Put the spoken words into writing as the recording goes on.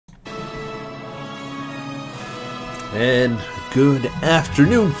And good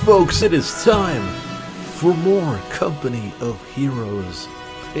afternoon, folks. It is time for more Company of Heroes,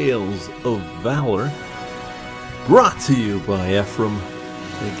 Tales of Valor, brought to you by Ephraim.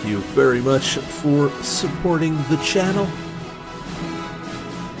 Thank you very much for supporting the channel.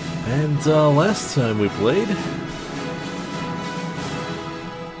 And last time we played,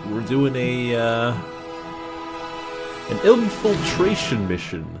 we're doing an infiltration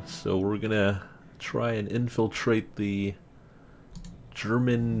mission. So we're gonna try and infiltrate the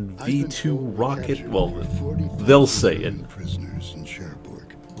German V2 rocket. Well, they'll say it. Prisoners in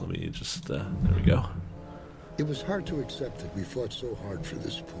Cherbourg. Let me just, there we go. It was hard to accept that we fought so hard for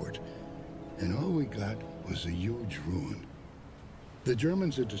this port, and all we got was a huge ruin. The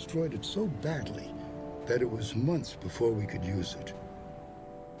Germans had destroyed it so badly that it was months before we could use it.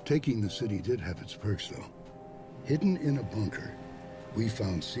 Taking the city did have its perks, though. Hidden in a bunker, we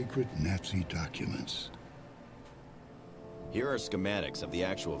found secret Nazi documents. Here are schematics of the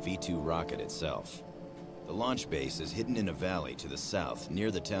actual V2 rocket itself. The launch base is hidden in a valley to the south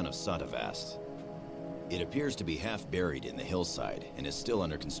near the town of Sotavast. It appears to be half buried in the hillside and is still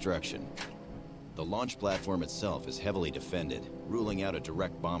under construction. The launch platform itself is heavily defended, ruling out a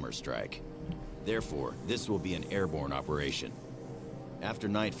direct bomber strike. Therefore, this will be an airborne operation. After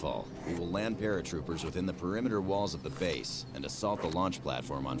nightfall, we will land paratroopers within the perimeter walls of the base and assault the launch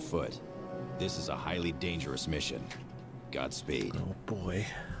platform on foot. This is a highly dangerous mission. Godspeed. Oh boy.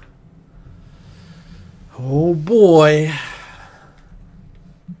 Oh boy.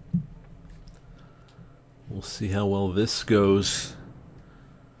 We'll see how well this goes.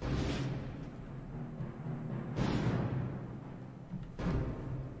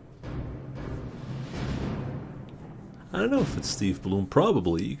 I don't know if it's Steve Bloom.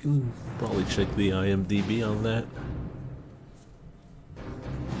 Probably. You can probably check the IMDb on that.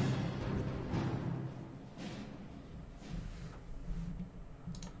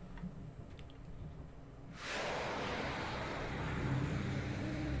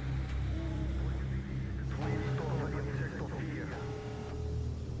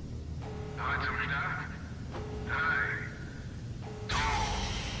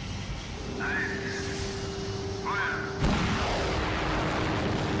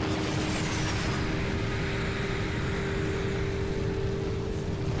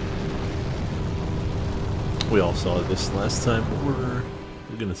 We all saw this last time, but we're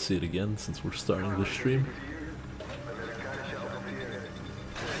gonna see it again since we're starting the stream.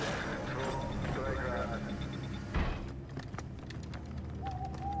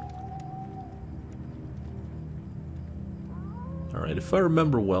 Alright, if I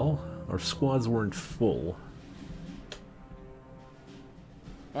remember well, our squads weren't full.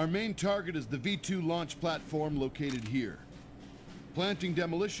 Our main target is the V2 launch platform located here. Planting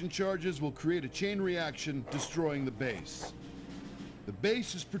demolition charges will create a chain reaction, destroying the base. The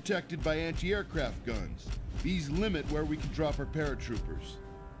base is protected by anti-aircraft guns. These limit where we can drop our paratroopers.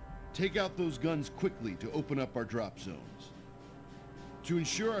 Take out those guns quickly to open up our drop zones. To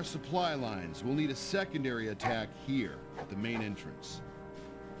ensure our supply lines, we'll need a secondary attack here at the main entrance.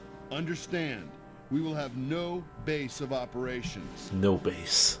 Understand, we will have no base of operations. No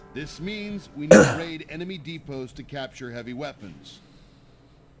base. This means we need to raid enemy depots to capture heavy weapons.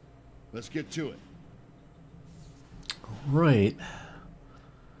 Let's get to it. Alright.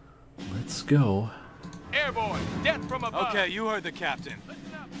 Let's go. Airborne, death from above. Okay, you heard the captain.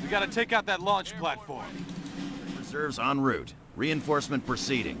 We gotta take out that launch platform. Reserves en route. Reinforcement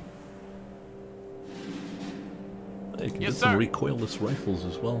proceeding. I can Yes, get some sir. recoilless rifles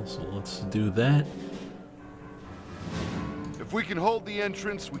as well, so let's do that. If we can hold the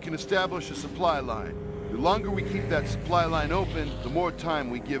entrance, we can establish a supply line. The longer we keep that supply line open, the more time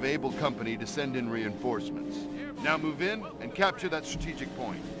we give Able Company to send in reinforcements. Now move in and capture that strategic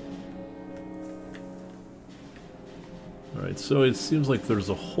point. Alright, so it seems like there's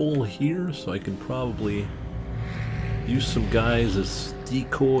a hole here, so I can probably use some guys as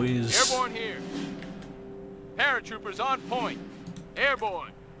decoys. Airborne here. Paratroopers on point.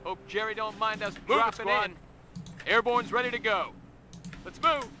 Airborne. Hope Jerry don't mind us dropping in. Airborne's ready to go. Let's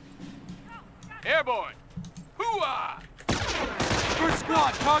move. Airborne. Hoo-ah! First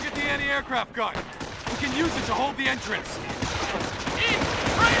squad, target the anti-aircraft gun. We can use it to hold the entrance. East,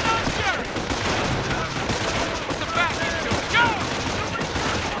 bring it on, Jerry! Put the back into it. Go!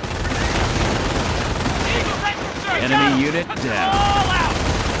 Eagles extra, Enemy unit down. All out!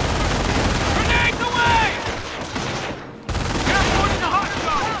 Grenades away! Airborne in the hot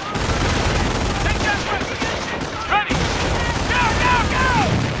zone! Take that position! Ready! Go, go, go!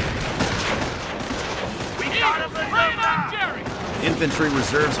 We got him! Bring it on, Jerry! Infantry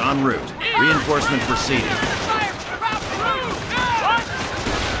reserves en route. Reinforcement proceeding. Fire!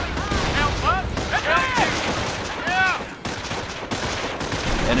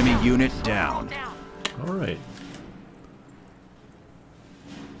 Enemy unit down. All right.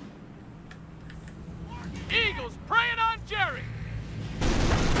 Eagles preying on Jerry.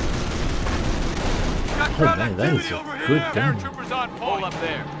 Oh man, that is a good gun. Paratroopers on point. Hold up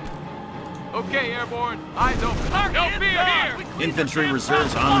there. Okay, airborne. Eyes open. No fear here. Infantry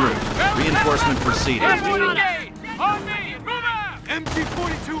reserves en route. Reinforcement proceeding. Airborne engage. On me. Move out.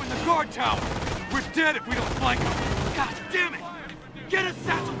 MG-42 in the guard tower. We're dead if we don't flank them. God damn it! Get a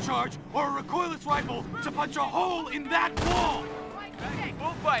satchel charge or a recoilless rifle to punch a hole in that wall.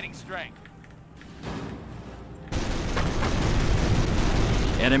 Full fighting strength.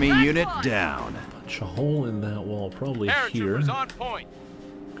 Enemy unit down. Punch a hole in that wall, probably here. Paratroopers on point.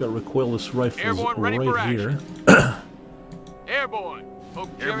 Got recoilless rifles Airborne ready for right here. Airborne.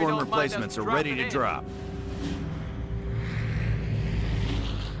 Hope Jerry Airborne don't mind us replacements are ready to dropping in. drop.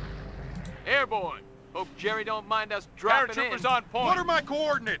 Airborne. Hope Jerry don't mind us dropping in. Paratroopers on point. What are my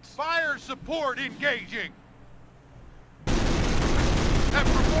coordinates? Fire support engaging. That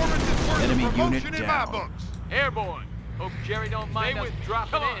performance is worth Enemy a promotion unit in down. my books. Airborne. Hope Jerry don't mind us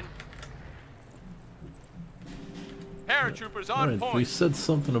dropping in. Paratroopers on Alright, point. we said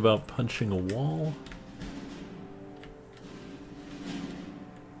something about punching a wall.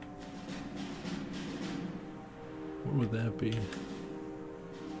 What would that be?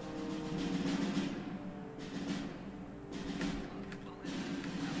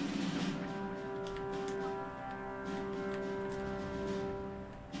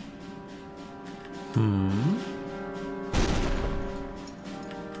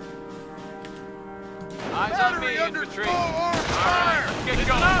 Eyes on me, infantry. Fire! Get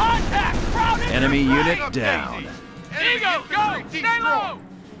going. Contact! Crowd in. Enemy unit down. Eagle, go! Stay low!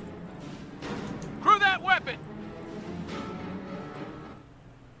 Crew that weapon!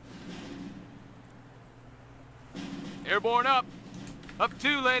 Airborne up. Up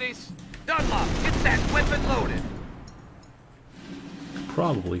two, ladies. Dunlop, get that weapon loaded.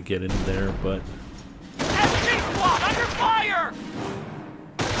 Probably get in there, but SG squad under fire!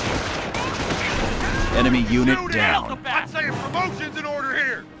 Enemy unit Shoot down. I'm saying promotion's in order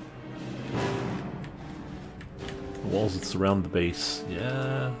here. the walls that surround the base.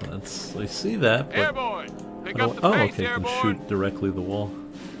 Yeah, that's I see that, but Airborne. I Pick don't, up the oh, pace, okay, I can Airborne. shoot directly the wall.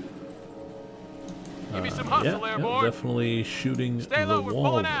 Give me some Yeah, hustle, yeah, Airborne. definitely shooting Stay the low, we're wall.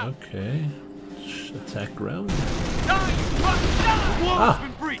 pulling out. Okay, attack ground. The wall Ah. has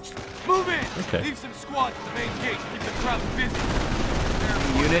been breached. Move in. Okay. Leave some squads at the main gate to keep the crowd busy.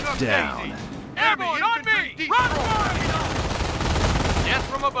 Unit down. Airborne, on me! infantry Run destroyed. for it! Yes,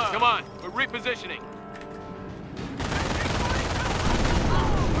 from above. Come on, we're repositioning.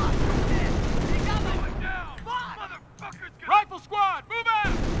 Rifle squad, move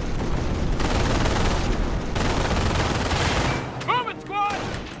out! Moving, squad!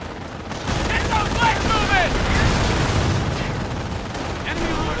 Get those legs moving!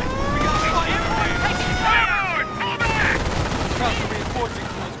 Enemy alert. We got a fight. Crowds are reinforcing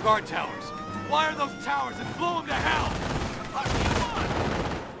from those guard towers. Fire those towers and blow them to hell.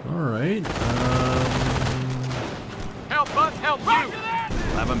 All right. Help us, help you!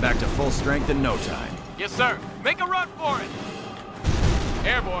 We'll have them back to full strength in no time. Yes, sir. Make a run for it.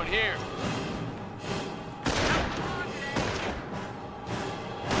 Airborne here.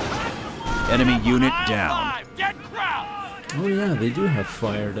 Enemy unit Mile down. 5, get crowd! Oh yeah, they do have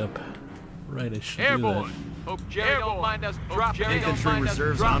fired up. Right, I should Airborne. do Hope Jerry don't mind us dropping in. Infantry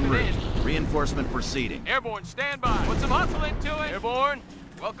reserves en route. Reinforcement proceeding. Airborne, stand by. Put some hustle into it. Airborne,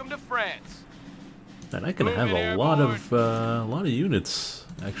 welcome to France. that. And I can have Moving a lot of units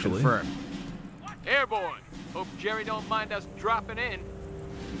actually. Confirmed. Airborne. Hope Jerry don't mind us dropping in.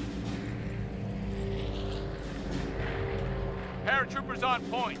 Paratroopers on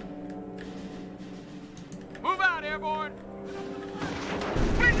point. Move out, Airborne.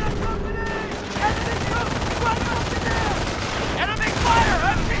 Enemy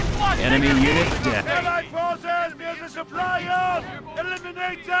fire! Enemy unit dead. Allied forces near the supply yard.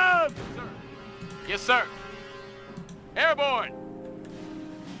 Eliminate them. Yes, sir. Airborne.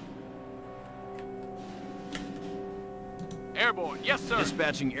 Airborne, yes, sir.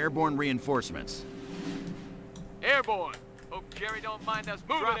 Dispatching airborne reinforcements. Airborne. Hope Jerry don't mind us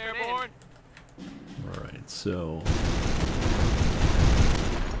moving, Airborne. All right, so I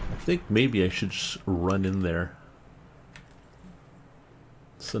think maybe I should just run in there.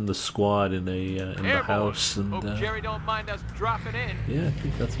 Send the squad in the house and Hope Jerry don't mind us dropping in. yeah, I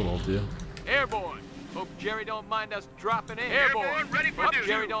think that's what I'll do. Airborne. Hope Jerry don't mind us dropping in. Airborne, ready for duty.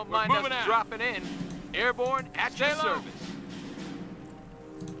 Jerry don't mind us dropping in. Airborne, at your service.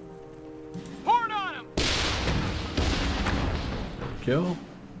 Port on him. Go.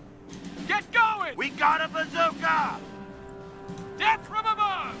 Get going! We got a bazooka! Death from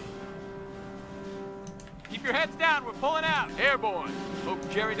above! Keep your heads down, we're pulling out. Airborne. Hope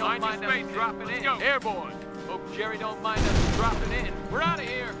Jerry don't mind us dropping in. Go. Airborne. Hope Jerry don't mind us dropping in. We're out of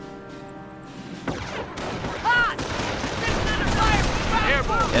here. Hot!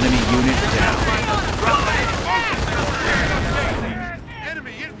 Airborne. Enemy unit down.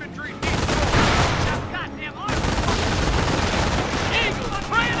 Enemy infantry Goddamn arm! Eagles,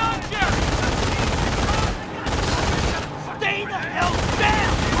 praying on Jerry! Stay the hell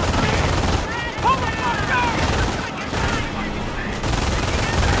down! Pull the fuck out!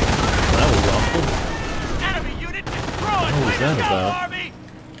 That was awful. Enemy unit destroyed! What was that about? Army!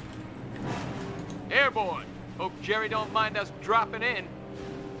 Airborne. Hope Jerry don't mind us dropping in.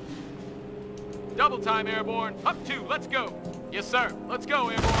 Double time, Airborne. Up 2, let's go. Yes, sir. Let's go,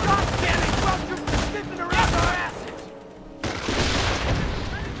 Airborne. God damn it! Ground troops are sniffing around our asses!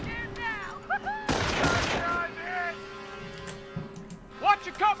 Watch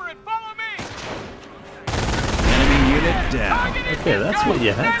your cover and follow me. Enemy unit down. Target is Okay, that's what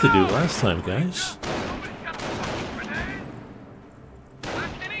you had to do Go! last time, guys.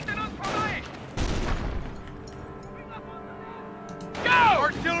 Go!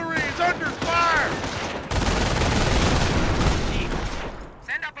 artillery is under fire!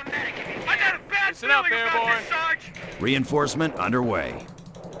 Send up a medic! I got a bad Listen up, feeling about Airborne. this, Sarge! Reinforcement underway.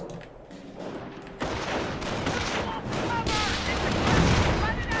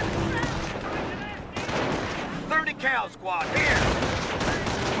 Cal squad, here!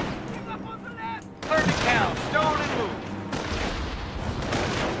 30 cal, stone and move!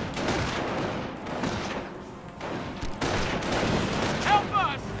 Help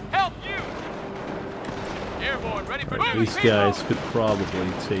us! Help you! Airborne, ready for duty. These guys could probably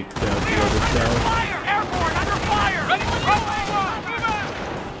take down the other tower. Fire! Airborne, under fire! Ready for duty! Move out!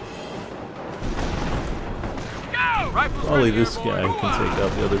 Go! Rifles Probably ready, this Airborne. guy Move can out. take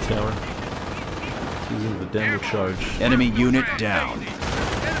out the other tower. Using the demo charge. Enemy unit down.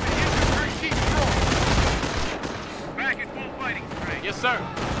 Back in full fighting strength. Yes, sir.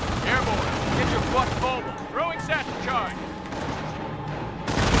 Airborne, get your butt mobile. Throwing satchel charge.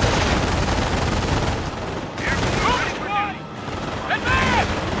 Moving squad!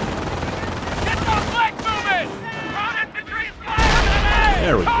 Advance! Get those flanks moving! Ground infantry is firing!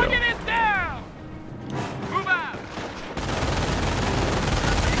 There we go. Target is down! Move out!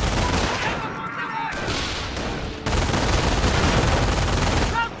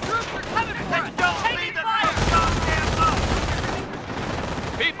 Some troops are coming for us! Taking fire!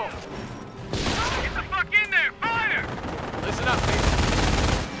 People! Get the fuck in there! Fire! Listen up, people.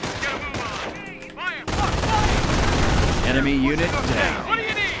 Gotta move on! Fire! Fire! Enemy unit down. What do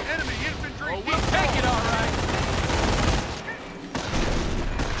you need? Enemy infantry! Oh, we'll take it, all right.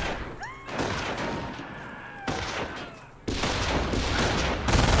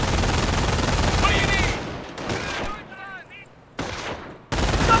 What do you need?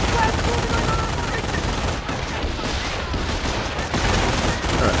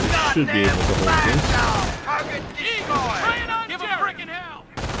 Alright, we should be able to hold this. Target Eagle, praying on Give him freaking hell.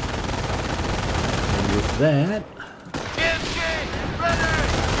 And with that,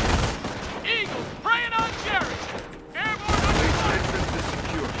 Eagles, praying on Jerry. Airborne Base under entrance is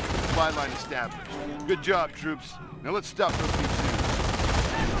secure. Supply line established. Good job, troops. Now let's stop those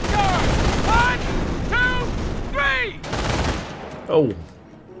V2s. guard. 1, 2, 3. oh,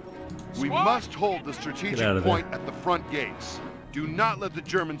 We Squad, must hold the Get out strategic of there. point at the front gates. Do not let the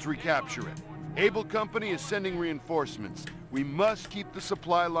Germans recapture it. Able Company is sending reinforcements. We must keep the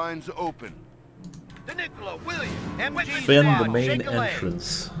supply lines open. The Nicola, William, MG defend the squad, main shake a leg.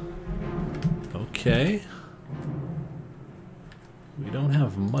 entrance. Okay. We don't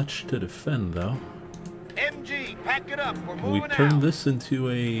have much to defend, though. MG, pack it up. We're Can we moving turn out. this into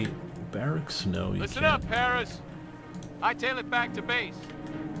a barracks? No, you Listen can't. up, Paris. I tail it back to base.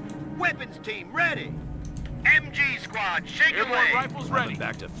 Weapons team ready. MG squad, shake a Airborne leg. rifles ready. Coming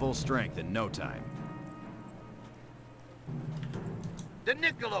back to full strength in no time. The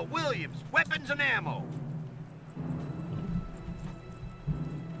Nicola, Williams, weapons and ammo.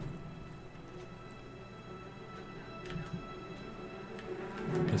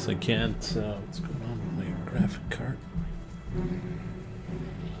 Guess I can't. What's going on with my graphic card?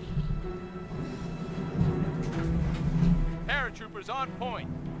 Paratroopers on point.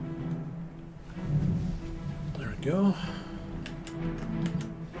 There we go.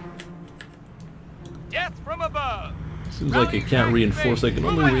 Death from above. Seems like I can't reinforce. I can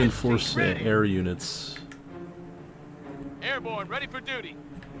only reinforce air units. Airborne, ready for duty.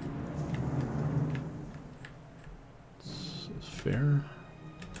 This is fair.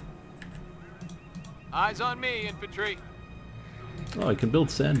 Eyes on me, infantry. Oh, I can build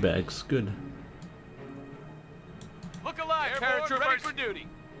sandbags. Good. Look alive, paratroopers. Ready for duty.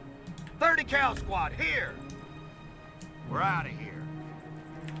 30 Cal Squad, here! We're out of here.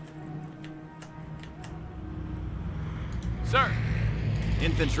 Sir.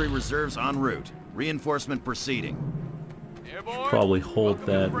 Infantry reserves en route. Reinforcement proceeding. Airborne. Probably hold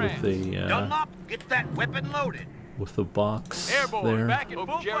that with Dunlop, get that weapon loaded. with a box Airborne, there. back in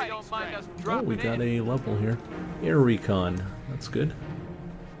full Jerry don't mind us Oh, dropping we got in. a level here. Air recon. That's good.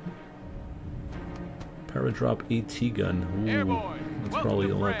 Paradrop AT gun. Ooh, Airborne, that's welcome probably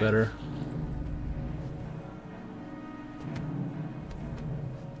to a lot France. better.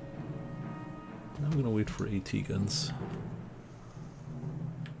 I'm gonna wait for AT guns.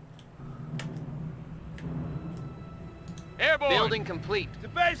 Airborne. Building complete. The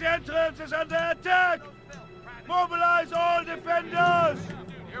base entrance is under attack! Mobilize all defenders!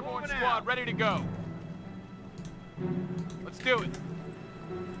 Airborne squad ready to go. Let's do it.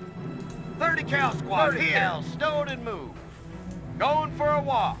 30 Cal Squad, 30 here! Cal, Stowed and move. Going for a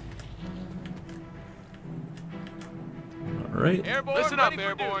walk. Alright. Airborne, listen up,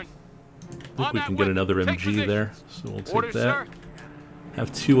 Airborne. I think we can get another MG there, so we'll take Orders, that. sir.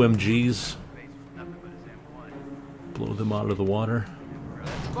 Have 2 MGs. Blow them out of the water.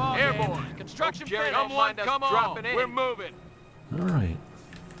 Airborne. Construction Jerry, come on, come on. We're moving. Alright.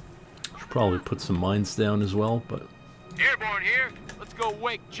 Should probably put some mines down as well, but Airborne here. Let's go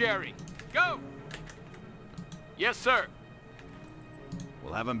wake Jerry. Go. Yes, sir.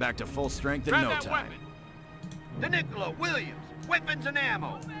 We'll have him back to full strength in Grab no that time. weapon. DeNicola, Williams, weapons and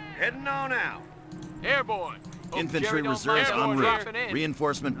ammo. Heading on out. Airborne. Hope Infantry Jerry don't reserves mind en us route. dropping in.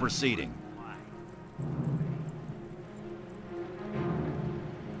 Reinforcement proceeding.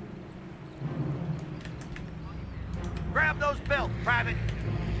 Grab those belts, Private.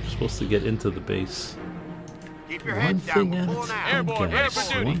 we're supposed to get into the base. Keep your One heads down. thing We're at a pulling out. time, Airborne, ready guys.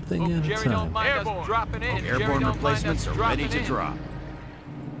 for duty. One thing Hope at a Jerry don't time. mind us dropping in. Jerry Airborne don't mind replacements us are ready dropping to in. drop.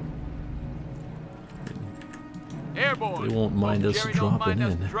 Airborne. They won't mind Hope us Jerry don't dropping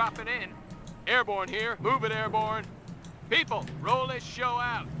mind in. Us dropping in. Airborne here. Move it, Airborne. People, roll this show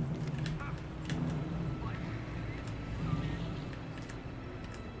out.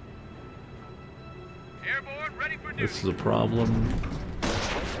 Airborne, ready for duty. This is a problem.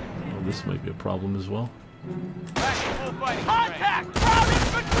 Oh, this might be a problem as well. Back in full fighting. Contact! Ground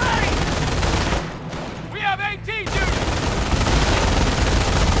infantry! We have AT duty!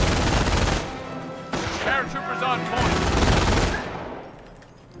 Paratroopers on point.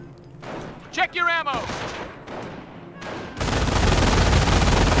 Check your ammo!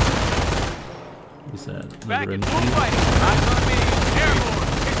 Is that Back another in full MG? fighting. Eyes on me. Airborne,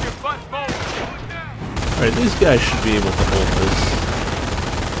 get your butt forward. Alright, these guys should be able to hold this.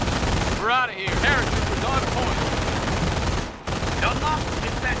 We're out of here. Paratroopers on point. Dunlop,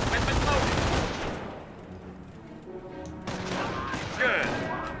 get that weapon loaded. Good.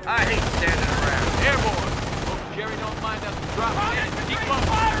 I hate standing around. Airborne. Hope Jerry don't mind us dropping in. Keep up.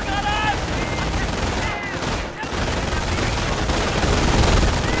 Fire on us!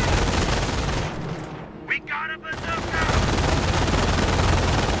 We got a bazooka!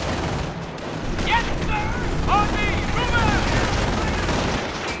 Yes, sir! On me! Move it!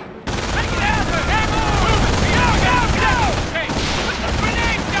 Make it happen! Airborne! Move it! Go, go, go! Hey, put the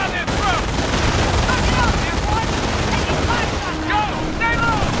grenades down their throat! Look out, Airborne! Go! Stay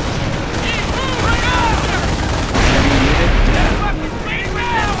low! Keep moving out! Fucking bring me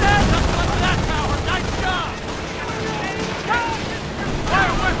down! That tower! Nice job!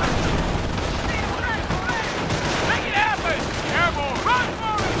 Fire weapon! Make it happen! Airborne! Run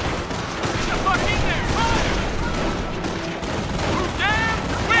for it! Get the fuck in there! Run! Move down!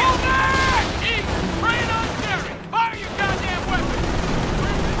 Move back! Eat! Bring it on Jerry! Fire your goddamn weapon!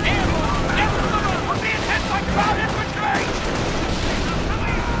 Airborne! Get to the moon! We're being hit by ground infantry!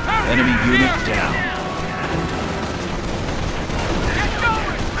 Enemy unit down. Get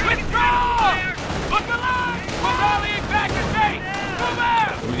going! Withdraw! Look alive! We're rallying back at base! Move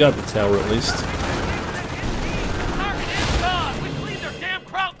out! We got the tower at least. Target is gone! We leave their damn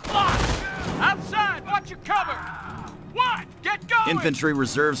crowd clock! Outside! Watch your cover! What? Get going! Infantry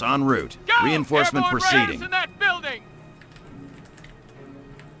reserves en route. Go! Reinforcement Airborne proceeding. raiders in that building!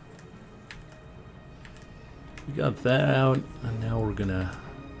 We got that out, and now we're gonna...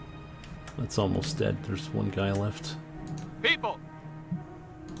 That's almost dead. There's one guy left. People!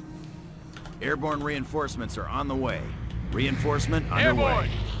 Airborne reinforcements are on the way. Reinforcement Airborne! underway.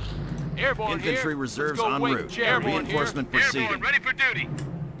 Airborne Infantry here. reserves Let's go en wake route. Jerry. Reinforcement Here. proceeding. Airborne, ready for duty!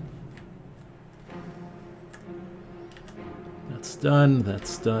 That's done.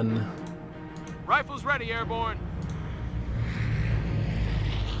 That's done. Rifles ready, airborne.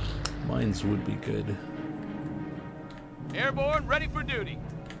 Mines would be good. Airborne, ready for duty.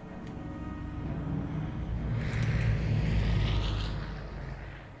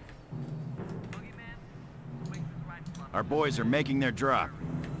 Our boys are making their drop.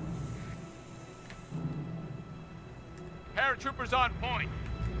 Paratroopers on point.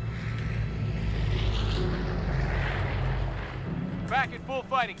 Back at full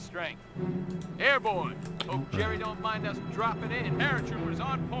fighting strength. Airborne. Hope Jerry don't mind us dropping in. Paratroopers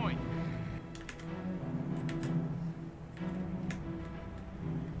on point.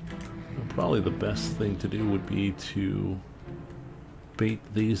 Probably the best thing to do would be to bait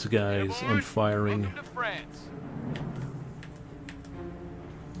these guys on firing. Welcome to France.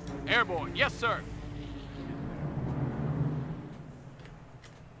 Airborne, yes sir.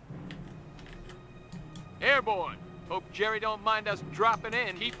 Airborne. Hope Jerry don't mind us dropping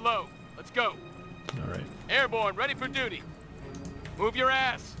in. Keep low. Let's go. All right. Airborne, ready for duty. Move your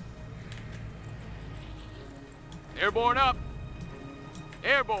ass. Airborne up.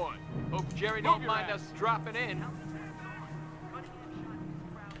 Airborne. Hope Jerry don't mind us dropping in.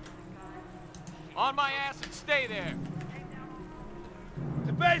 On my ass and stay there.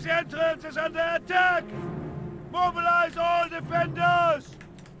 The base entrance is under attack! Mobilize all defenders!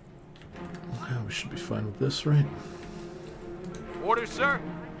 Yeah, we should be fine with this, right? Orders, sir.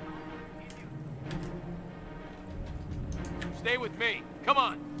 Stay with me. Come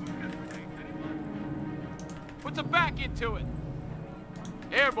on. Put some back into it.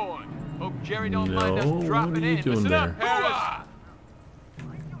 Airborne. Hope Jerry don't mind us dropping what are you in. doing Listen there? up, Paris.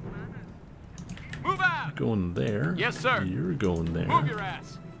 Move out. Going there. Yes, sir. You're going there. Move your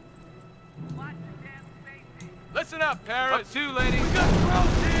ass. Listen up, Paris. Up two, ladies. We got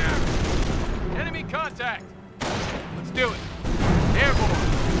drones here. Enemy contact. Let's do it. Airborne.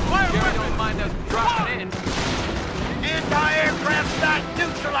 Hope Jerry don't mind us dropping in. Anti-aircraft sight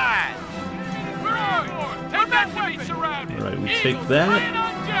neutralized! We're airborne. Take that to be surrounded. All right, we Eagles, take that. laying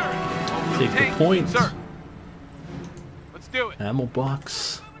on Jerry. Take the point. Sir. Let's do it. Ammo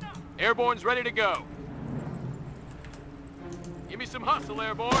box. Airborne's ready to go. Give me some hustle,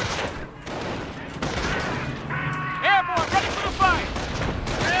 Airborne. Airborne, ready for the fight.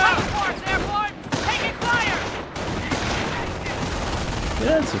 Force, Airborne, taking fire.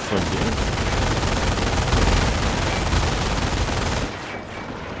 Yeah, it's a fun game.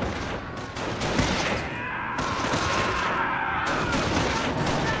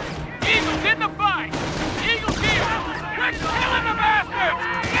 Eagles in the fight. Eagles here. We're killing the bastards.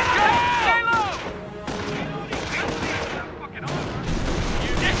 Stay low.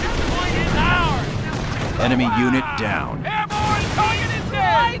 Munition point is ours. Enemy unit down. Airborne, target is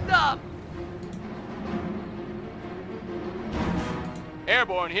dead. Them.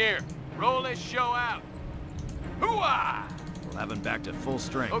 Airborne here. Roll this show out. Hoo-ah! We'll have him back to full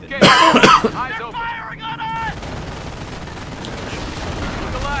strength. Okay, eyes open. Firing on us!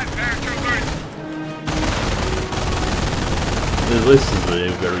 Look alive, paratroopers. This is a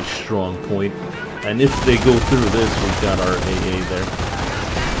very strong point, and if they go through this, we've got our AA there.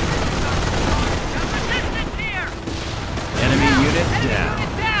 Resistance here! Enemy unit down.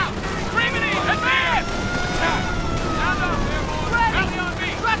 Get down! Bring it in! Advance! Stand up, Airborne! Ready on me!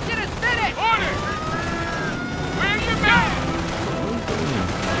 Construction is finished! Order! Where you been?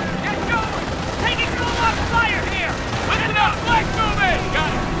 Get going! Taking full on fire here! Listen up! Flag moving!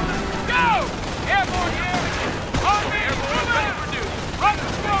 Got it! Go! Airborne here! On me! Airborne ready for duty! Run the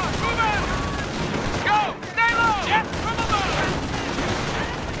squad! Move in! Go! Stay low! Yes! From above!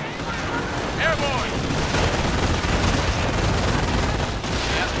 Airborne!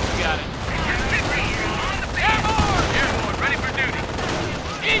 Yep, we got it. Airborne! Airborne, ready for duty.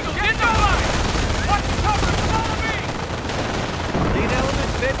 Eagles, get the line! Watch the cover, follow me! Lead element,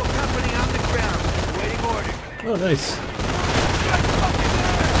 Naval Company on the ground. Waiting orders. Oh, nice.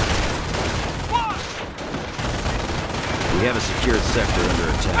 One! We have a secured sector under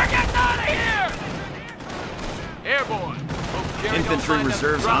We're attack. getting out of here! Airborne. Hope Jerry don't Infantry mind us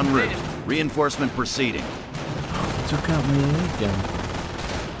reserves dropping en route. in. Reinforcement proceeding. Took out my AA gun.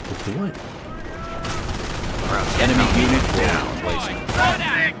 With the what? Enemy unit down. Placing. Slow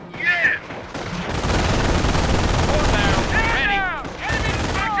down! Yes! Hold down! Ready! Enemy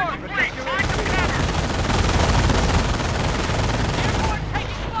destroyed! Complete! Find some cover! Airborne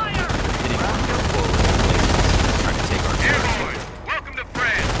taking fire! Trying to take our Airborne, welcome to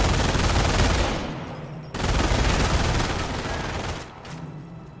France!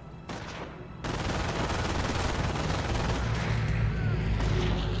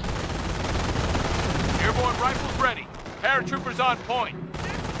 Airborne rifles ready. Paratroopers on point.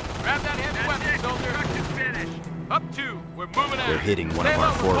 Grab that heavy weapon, soldier. Up 2. We're moving out. They're hitting one of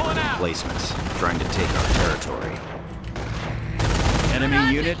our forward emplacements, trying to take our territory.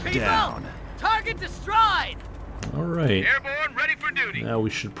 Enemy unit down. Target destroyed. All right. Airborne, ready for duty. Now we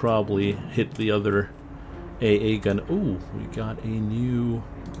should probably hit the other AA gun. Ooh, we got a new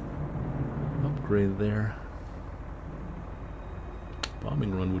upgrade there.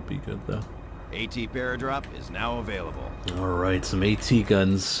 Bombing run would be good though. AT paradrop is now available. Alright, some AT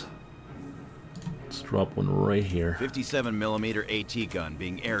guns. Let's drop one right here. 57mm AT gun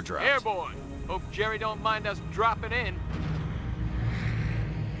being airdropped. Airborne. Hope Jerry don't mind us dropping in.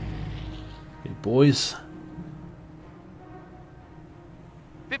 Hey boys.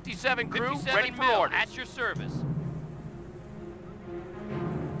 57 crew, ready for orders. At your service.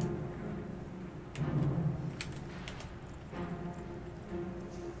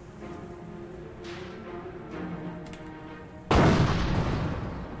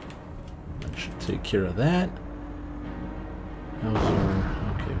 That should take care of that. How's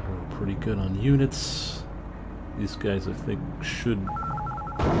our... Okay, we're pretty good on units. These guys, I think, should...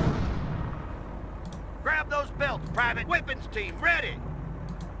 Grab those belts, Private. Weapons team, ready.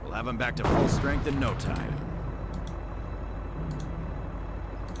 We'll have them back to full strength in no time.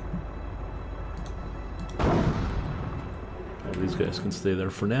 Oh, these guys can stay there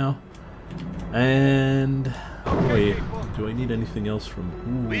for now. And... Wait, do I need anything else from...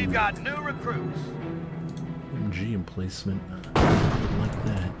 Ooh, We've got new recruits. MG emplacement. I like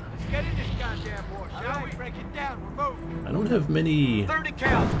that. Get in this goddamn war, shall we? Break it down, we're moving. I don't have many 30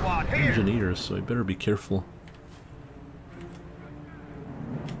 cal squad here. engineers, so I better be careful.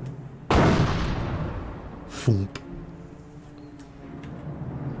 Foomp.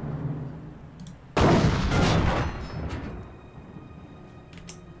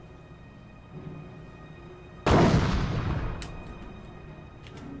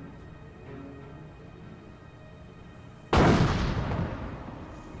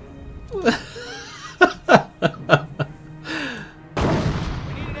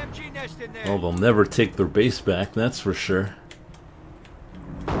 Well, they'll never take their base back, that's for sure.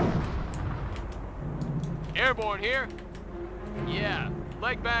 Airborne here? Yeah.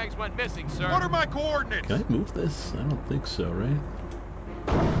 Leg bags went missing, sir. What are my coordinates? Can I move this? I don't think so, right?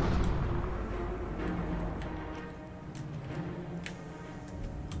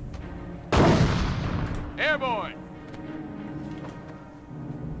 Airborne!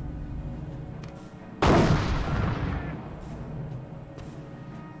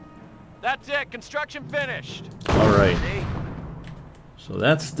 That's it. Construction finished. Alright. So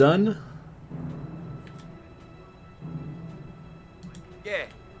that's done. Yeah.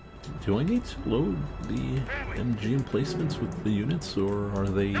 Do I need to load the MG emplacements with the units, or are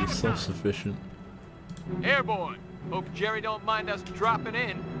they self-sufficient? Airborne. Hope Jerry don't mind us dropping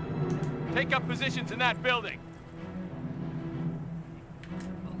in. Take up positions in that building.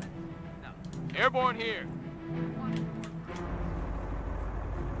 Airborne here.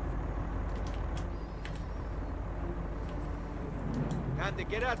 Time to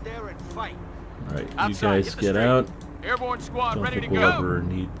get out there and fight. Alright, you Outside, guys get the get street. out. Airborne squad Don't ready to think we'll go. ever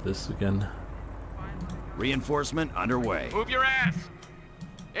need this again. Reinforcement underway. Move your ass.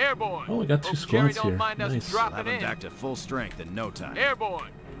 Airborne. Oh, we got two Hope Jerry squads don't here. mind us Nice. We'll dropping have them in. back to full strength in no time. Airborne.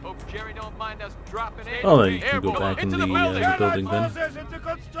 Hope Jerry don't mind us dropping in. Oh, then you can go Airborne. back in Into the building. building then. Forces into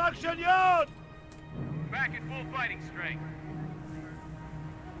construction yard! Back in full fighting strength.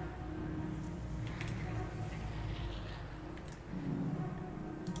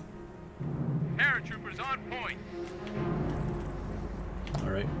 Paratroopers on point.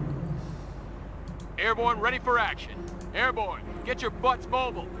 Alright. Airborne ready for action. Airborne, get your butts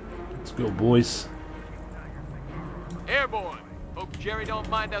mobile. Let's go, boys. Airborne, hope Jerry don't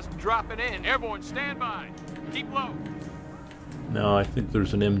mind us dropping in. Airborne, stand by. Keep low. No, I think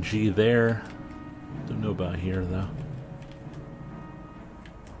there's an MG there. Don't know about here, though.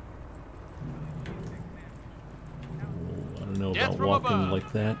 Oh, I don't know Death about from walking above.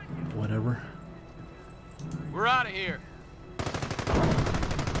 like that. Whatever. We're out of here.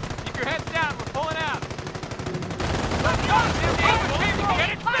 Keep your heads down. We're pulling out. Let's go! Get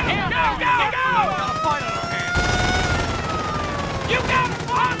it back! Go, go, go! Got a fight on our hands. You got it!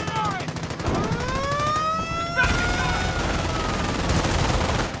 Run for it!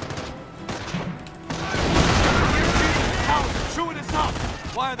 Towers are chewing us up.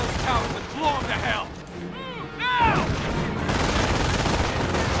 Why are those towers? Let's blow them to hell. Now!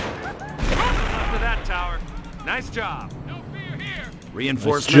 Left of that tower. Nice job. No fear here. Nice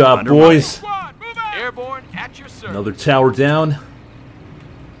Reinforcement job, underway. boys. Squad, move out! Airborne at your service. Another tower down.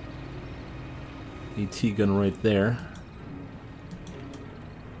 AT gun right there.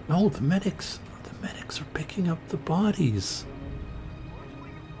 Oh, the medics. The medics are picking up the bodies.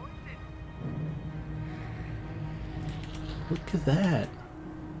 Look at that.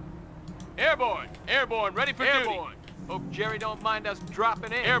 Airborne! Airborne, ready for duty. Hope Jerry don't mind us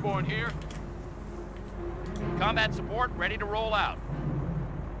dropping in. Airborne here. Combat support ready to roll out.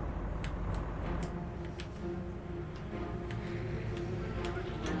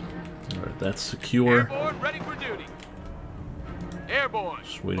 Alright, that's secure. Airborne, ready for duty. Airborne.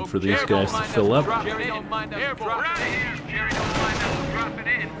 Just waiting for these guys to fill up. Jerry don't mind us dropping in. Jerry don't mind us dropping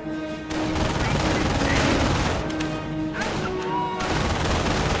in.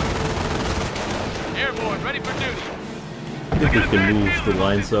 Airborne, ready for duty. I think we can move the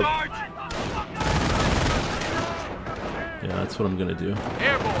lines up. Yeah, that's what I'm gonna do.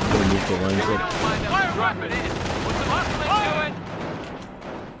 Airborne. I'm gonna move the lines Jerry up. don't mind us dropping in. What's the muscle doing?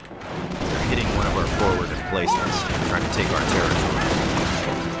 They're hitting one of our forward emplacements, trying to take our territory.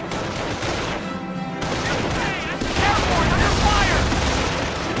 Airborne, under fire!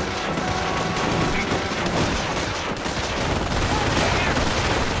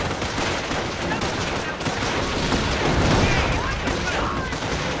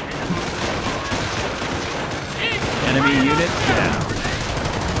 Enemy unit down.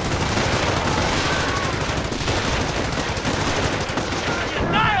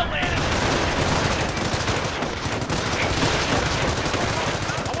 Annihilated!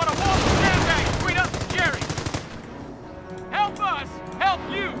 I want a wall of sandbags between us and Jerry. Help us! Help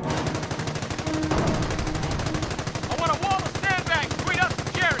you! I want a wall of sandbags between us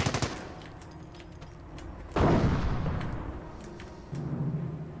and Jerry.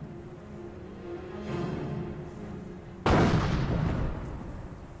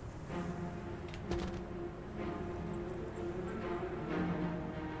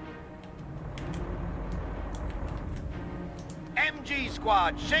 MG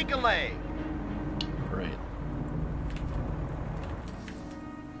squad, shake a leg. Right.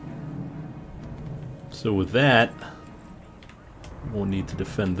 So with that, we won't need to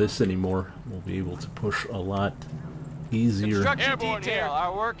defend this anymore. We'll be able to push a lot easier. Construction detail,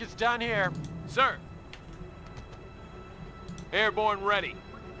 our work is done here. Sir. Airborne ready.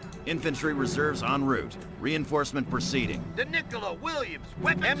 Infantry reserves en route. Reinforcement proceeding. The Nicola Williams,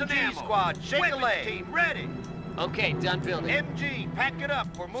 weapons and ammo. Squad, shake a leg. Team ready. Okay, done building. MG, pack it up.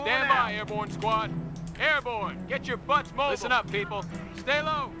 We're moving Stand out. by, Airborne squad. Airborne, get your butts mobile. Listen up, people. Stay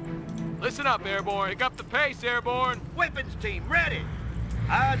low. Listen up, Airborne. Pick up the pace, Airborne. Weapons team ready.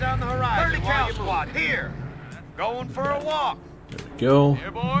 Eyes on the horizon. Vertical squad here. Going for a walk. There we go.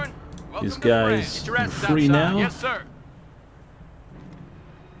 Airborne, welcome These to guys France. are Rest free outside. now. Yes, sir.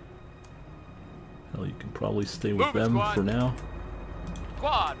 Hell, you can probably stay with Move it, them squad. for now.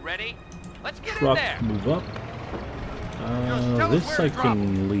 Squad ready. Let's get Truck, in there. move up. This I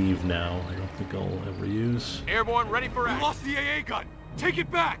can leave now. I don't think I'll ever use. Airborne ready for We action. lost the AA gun. Take it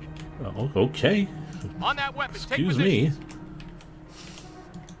back. Oh, okay. On that weapon. Take Excuse me.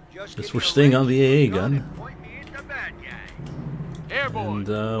 positions. Guess we're staying on the AA gun. Point me at the bad guy. Airborne. And,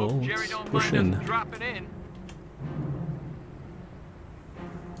 Hope well, Jerry let's don't push mind in. us dropping in.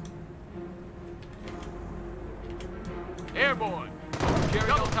 Airborne. Jerry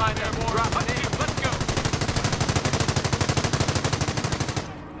don't mind Airborne dropping in. Let's go.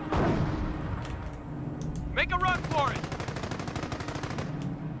 Make a run for it.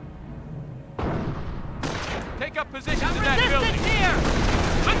 Take up positions in that building. Here.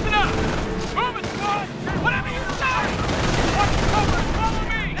 Listen up. Move it, squad. Whatever you say. Watch the cover and follow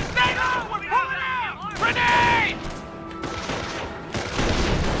me. Stay low. We're pulling out. Grenade.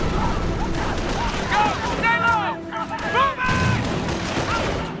 Go. Stay low. Move it.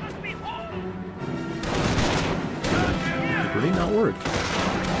 Did grenade not work?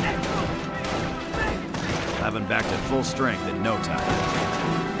 Having back to full strength in no time.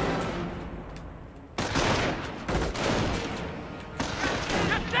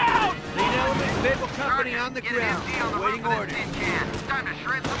 Get down. Lead element Naval Company on the ground. Waiting orders. Time to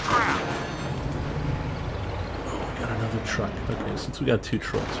shred some crap. Oh, we got another truck. Okay, since we got two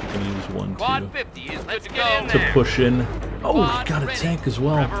trucks, we can use one Quad 50 is good to go. to push in. Oh, we got a tank as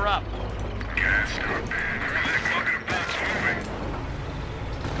well. Cover up.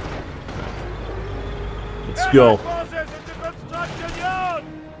 Let's go. Forces into construction yard!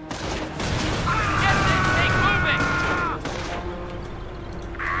 Get this thing moving.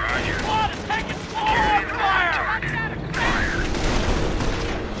 Squad is taking full fire.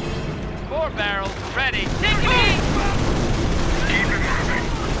 Four barrels ready. Take it.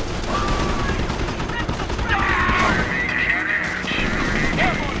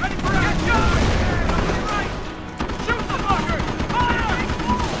 Airborne ready for action. Shoot the fucker.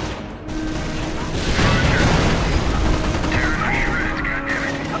 Fire.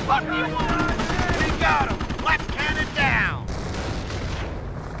 We got him. Let's can it down.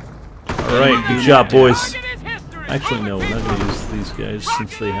 Alright, good job, boys. Actually, no, we're not going to use these guys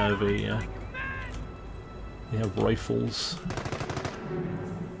since they have they have rifles.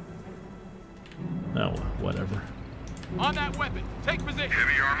 Oh, whatever. On that weapon, take position.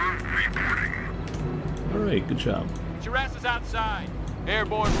 Heavy armor reporting. Alright, good job. Get your asses outside.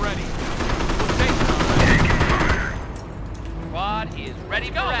 Airborne ready. We'll take it already. Squad is ready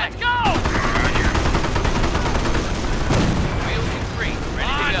for action. Let's go! Wheels and screen,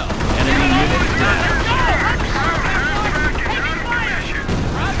 ready to go. Enemy unit down.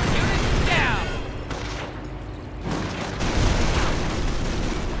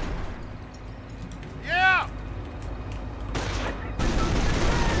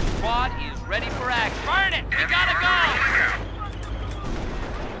 Ready for action. Burn it! We gotta go!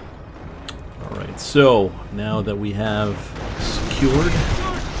 Alright, so now that we have secured.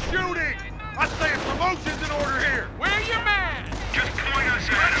 Shooting! I say a promotion's in order here! Where your man? Just point us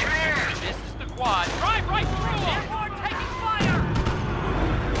at him. This is the quad. Drive right through them! Airborne taking fire!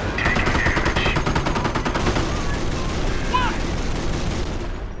 What?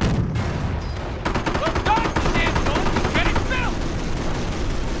 Look, don't stand still! Get it filled!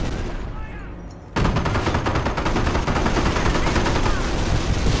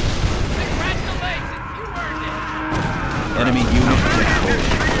 Enemy unit down.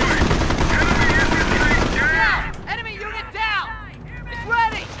 Enemy unit down! It's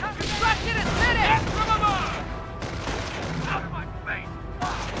ready! Construction is finished! Out of my face!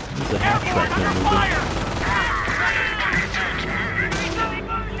 There's a half track there moving.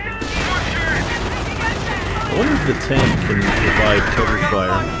 I wonder if the tank can provide cover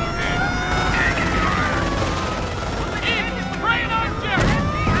fire.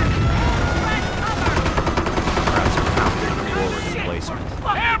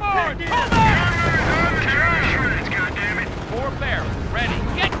 Airborne! Pull back! Four barrels, ready.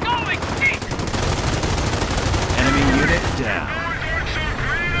 Get going! Enemy unit down.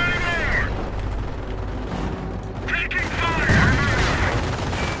 Taking fire!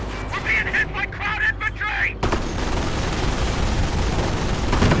 We're being hit by crowd infantry!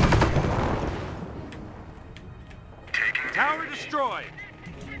 Tower destroyed.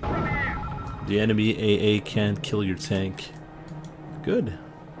 The enemy AA can't kill your tank. Good.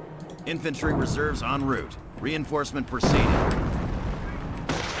 Infantry reserves en route. Reinforcement proceeding.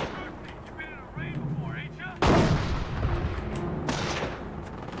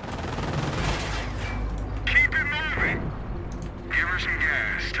 Keep it moving! Give her some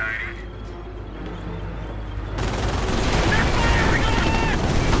gas, Tiny.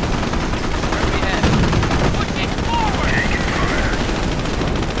 Pushing forward! Taking fire!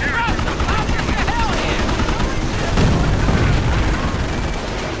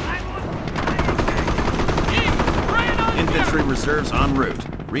 Infantry reserves en route.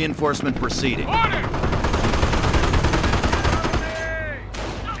 Reinforcement proceeding. Order!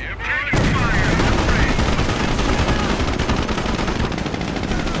 Taking fire!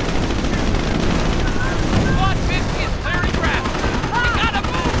 Squad 50 is clearing ground. We gotta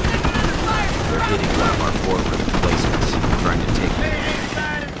move! They're hitting one of our forward emplacements, trying to take it.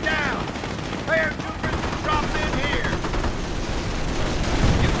 Inside is down. Paratroopers can drop in here.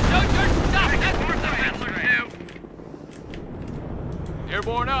 You know your stuff! That's what the Valor do!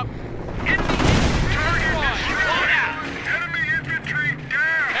 Airborne up! Target destroyed! Enemy infantry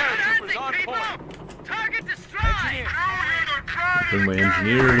down! Paratroopers on point! Target destroyed. Cruisers are trying Bring my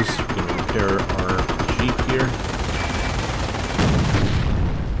engineers. We're gonna repair our Jeep here.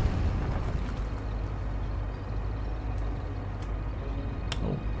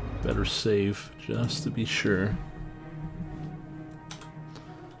 Oh, better save just to be sure.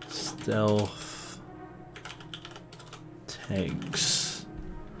 Stealth tanks.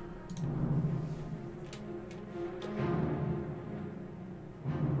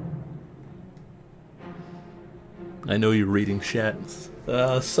 I know you're reading chat.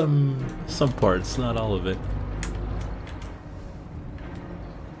 Some parts, not all of it.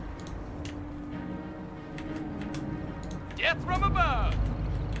 Death from above!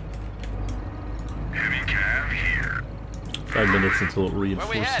 Heavy cav here. 5 minutes until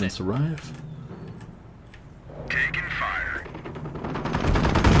reinforcements arrive. Taking fire.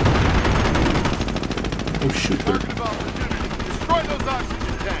 Oh shoot, Destroy those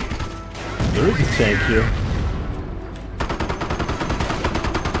oxygen tanks. there is a tank here.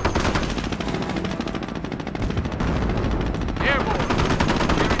 Airborne!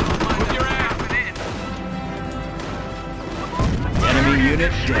 Move your ass! Enemy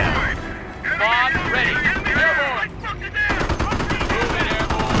unit down. Squad ready! Airborne! Move it,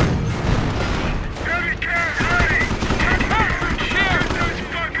 airborne!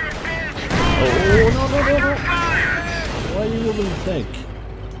 tank.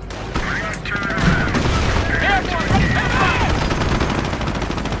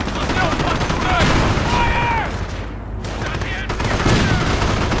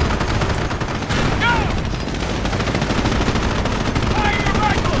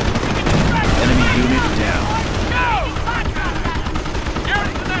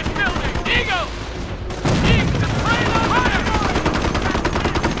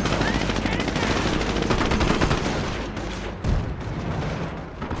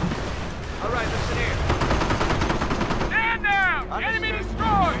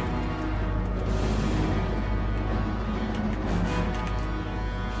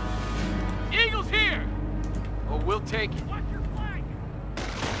 Take it.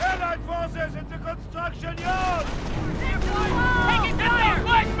 Allied forces into construction yard! Taking fire!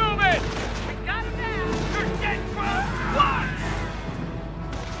 Flags moving! We got him now! You're dead for what?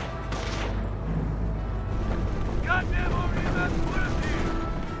 Goddamn already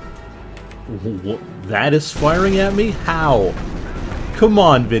What? That is firing at me? How? Come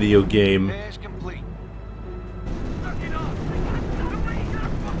on, video game. Pass complete.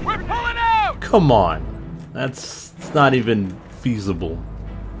 We're pulling out! Come on. That's not even feasible.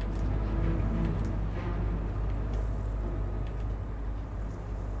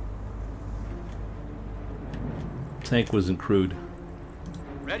 Tank wasn't crewed.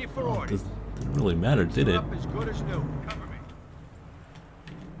 Ready for orders. Didn't really matter, did it? Up as good as new. Cover me.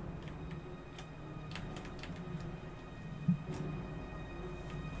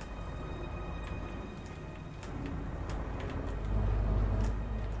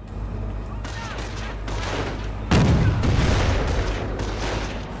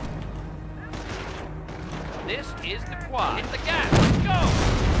 This is the quad. Hit the gas. Let's go!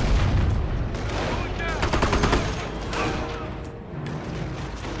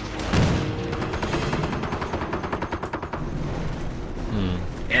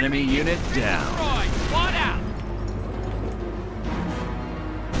 Enemy unit down. Destroyed. Squad out.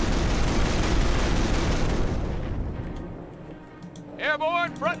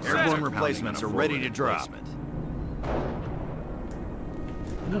 Airborne, front and Airborne center. replacements are ready to drop.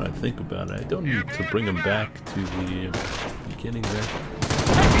 Now that I think about it, I don't need to bring them back to the beginning there.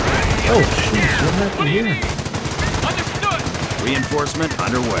 Oh, jeez, what happened here? Understood. Reinforcement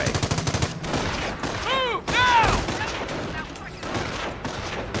underway. Move now.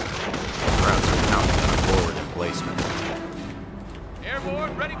 Crowds are pounding on a forward emplacement.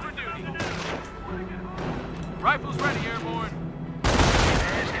 Airborne, ready for duty. Rifles ready, airborne.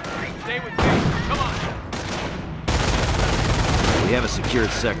 Stay with me. Come on. We have a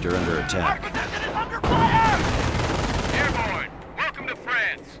secured sector under attack. Airborne, welcome to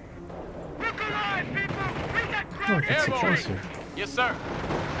France. Look alive, people. We got Oh, that's a choice here. Yes, sir.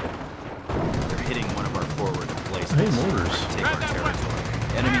 They're hitting one of our forward emplacements. Hey, mortars. Take Grab our that territory.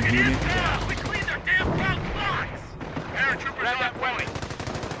 Enemy unit down. We cleaned their damn front blocks. Paratroopers on point.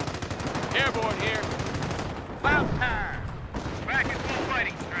 Airborne here. Cloud time. Back in full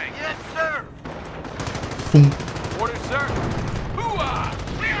fighting strength. Yes, sir. Orders, sir. Hoo-ah!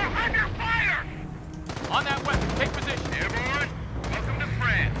 We are under fire! On that weapon, take position. Airborne, welcome to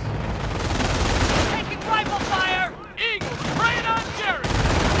France. Taking rifle fire! Eagle, spraying on Jerry!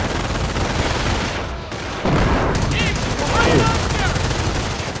 Eagle, spraying on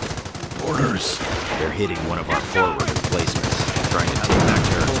Jerry! Orders. They're hitting one of our forward emplacements. Trying to take back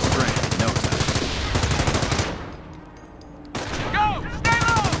territory. Full strength. No time. Go! Stay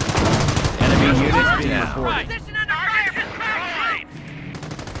low! Enemy unit Right. being reported. Position under fire!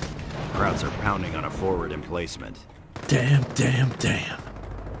 Crowds are pounding on a forward emplacement. Damn.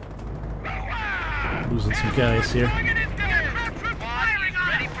 Losing some guys here. Ready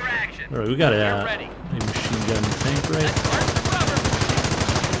for action. Alright, we got a ready. machine gun tank, right?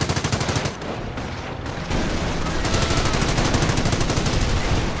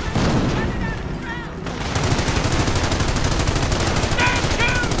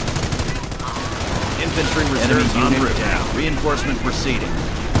 Infantry reserves unit down. Reinforcement proceeding.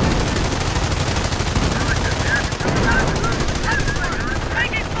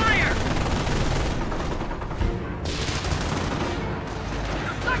 Taking fire!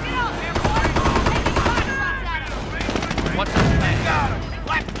 Suck it up, airborne! Taking fire shots at him! What's the plan? Got him!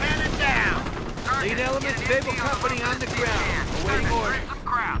 Black cannon down! Lead elements, Babel Company on the ground. Awaiting orders. Some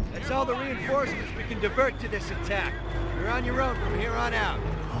crowd. That's all the reinforcements we can divert to this attack. You're on your own from here on out.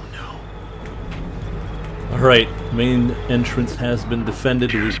 Alright, main entrance has been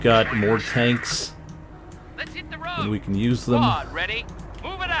defended. We've got more tanks, Let's hit the road. and we can use them. Squad ready.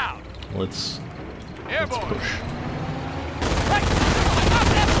 Move it out. Let's Airborne. push. Right. Stop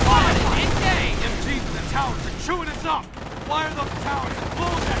that squad. Engage. MGs in the towers are chewing us up. Fire those towers and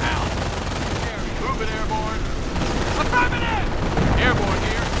blow them to hell! Moving airborne. Affirmative! Airborne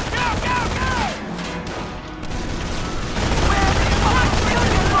here. Go, go, go!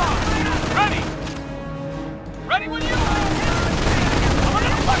 Ready! Ready when you are! I'm a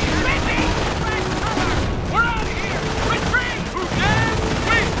little fucking busy! We're out of here! Retreat! Who's dead?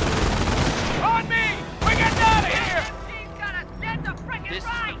 Wait! On me! We're getting out of here! This is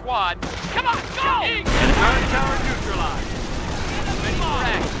the quad. Come on, go! Guard tower neutralized. Ready for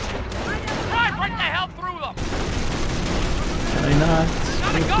action. Drive right the hell through them! Why not?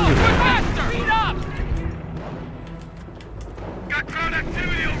 Gotta go! Quick faster! Speed up! Got crowd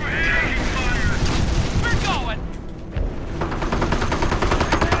activity over here! Taking fire! We're going!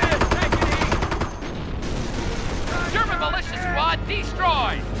 Take it easy! German militia squad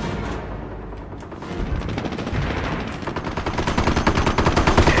destroyed!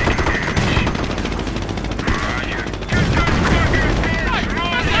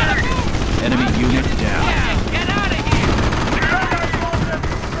 Enemy unit down. Yeah, get out of here!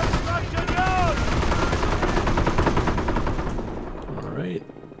 Alright.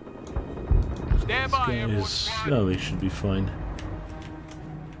 Stand by, everyone. Oh, they should be fine.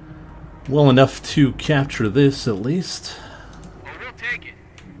 Well enough to capture this, at least. Well, we'll take it.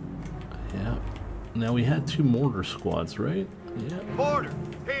 Yeah. Now we had 2 mortar squads, right? Yeah. Mortar,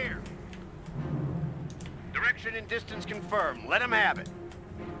 here. Direction and distance confirmed. Let them have it.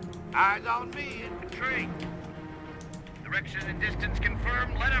 Eyes on me, infantry. Direction and distance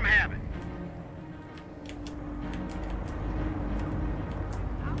confirmed. Let them have it.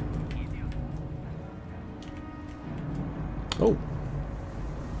 Oh.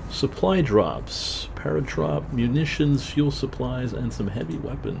 Supply drops. Paradrop, munitions, fuel supplies, and some heavy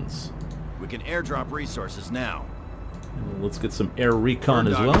weapons. We can airdrop resources now. And let's get some air recon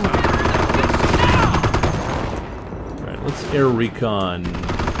as well. Alright, let's air recon.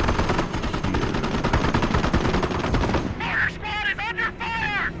 Mortar squad is under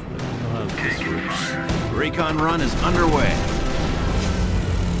fire! I don't know how this works. Recon run is underway.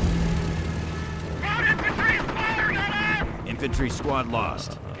 Ground infantry is firing on us! Infantry squad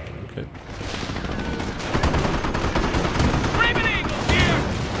lost. Okay. Raven Eagle here!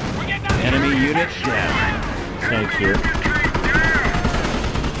 We're getting out of Enemy here! unit down. Thank you.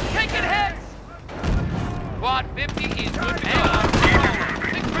 Taking hits! Quad 50 is good to go.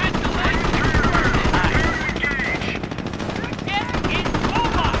 Congratulations! Get it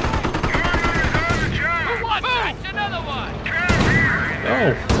over! Who wants that? Another one!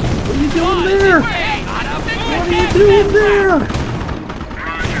 Oh, what are you doing there? What are you doing there?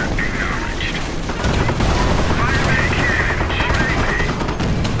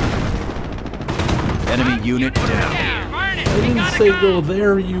 Enemy unit down. I didn't say go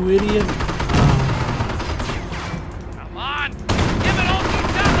there, you idiot. Come on! Give it all to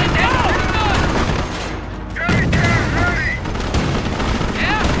Dublin now!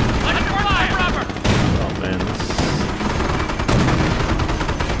 Yeah? Let it fly, rubber! Oh man,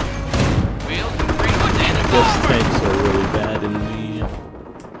 Wheels and frequent and this tanks are really bad in the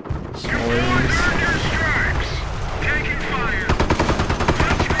small areas. Stripes! Taking fire!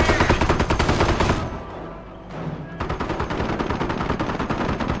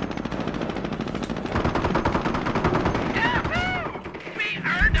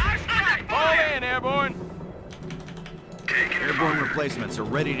 Airborne replacements are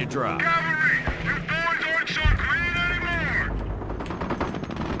ready to drop. Cavalry! You boys aren't so green anymore!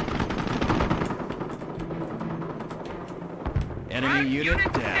 Enemy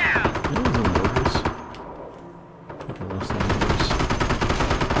unit down. Those are mortars. Fucking lost the mortars.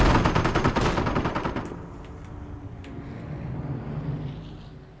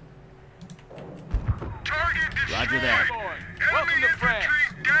 Target destroyed! Roger that. Welcome Enemy to France.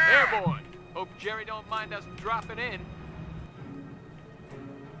 infantry down! Airborne. Hope Jerry don't mind us dropping in.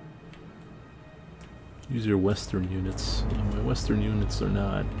 Use your western units. My western units are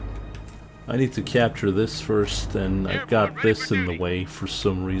not. I need to capture this first, and I've got this in the way for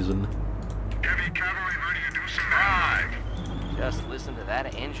some reason. Heavy cavalry ready to do some drive! Just listen to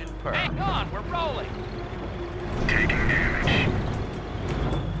that engine purr. Hang on, we're rolling. Taking damage.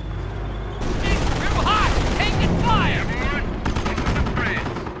 Real hot! Taking fire!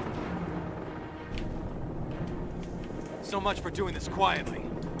 So much for doing this quietly.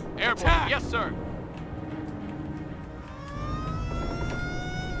 Airborne. Attack! Yes, sir.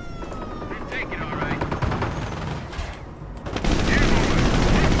 Take it all right.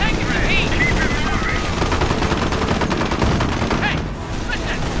 Taking the heat! Keep it moving! Hey,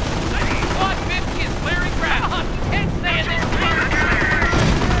 listen! Quad 50 is clearing ground! Come on, can't stay in this place!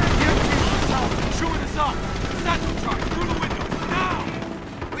 Chewing us up! Satchel charge through the window!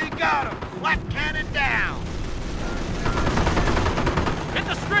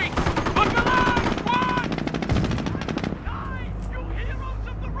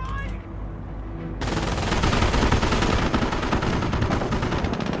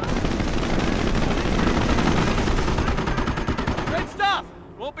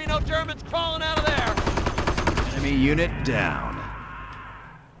 Won't be no Germans crawling out of there. Enemy unit down.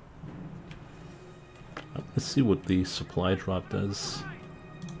 Let's see what the supply drop does.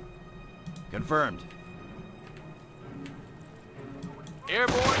 Confirmed.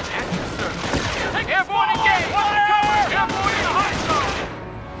 Airborne at your service. Take airborne engage! Airborne in the hot zone!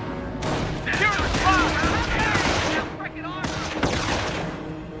 Secure the spot!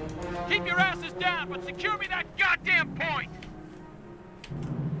 Keep your asses down, but secure me that goddamn point!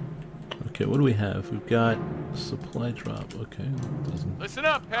 Okay, what do we have? We've got supply drop. Okay, doesn't. Listen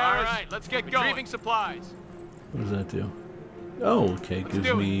up, Paris. All right, let's get going. Retrieving supplies. What does that do? Oh, okay,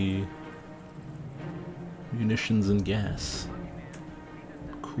 gives me munitions and gas.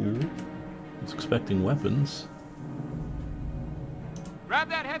 Cool. I was expecting weapons. Grab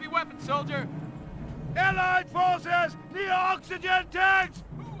that heavy weapon, soldier. Allied forces need oxygen tanks!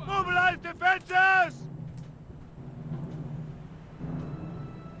 Mobilize defenses!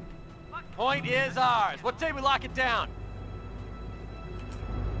 Point is ours. What day we lock it down?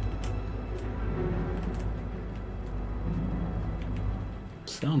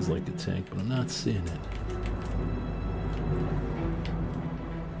 Sounds like a tank, but I'm not seeing it.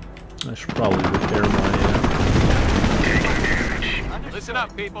 I should probably repair my Listen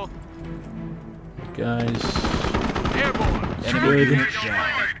up, people. guys. Airborne. Enemy Good.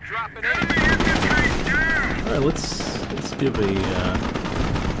 down. Dropping in. All right, let's give a.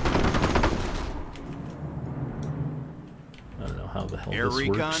 I don't know how the hell Air this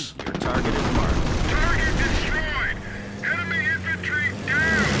recon, works. your target is marked. Target destroyed! Enemy infantry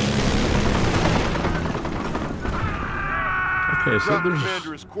down! Okay, so Ground there's.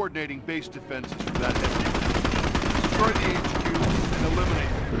 commander is coordinating base defenses from that head. Destroy the HQ and eliminate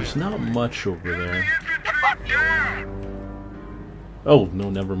the There's not much over there. Infantry down! Oh, no,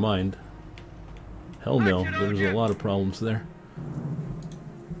 never mind. Hell no, there's a lot of problems there.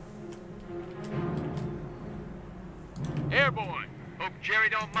 Airborne. Hope Jerry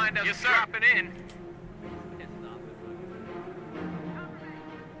don't mind us dropping in.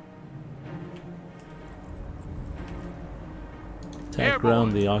 Attack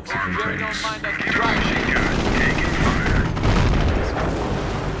ground the oxygen Jerry don't tanks. mind us dropping in.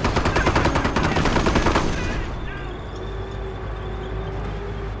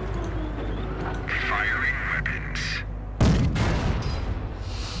 Firing weapons.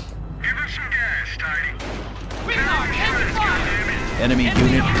 Give us some gas, Tidy. We are taking fire. Enemy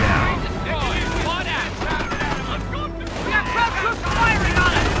unit down. One out. We got ground troops firing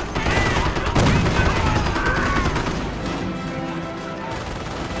on us.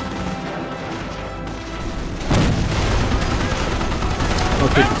 I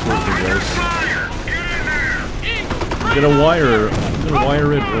don't think it's working, guys. Fire! Get in there! I'm gonna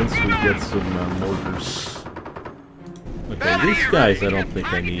wire it once we get some mortars. Okay, these guys I don't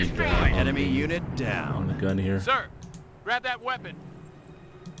think I need Enemy unit on down. the gun here. Sir, grab that weapon.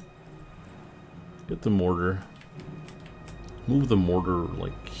 Get the mortar. Move the mortar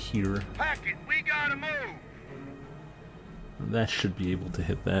like here. Pack it, we gotta move. That should be able to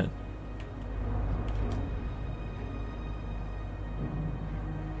hit that.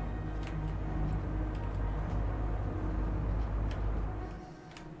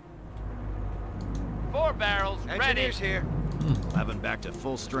 Four barrels ready. Engineers here. Having back to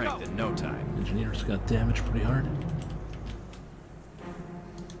full strength in no time. Engineers got damaged pretty hard.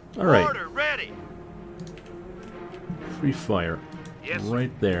 Alright, Order ready. free fire. Yes, sir.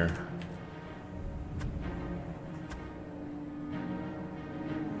 Right there.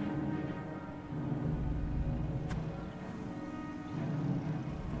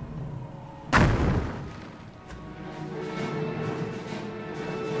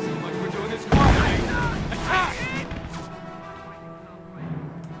 So much we're doing this quietly. Attack!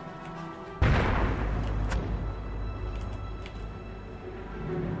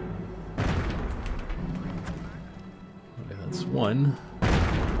 Okay, that's one.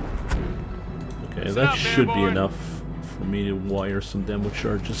 Okay, Listen that up, should be airborne. enough for me to wire some demo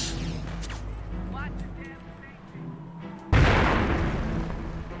charges.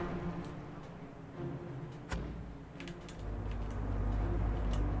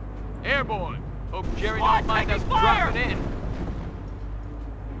 Airborne. Hope Jerry don't mind us dropping in.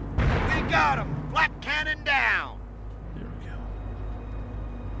 We got him. Black cannon down. There we go.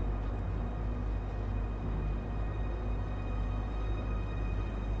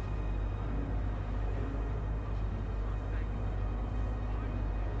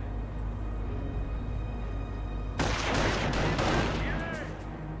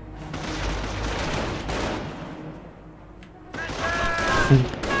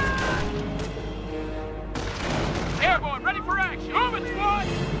 Airborne, ready for action. Move it, squad.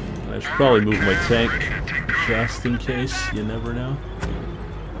 should probably move my tank just in case. You never know.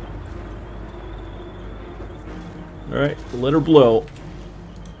 Alright, let her blow.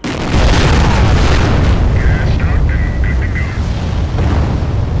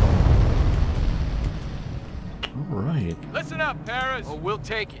 Alright. Listen up, Paris. Oh, we'll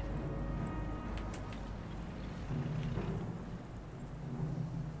take it.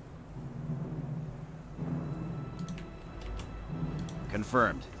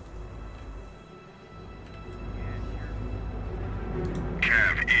 Confirmed.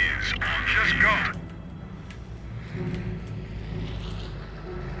 Cav is on. Just go.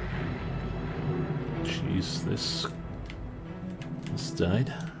 Jeez, this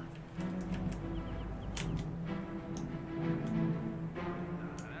died.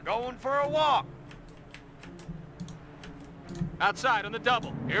 Going for a walk. Outside on the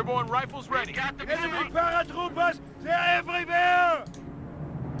double. Airborne rifles ready. Enemy paratroopers, they're everywhere!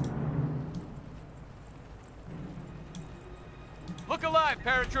 Look alive,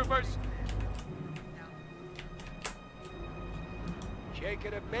 paratroopers. Shake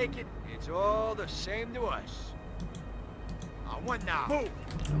it and bake it, it's all the same to us. On one now. Move!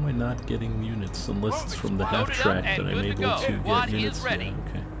 How am I not getting units unless it's from the half track that I'm able to get units? Yeah,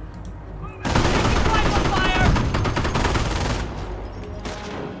 okay.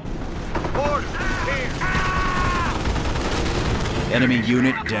 Enemy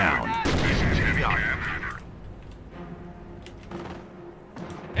unit down.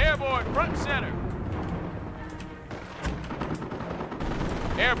 Airborne, front and center.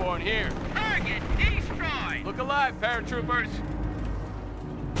 Airborne here. Target destroyed. Look alive, paratroopers.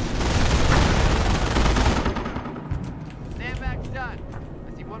 Sandbag's done.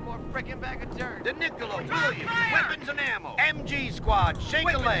 I see one more frickin' bag of dirt. The Niccolo, Williams, weapons and ammo. MG squad,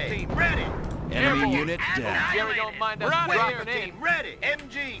 shake a leg. Team ready. Enemy Airborne. unit down. Jerry don't mind us Weapons dropping team in. ready.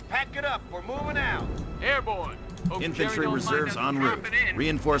 MG, pack it up. We're moving out. Airborne. Hope Infantry Jerry don't reserves mind en us route. dropping in.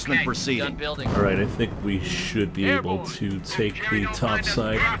 Reinforcement Done proceeding. building. Alright, I think we should be able to take the top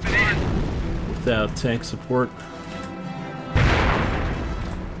side without tank support.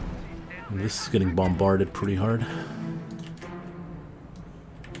 And this is getting bombarded pretty hard.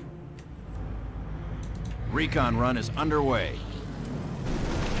 Recon run is underway.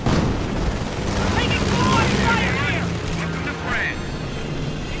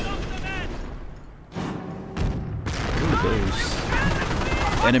 Those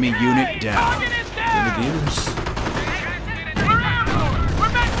Enemy unit down. grenadiers. We're airborne.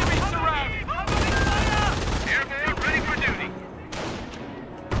 We're meant to be surrounded. Airborne, ready for duty.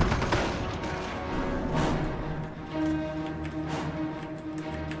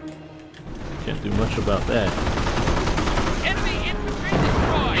 Can't do much about that. Enemy infantry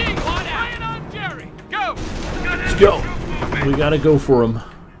destroyed. Being one out. On Jerry. Go. Let's go. We gotta go for him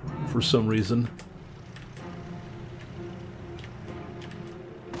for some reason.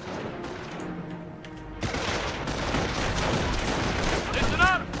 Listen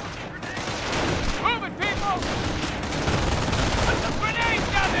up. Move it, people. Put some grenades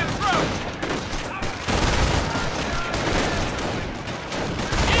down their throat.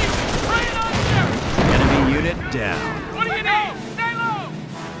 Easy. Bring it on, Jerry. Enemy unit down. What do you need? Stay low.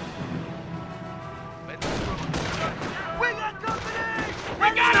 We got company! We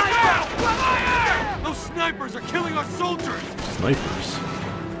got it now. Fire! Those snipers are killing our soldiers. Snipers.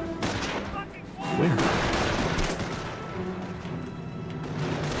 Where?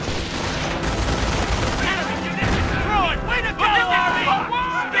 Way to go, Army!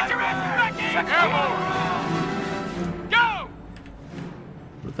 Get your ass back in! Airborne! Go!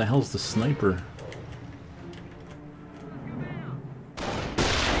 What the hell's the sniper?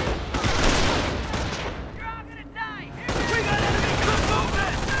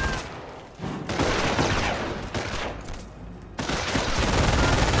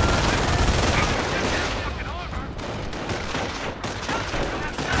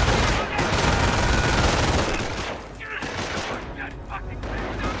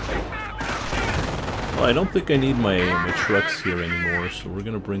 Well, I don't think I need my trucks here anymore, so we're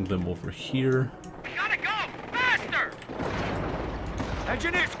gonna bring them over here. We gotta go! Faster!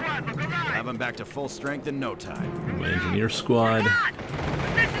 Engineer squad, look alive! Have them back to full strength in no time. My engineer squad.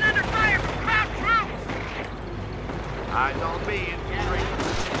 Position under fire from ground troops! Eyes on me, infantry.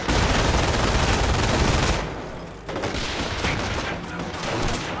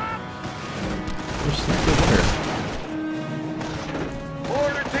 There's sniper there.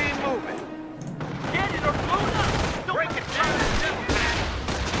 Order team moving. Get it or blow it up! Break it down.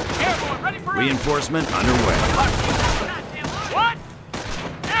 Airborne, ready for Reinforcement underway. What?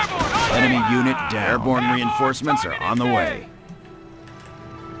 Airborne, on Enemy unit down. Airborne reinforcements are on the way.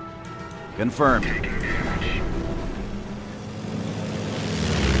 Confirmed.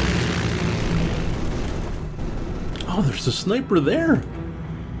 Oh, there's a sniper there.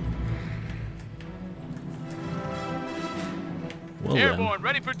 Well Airborne,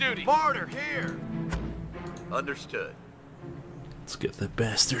 ready for duty. Mortar here. Understood. Let's get that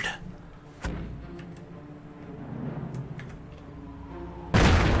bastard.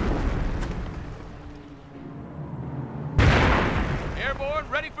 Airborne,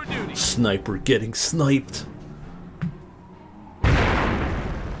 ready for duty. Sniper getting sniped.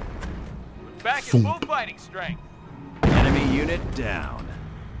 Back in full fighting strength. Enemy unit down.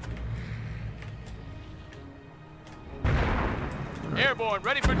 Airborne,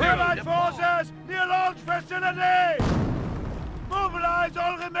 ready for duty. Allied forces near launch facility! Mobilize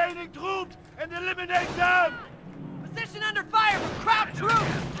all remaining troops and eliminate them! Position under fire from crowd troops!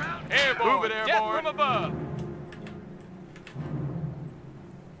 Airborne, move it, airborne. Death from above.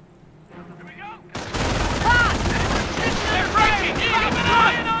 They're breaking! Keep an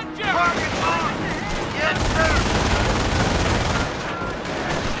eye on Jerry! Yes, sir.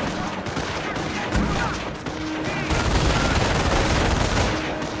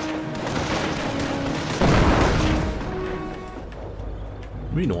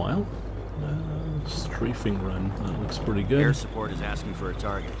 Meanwhile, strafing run. That looks pretty good. Air support is asking for a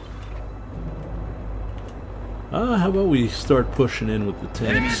target. How about we start pushing in with the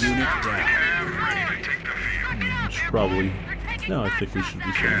Enemy tanks? unit down. Should probably. No, I think we should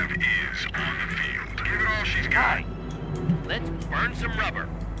be fine. Give it all she's got. Let's burn some rubber.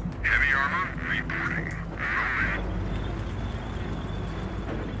 Heavy armor reporting.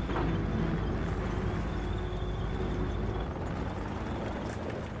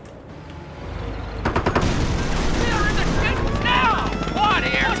 They're in the shit now! What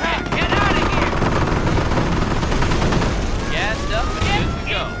air? Get out of here! Gassed up and good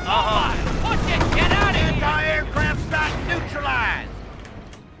to go. Push it! Get out of here! Anti-aircraft stock neutralized.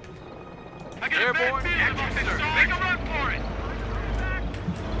 Airborne, Make a run for it.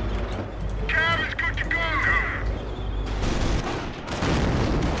 Cab is good to go.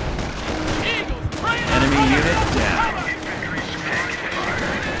 Eagles, train Enemy unit down.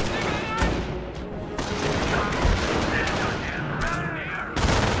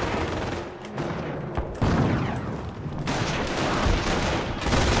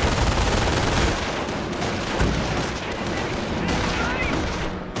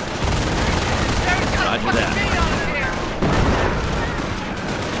 Roger that.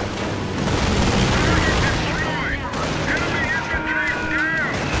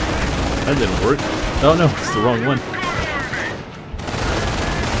 That didn't work. Oh no, it's the wrong one.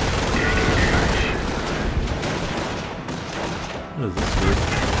 How does this work?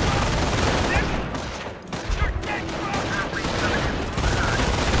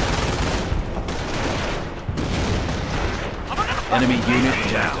 Enemy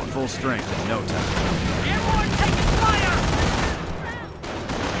unit down. Full strength in no time. Airborne, taking fire!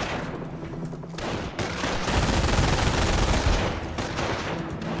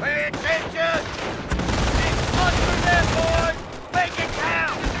 Pay attention. Big cluster there, boys. Make it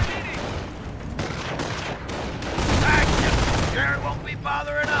count. Action. Jerry won't be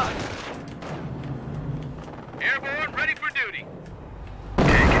bothering us. Airborne, ready for duty.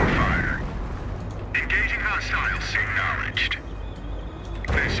 Taking fire. Engaging hostiles acknowledged.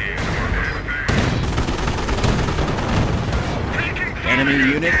 This is our base. Taking fire. Enemy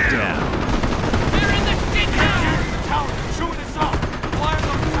unit down. They're in the shit now! Tower, shoot us up! Fire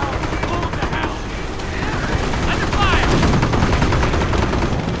those towers! Blow them to hell! Under fire!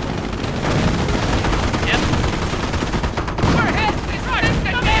 Yep. We're hit! It's right! It's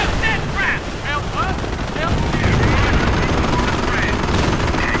the damn dead crap! Help us! Help you!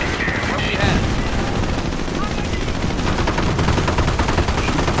 Where we headed?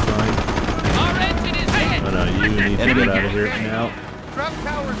 Fine. Our engine is hit! Oh no, you need to Enemy get out of unit. here now. Drop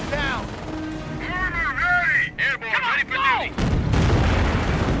towers down. Armor ready. Airborne, ready for duty!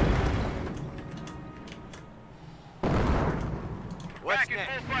 What's Back in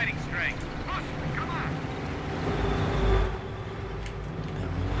next? full fighting strength. Come on.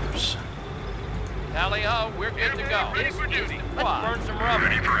 Tally-ho, we're good to go. Ready This for is duty. the quad. Let's burn some rubber.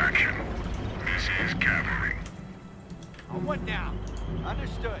 Ready for action. This is cavalry. On one down.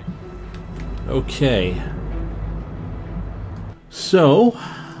 Understood. Okay. So,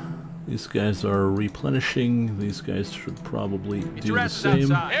 these guys are replenishing. These guys should probably do the same.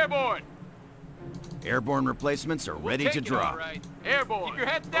 Airborne! Airborne replacements are ready to drop. Right. Airborne! Keep your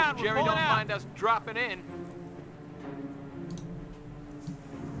heads down, Jerry, don't mind us dropping in.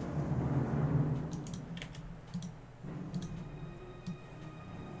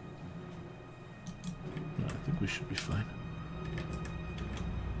 should be fine.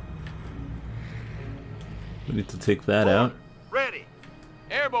 We need to take that out. Ready.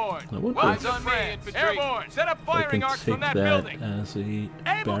 Airborne. Now, what Eyes if on me, infantry. Airborne. Set up firing I arcs can from take that building. as a Able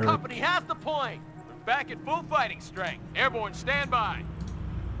barrack? Company has the point. We're back at full fighting strength. Airborne, stand by.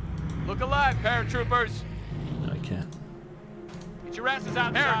 Look alive, paratroopers. No, I can't. Get your asses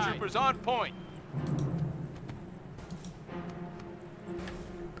outside. Paratroopers on point.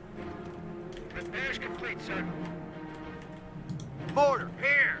 Repairs complete, sir. Mortar,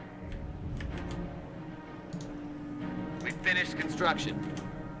 here! We finished construction.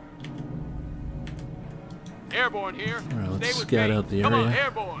 Airborne here. All right, let's Stay with scout me. out the Come on, area.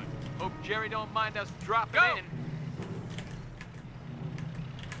 Airborne. Hope Jerry don't mind us dropping in.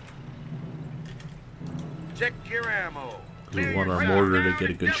 Check your ammo. We want our mortar to get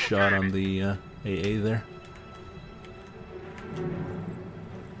a good shot on the AA there.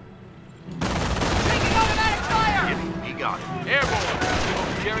 Taking automatic fire! You got it. Airborne.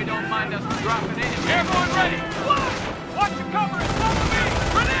 Hope Jerry don't mind us dropping in. Airborne ready. Watch your cover and cover me.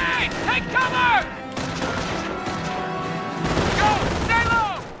 Grenade! Take cover! Go! Stay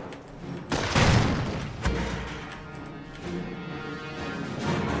low!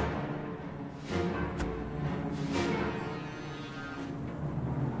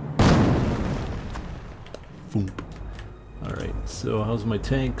 Boom. All right. So how's my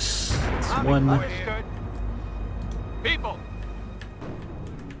tanks? It's one. People!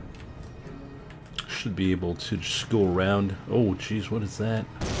 Should be able to just go around. Oh, geez, what is that?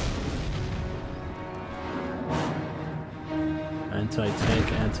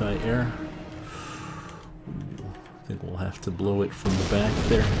 Anti-tank, anti-air. I think we'll have to blow it from the back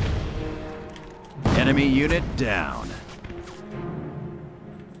there. Enemy unit down.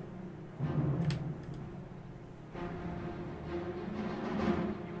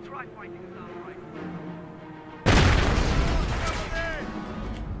 Try finding some right.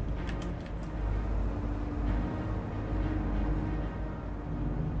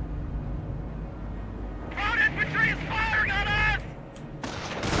 Ground infantry is firing on us!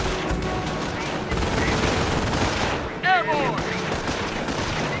 Airborne!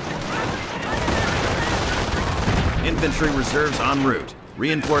 Infantry reserves en route.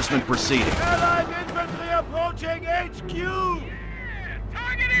 Reinforcement proceeding. Allied infantry approaching HQ!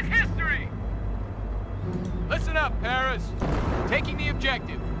 Target is history! Listen up, Paris. Taking the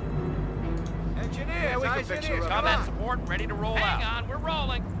objective. Engineers, eyes in here. Combat support ready to roll out. Hang on, we're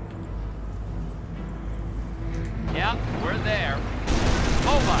rolling. Yeah, we're there.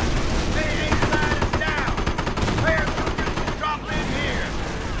 Hold on. Stay inside and down! Paratroopers, drop in here!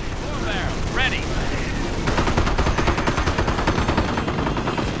 Move there. Ready.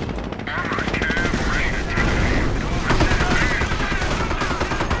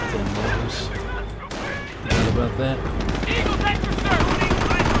 Then those. Forgot about that. Eagles at your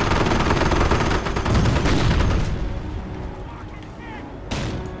service.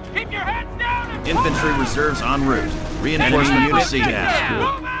 Keep your heads down and Infantry reserves en route. Reinforcement proceeding.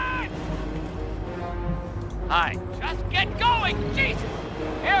 Hi. Just get going. Jesus.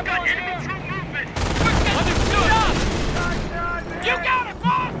 Airborne here. Understood. You got it,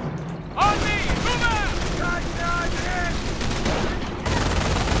 boss. On me. Move out.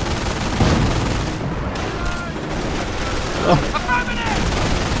 Affirmative.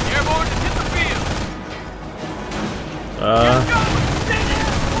 Airborne has hit the field.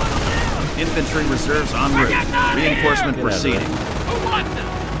 Infantry reserves en route. Reinforcement proceeding. Who wants them?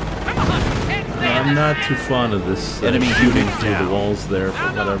 Come on. I'm not too fond of this Enemy shooting unit through down. the walls there,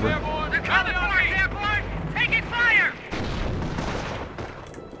 but whatever. They're coming for us, Airborne! Taking fire!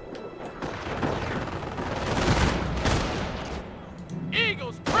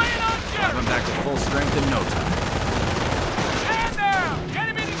 Eagles praying on Have them Jerry. back to full strength in no time. Stand down.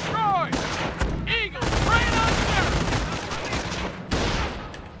 Enemy destroyed. Eagles praying on Jerry.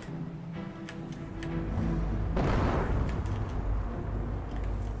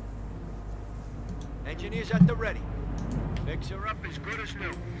 Engineers at the ready. Fix her up as good as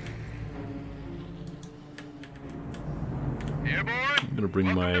new. Airborne! I'm gonna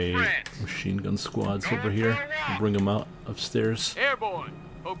bring my machine gun squads over here and bring them out upstairs. Airborne.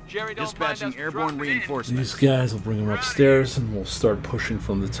 Hope Jerry don't mind us Dispatching airborne dropping in. reinforcements. These guys will bring them upstairs and we'll start pushing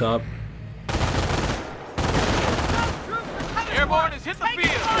from the top. Airborne has hit the field.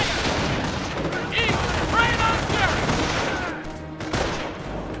 Eagles praying on Jerry.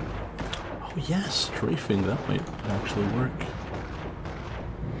 Oh yes, strafing, that might actually work.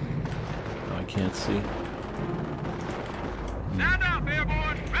 Oh, I can't see. Stand up,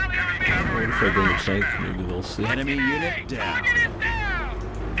 Airborne! Rally on me! What if I bring a tank? Maybe they'll see. Enemy unit down. Target is down!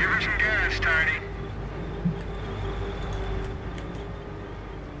 Give her some gas, Tiny.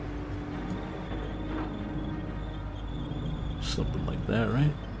 Something like that,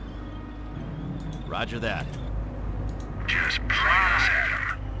 right? Roger that. Just promise at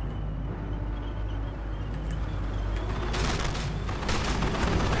him.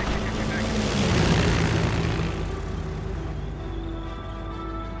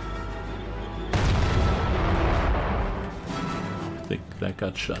 I think that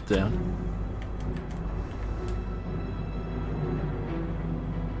got shot down.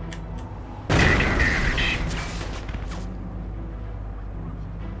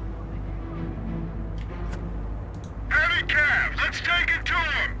 Heavy cabs, let's take it to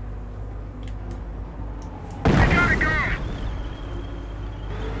him. We gotta go.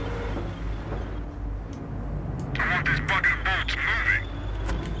 I want this bucket of bolts moving.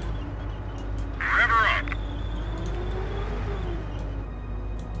 Rev her up.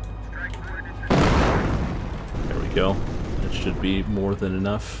 There we go. That should be more than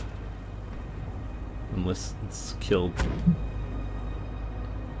enough. Unless it's killed.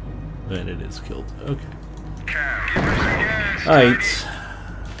 And it is killed. Okay. Cab, give her some gas. Alright.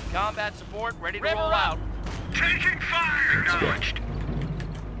 Combat support ready to roll out. Taking fire. Acknowledged.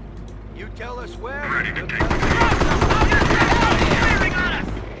 You tell us where. Ready to take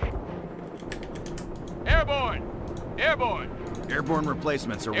Airborne! Airborne! Airborne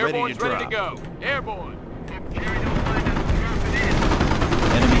replacements are ready to Airborne's drop. ready to go. Airborne!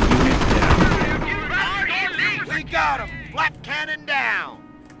 Enemy unit down. We got him! Black cannon down!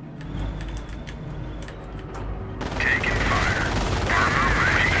 Taking fire.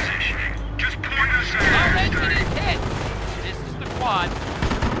 Repositioning. Just point us Our out. engine is hit! This is the quad.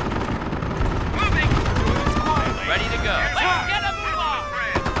 Moving! Ready to go. Let's get a move on!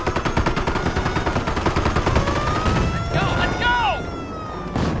 Let's go!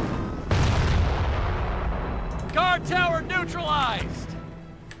 Guard tower neutralized!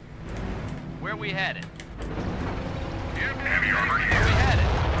 Where we headed? Heavy armor Where we here. headed?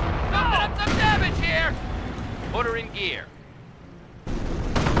 Building up some damage here! Put her in gear.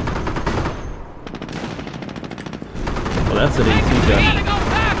 Well, that's an AT We gotta gun. go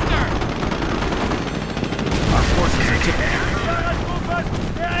faster! Our forces are taking.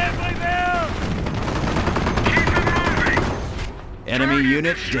 Keep it moving. Enemy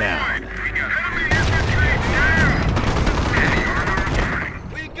unit down. We got enemy infantry down. Heavy armor reporting.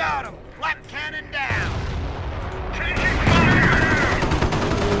 We got him! Black cannon down! Taking fire.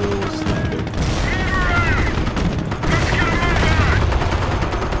 Move around. Let's get a move on.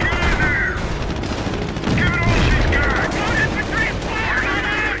 Get in there. Give it all she's got. Infantry fire on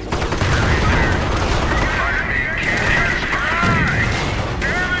us. Enemy can't take us by.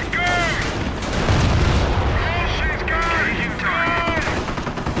 There it goes. All she's got. Taking time.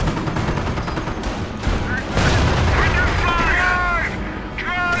 Under fire.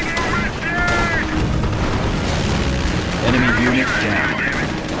 Trying to retake. Enemy unit down.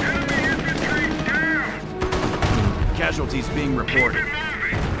 Enemy infantry down. Casualties being Keep reported. it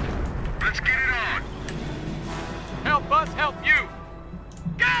moving. Let's get it on. Help us help you!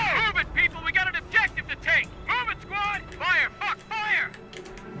 Go! Move it, people! We got an objective to take! Move it, squad! Fire! Fuck! Fire!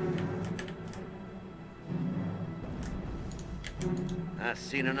 I've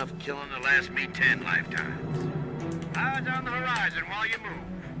seen enough killing to last me 10 lifetimes. Eyes on the horizon while you move.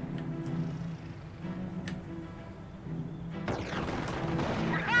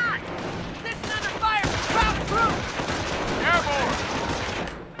 We're hot! Sitting under fire! Drop through! Airborne!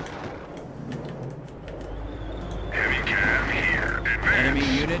 Heavy cab here. Advance. Enemy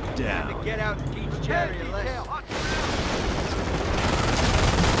unit down. Get out and teach Jerry a lesson.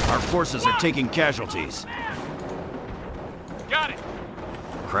 Our forces are taking casualties. Got it!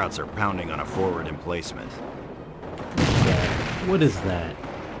 Krauts are pounding on a forward emplacement. What is that?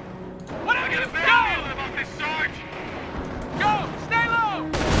 What are we gonna go? About this, Sarge! Go! Stay low!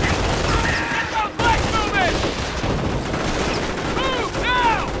 Get those legs moving! Move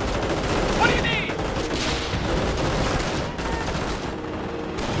now! What do you need?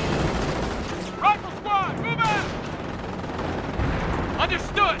 Rifle squad, move out!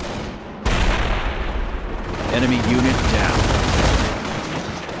 Understood! Enemy unit down.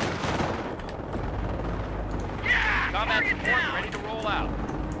 Combat support ready to roll out.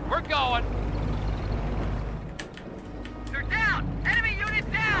 We're going! They're down! Enemy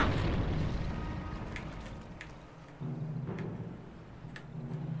unit down!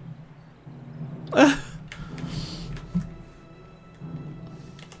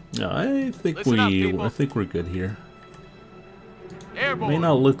 No, I think Listen up, people. I think we're good here. Airborne! May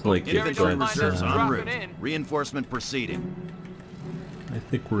not look like it, Infantry but reserves en dropping route. in. Reinforcement proceeding. I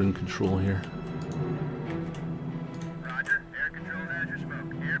think we're in control here. Roger. Air control has your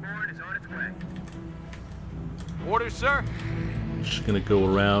smoke. Airborne is on its way. Orders, sir? Just gonna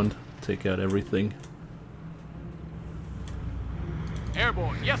go around, take out everything.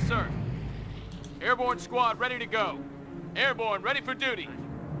 Airborne, yes, sir. Airborne squad ready to go. Airborne ready for duty.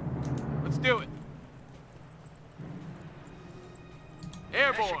 Let's do it.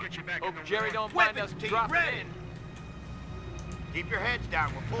 Airborne. Hope Jerry don't mind us dropping in. Keep your heads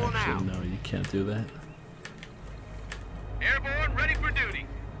down. We're pulling out. Actually, no, you can't do that. Airborne ready for duty.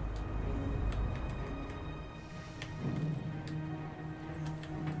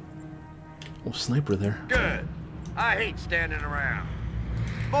 Oh, sniper there. Good. I hate standing around.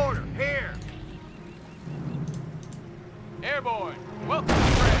 Mortar, here. Airborne, welcome to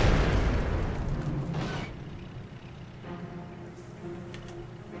friend.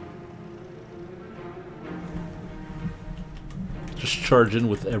 Just charge in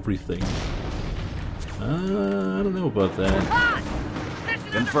with everything. I don't know about that.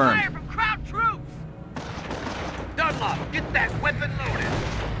 Confirmed. From crowd troops. Dunlop, get that weapon loaded.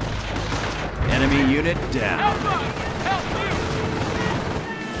 Enemy unit down. Help us! Help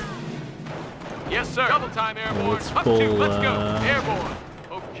you! Yes, sir. Double time, Airborne. Let's Up pull, two, let's go. Airborne.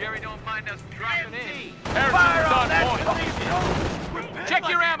 Hope Jerry don't mind us dropping in. Fire on that Airborne's on point. Check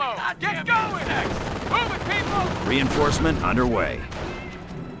your ammo. Get going. Move it, people. Reinforcement underway.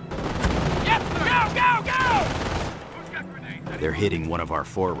 Yes, sir. Go, go, go! They're hitting one of our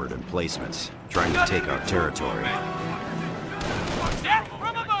forward emplacements, trying to take our territory. Death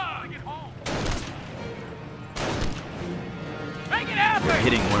from above. Make it happen. They're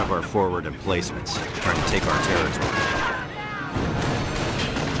hitting one of our forward emplacements, trying to take our territory.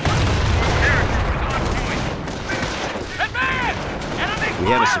 Advance! Enemy We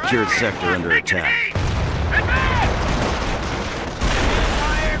have a fire! secured sector under attack. Advance!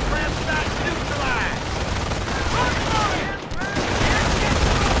 Aircraft not neutralized.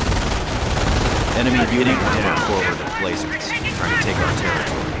 Enemy hitting one of our forward emplacements, trying to take our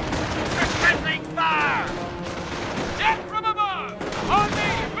territory. Friendly fire. Death from above! On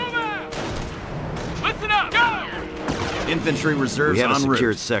me! Move out! Listen up! Go! Infantry reserves We have a en secured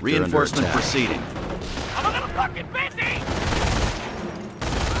route. sector Reinforcement under attack. proceeding. I'm a little fucking busy!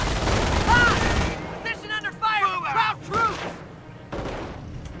 Position under fire from crowd troops.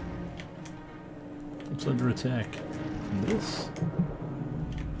 It's under attack. This.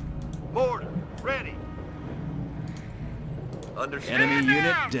 Mortar, ready. Understand. Enemy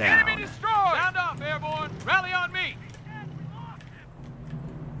unit down. Enemy destroyed! Sound off, Airborne! Rally on me!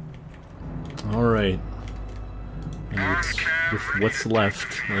 All right. And with what's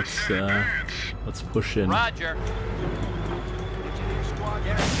left, let's push in. Roger.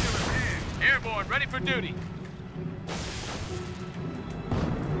 Airborne, ready for duty.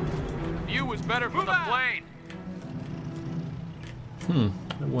 View was better from the plane.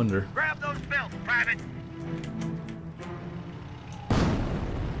 I wonder. Grab those belts, Private.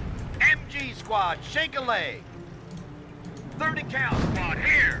 MG squad, shake a leg. 30 count squad,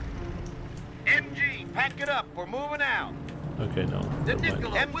 here. MG, pack it up. We're moving out. Okay, no. The never mind.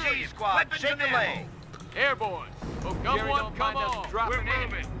 Nicola MG squad, shake a leg. Airborne. Oh, come on, come on. We're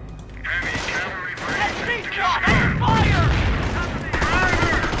moving. Heavy cavalry MG fighting. squad, on fire!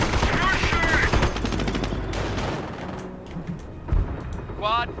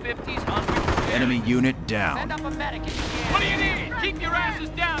 Quad 50's on repair. Enemy unit down. Send up a medic if you can. What do you need? Keep your asses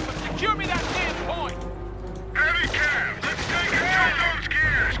down, but secure me that damn point. Heavy cav, let's take control those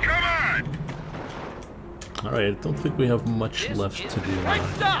gears. Come on. All right, I don't think we have much left to do. Right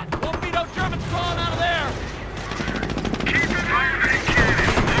stop! Won't be no Germans crawling out of there! Keep it moving,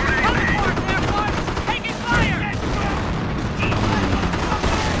 cannon. Taking fire!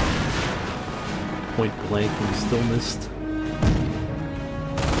 Point blank, and we still missed.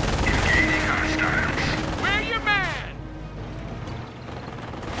 Engaging hostiles. Where your man?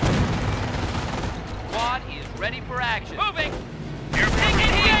 Quad is ready for action. Moving!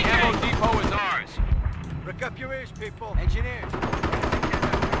 Taking the ammo depot is ours. Prick up your ears, people. Engineers.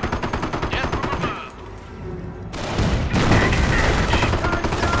 Death from above.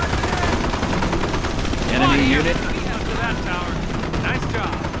 Enemy unit. After that tower. Nice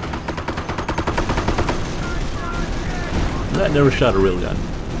job. That never shot a real gun.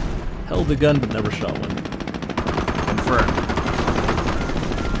 Held the gun, but never shot one. Confirmed.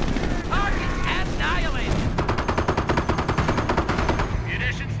 Target annihilated.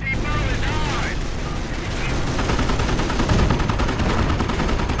 Munitions depot is ours.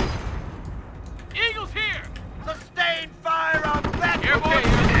 Eagles here. Sustain fire on that. Airborne.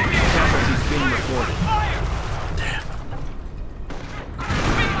 Casualties being reported. Fire. Damn.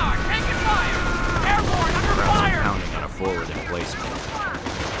 We are taking fire. Airborne under Rounds fire. are pounding on a forward emplacement.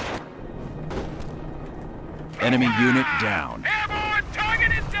 Enemy unit down. Airborne.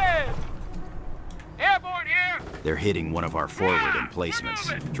 They're hitting one of our forward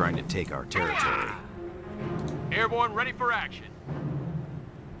emplacements, trying to take our territory. Airborne ready for action.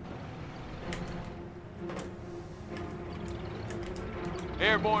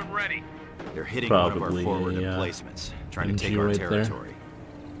 Airborne ready. They're hitting one of our Probably forward a, emplacements, trying to take MG our right there. territory.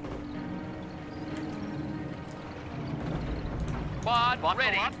 Squad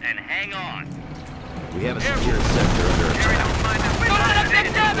ready. Up and hang on. We have a secure sector under attack.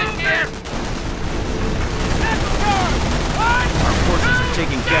 Our forces are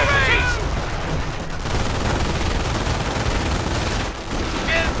taking casualties.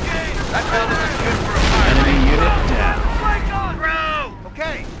 Enemy unit down.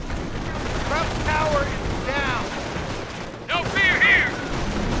 Okay. Trump Tower is down. No fear here.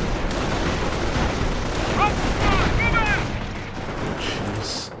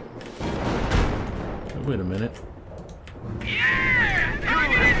 Jeez. Oh, wait a minute.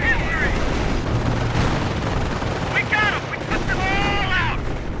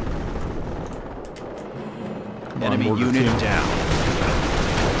 Come on, Enemy mortar unit team. down.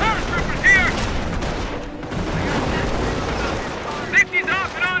 Paratroopers here. Safety's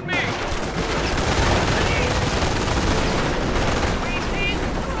off and on me.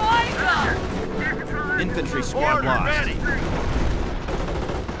 Infantry squad lost.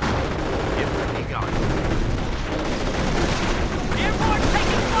 Airborne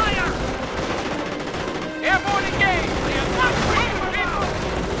taking fire. Airborne engaged.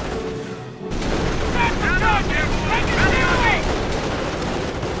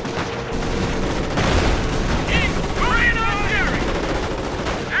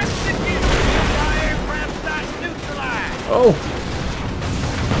 Oh!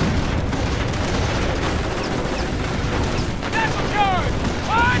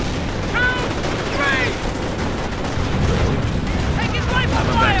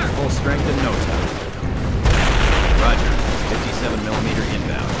 Full strength in no time. Roger. 57mm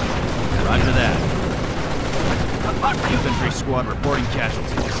inbound. Roger that. Infantry squad reporting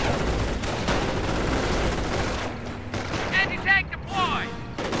casualties. Anti-tank deployed.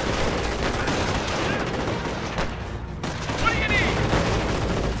 What do you need?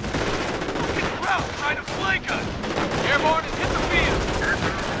 Well, trying to flank us. Airborne has hit the field.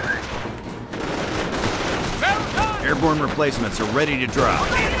 Airborne replacements are ready to drop.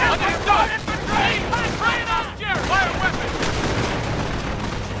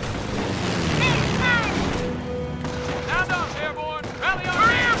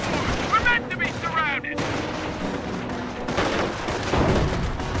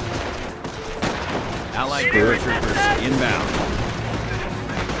 Allied paratroopers inbound.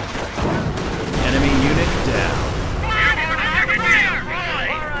 Enemy unit down.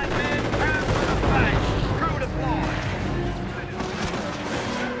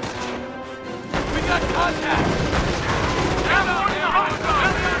 Contact!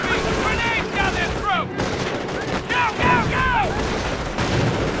 Grenades down their throat! Go, go, go!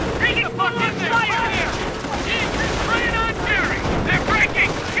 Take the fucking fire here! Bring on Jerry! They're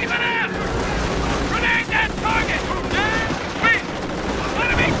breaking! Keep it up! Grenade that target! Wait!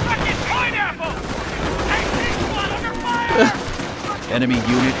 Enemy fucking pineapple! 18 squad under fire! Enemy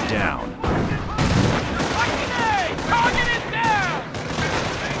unit down. Target is down!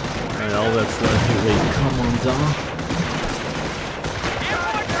 Alright, all that's left is a commandant.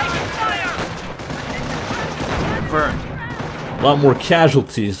 Confirmed. A lot more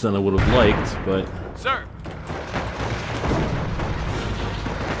casualties than I would have liked, but Sir.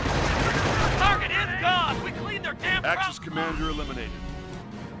 Target is gone. We cleaned their damn Axis commander eliminated.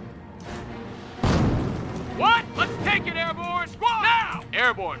 What? Let's take it, Airborne! Squad! Now!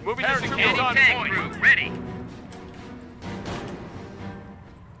 Airborne, moving to secure on point. Crew, ready.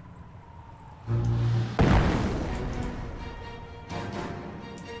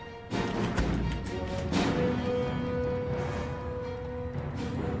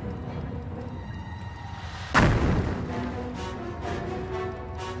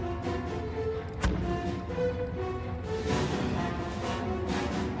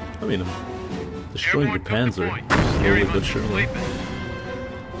 I mean, I'm destroying the Panzer slowly but surely.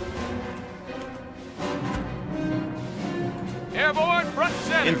 Airborne, front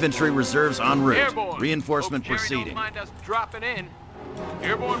center. Infantry reserves en route. Airborne. Reinforcement Hope Jerry proceeding. don't mind us dropping in.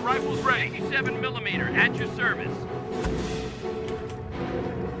 Airborne rifles ready. 87mm at your service.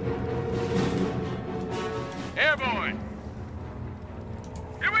 Airborne.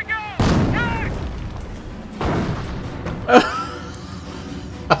 Here we go. Attack!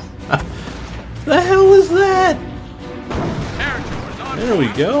 The hell is that? Paratroopers on There we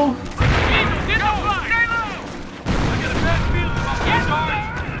go. Eagles, get no fire. Stay low. I got a bad feeling about this target.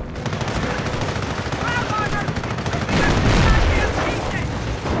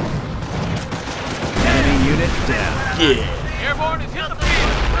 down. Yeah. Airborne has hit the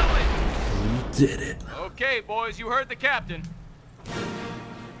field. We did it. Okay, boys, you heard the captain.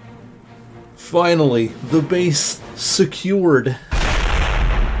 Finally, the base secured.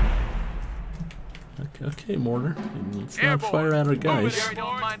 Okay, Mortar. Let's not Airborne. fire at our guys. Over there,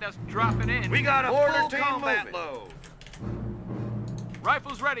 don't mind us dropping in. We got a full combat load.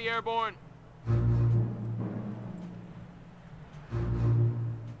 Rifles ready, Airborne.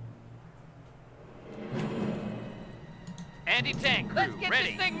 Anti-tank crew, Let's get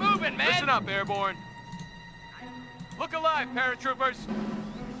ready. this thing moving, man. Listen up, Airborne. Look alive, paratroopers.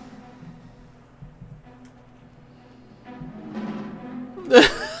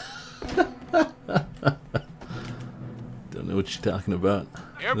 Don't know what you're talking about.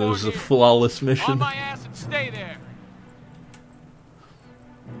 That Airborne was a here. flawless On mission. my ass and stay there.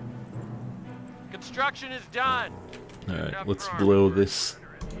 Construction is done. Alright, let's blow this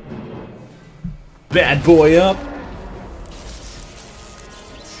bad boy up.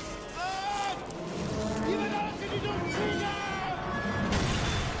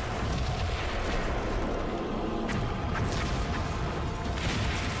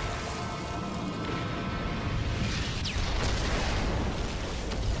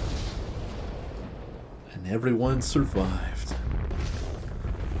 And everyone survived.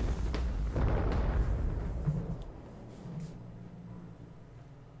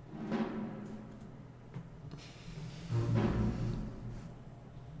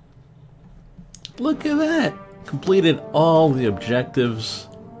 Look at that! Completed all the objectives.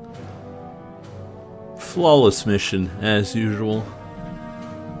 Flawless mission, as usual.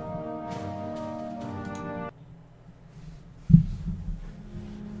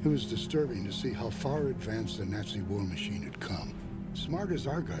 It was disturbing to see how far advanced the Nazi war machine had come. Smart as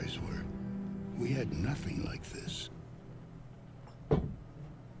our guys were, we had nothing like this.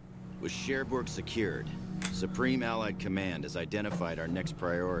 With Cherbourg secured, Supreme Allied Command has identified our next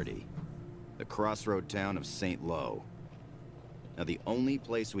priority. The crossroad town of St. Lo. Now the only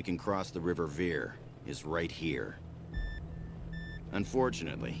place we can cross the River Veer is right here.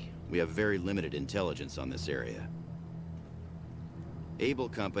 Unfortunately, we have very limited intelligence on this area. Able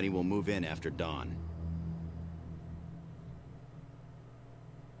Company will move in after dawn.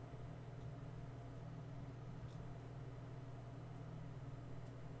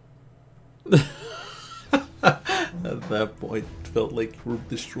 At that point, it felt like you were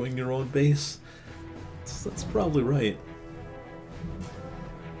destroying your own base. That's probably right.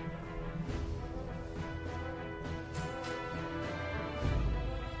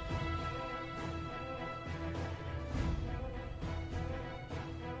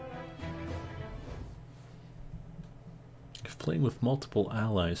 If playing with multiple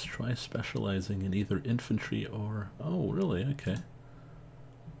allies, try specializing in either infantry or... Oh, really? Okay.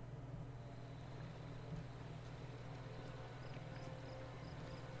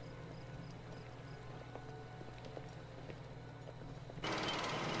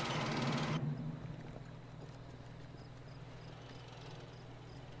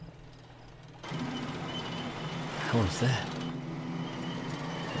 What was that?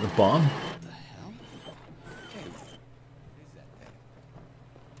 A bomb? What the hell? Hey, what is that thing?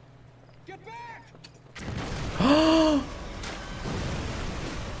 Get back!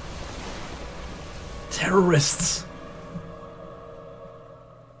 Terrorists!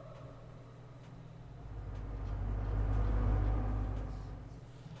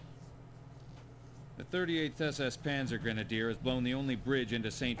 The 38th SS Panzer Grenadier has blown the only bridge into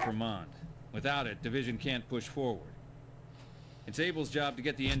St. Vermond. Without it, Division can't push forward. It's Abel's job to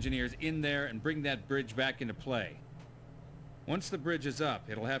get the engineers in there and bring that bridge back into play. Once the bridge is up,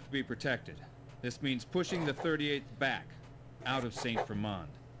 it'll have to be protected. This means pushing the 38th back, out of St. Vermond.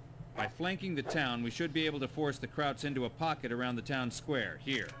 By flanking the town, we should be able to force the Krauts into a pocket around the town square,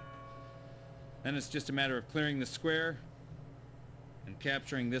 here. Then it's just a matter of clearing the square and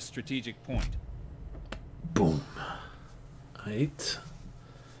capturing this strategic point. Boom. Right.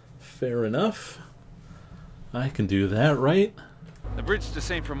 Fair enough. I can do that, right? The bridge to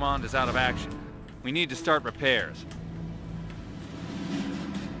St. Vermond is out of action. We need to start repairs.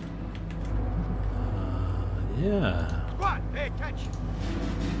 Yeah. Squad, pay attention.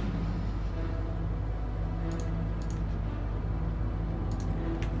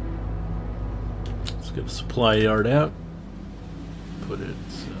 Let's get a supply yard out. Put it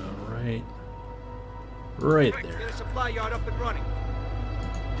right there. Get a supply yard up and running.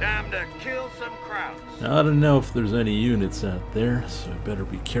 Time to kill some Krauts. Now, I don't know if there's any units out there, so I better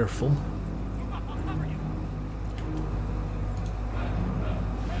be careful.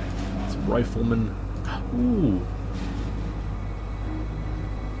 It's riflemen. Ooh.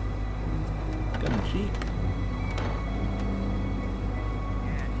 Got a jeep.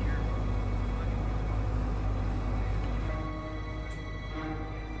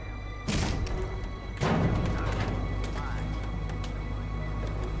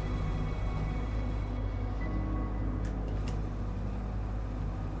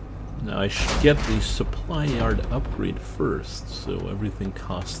 Now I should get the supply yard upgrade first, so everything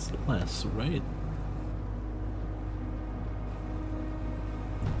costs less, right?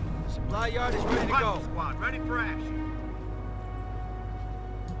 Supply yard is ready to go. Squad, ready for action.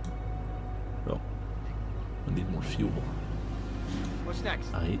 Oh, I need more fuel. What's next?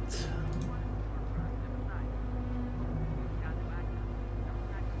 Right.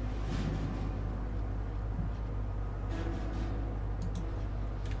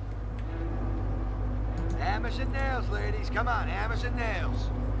 Hammers and nails, ladies. Come on, hammers and nails.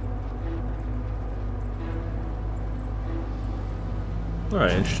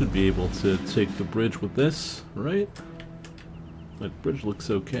 Alright, I should be able to take the bridge with this, right? That bridge looks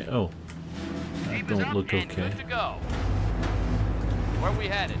okay. Oh, that don't look okay. Good to go. Where we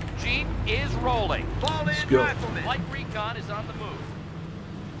headed? Jeep is rolling. Fall Let's in, go. rifleman. Light recon is on the move.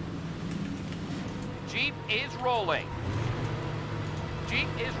 Jeep is rolling. Jeep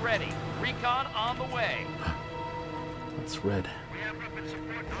is ready. Recon on the way. That's red. We have weapon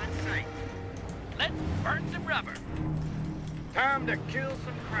support on site. Let's burn some rubber. Time to kill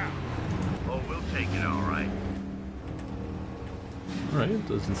some crowd. Oh, we'll take it, all right. Alright,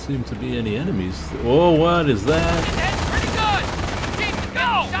 doesn't seem to be any enemies. Oh, what is that? It's pretty good. Jeep,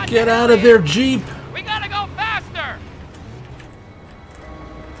 go! Get out of there, Jeep! We gotta go faster.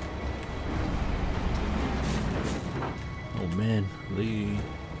 Oh man,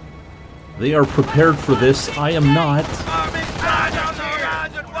 they are prepared for this. I am not. Army, charge on the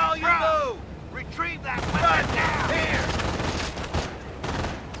horizon while you move. Retrieve that weapon now. Here.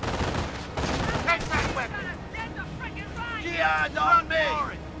 Take that weapon. GI's on me.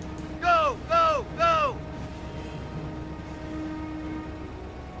 Go, go, go.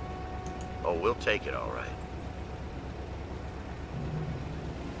 Oh, we'll take it, all right.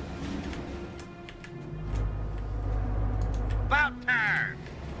 About time.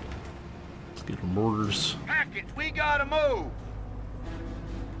 Let's get mortars. Pack it. We gotta move.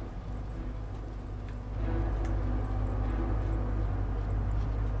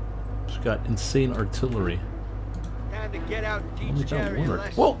 Just got insane artillery. Time to get out and Only teach got Jerry a one.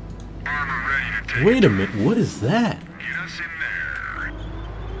 lesson. Whoa! Wait a minute, what is that? Get us in there.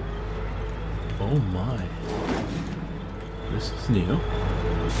 Oh my. This is new.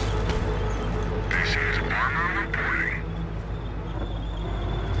 This is armor reporting.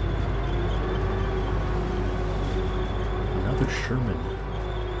 Another Sherman.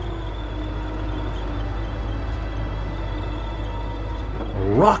 A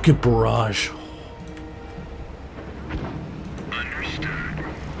rocket barrage. Understood.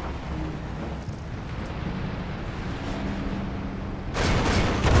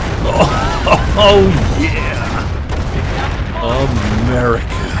 Oh yeah! America.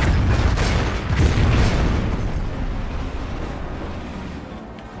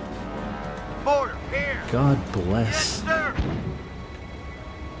 Mortar, here. God Yes, bless. sir.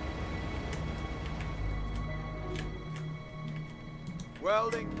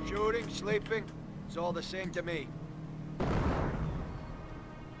 Welding, shooting, sleeping. It's all the same to me. Yeah,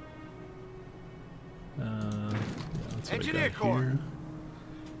 that's what I Engineer got Corps. here.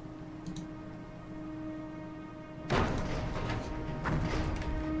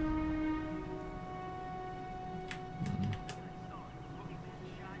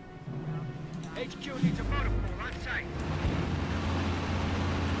 HQ needs a motor pool on site.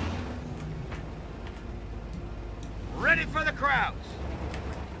 Ready for the crowds.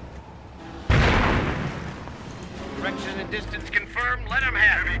 Direction and distance confirmed. Let them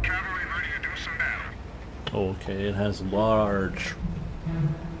have Heavy it. cavalry ready to do some battle. Okay, it has a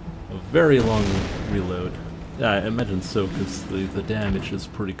very long reload. Yeah, I imagine so, because the damage is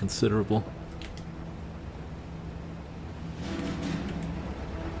pretty considerable.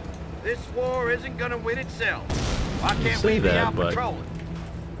 This war isn't gonna win itself. Why You can't say we be that, out but- patrolling?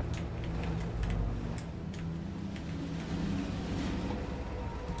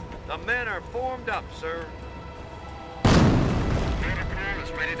 The men are formed up, sir. Motor pool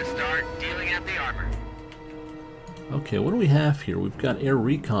is ready to start dealing out the armor. Okay, what do we have here? We've got air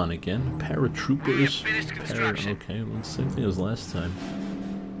recon again, paratroopers. We have finished construction. Okay, well, same thing as last time.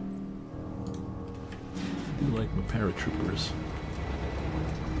 I do like my paratroopers.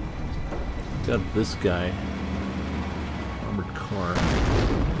 Got this guy, armored car.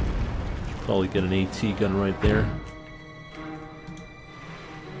 Should probably get an AT gun right there.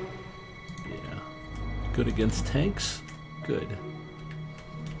 Yeah, good against tanks. Good.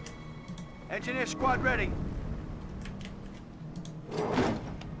 Engineer squad ready.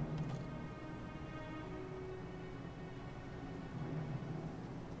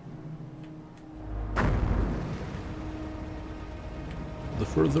 The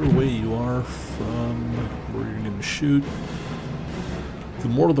further away you are from where you're going to shoot, the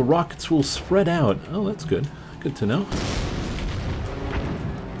more the rockets will spread out. Oh, that's good. Good to know.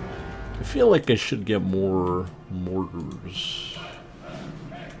 I feel like I should get more mortars.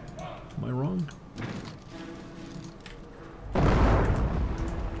 Am I wrong?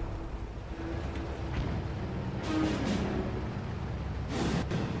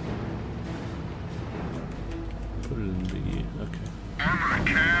 Put it in the... okay. Armor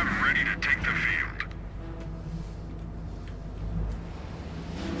cab ready to take the field.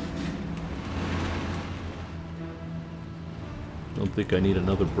 Don't think I need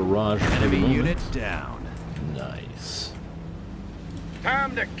another barrage. Enemy unit down. Nice.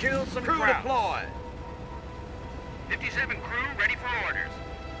 Time to kill some Crew crowds. deployed. 57 crew ready for orders.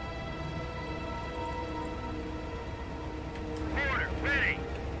 Order ready.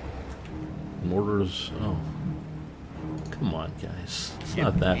 Mortars. Oh. Come on, guys. It's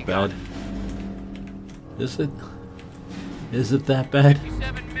not that bad. Is it? Is it that bad?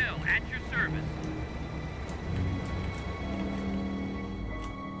 57 mil at your service.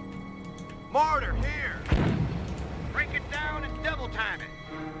 Mortar here. Break it down and double time it.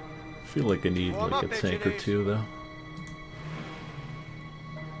 I feel like I need Warm like a up, tank or engineers. two, though.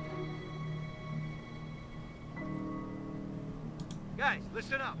 Guys,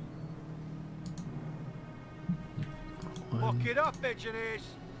 listen up. One. Look it up, engineers.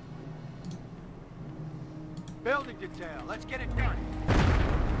 Building detail. Let's get it done.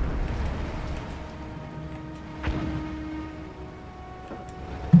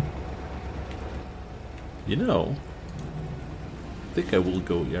 You know, I think I will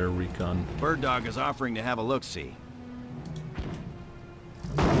go air recon. Bird Dog is offering to have a look-see.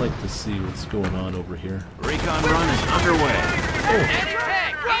 I'd like to see what's going on over here. Recon run is underway.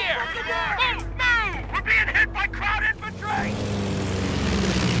 Anti-tank, here! Move! Move! We're being hit by crowd infantry!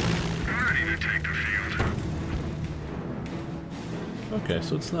 Ready to take the field. Okay,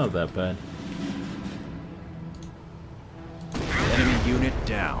 so it's not that bad. Enemy unit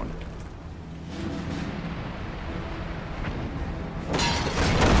down.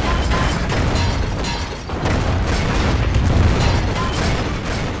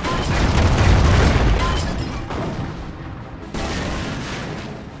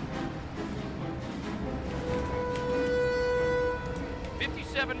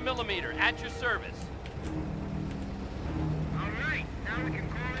 millimeter at your service. All right, now we can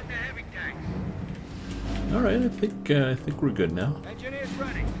call in the heavy tanks. All right, I think we're good now. Engineers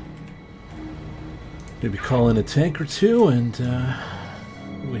ready. Maybe call in a tank or two, and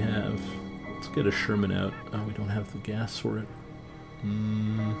we have. Let's get a Sherman out. We don't have the gas for it.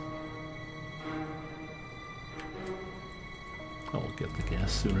 I'll get the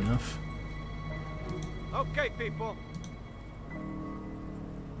gas soon enough. Okay, people.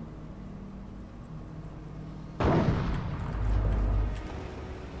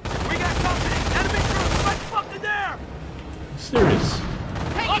 We got company. Enemy troops right fucking there. Serious?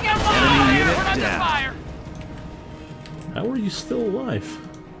 Taking out fire! unit We're under down. fire! How are you still alive?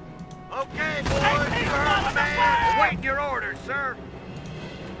 Okay, boys, you're the man. Awaiting your orders, sir.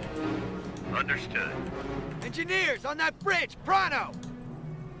 Understood. Engineers on that bridge, pronto.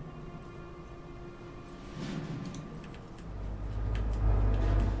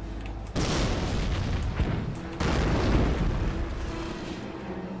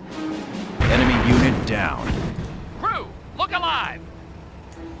 Enemy unit down. Crew, look alive!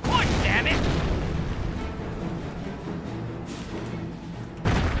 Push, damn it!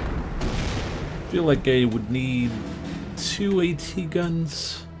 Feel like I would need 2 AT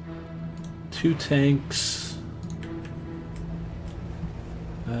guns, 2 tanks,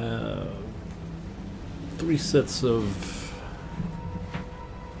 3 sets of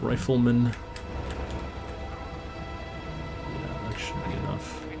riflemen. Yeah, that should be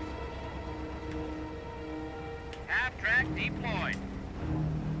enough. Half-track deployed.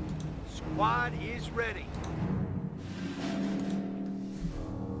 Squad is ready.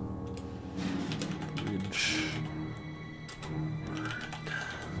 Bridge.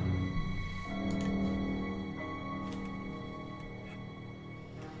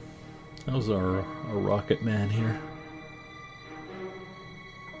 How's our rocket man here?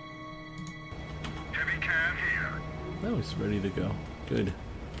 Heavy cab here. Oh, he's ready to go. Good.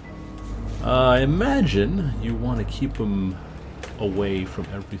 I imagine you want to keep him away from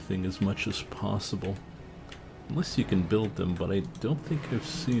everything as much as possible. Unless you can build them, but I don't think I've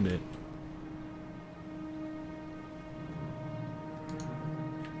seen it.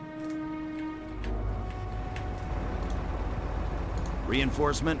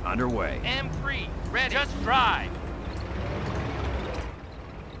 Reinforcement underway. M3, ready. Just drive.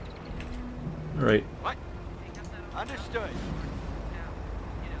 Alright. What? Understood.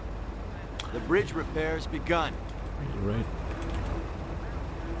 The bridge repair's begun. Right.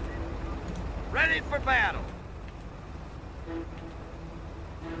 Ready for battle.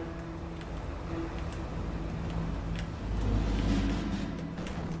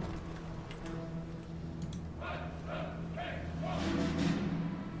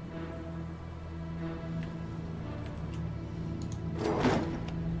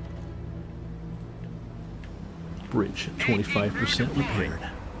 Bridge 25% repaired.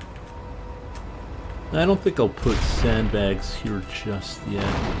 I don't think I'll put sandbags here just yet.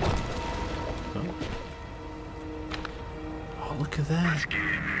 Oh, oh look at that.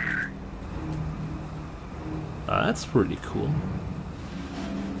 That's pretty cool.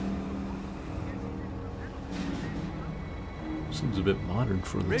 Seems a bit modern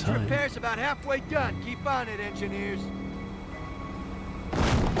for the Bridge time. repair's about halfway done. Keep on it, engineers.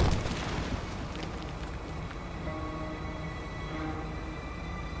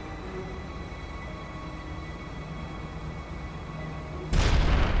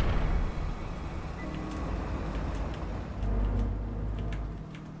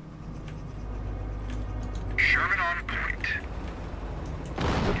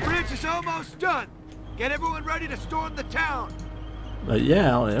 Almost done. Get everyone ready to storm the town.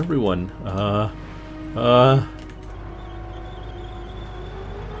 Yeah, everyone.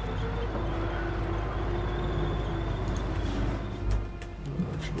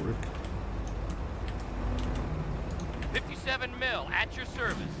 Rick. 57 mil at your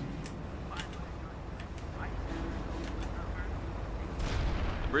service.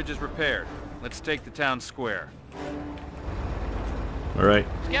 Bridge is repaired. Let's take the town square. All right.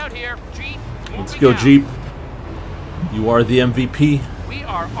 Scout here. Jeep. Let's go, Jeep. You are the MVP. We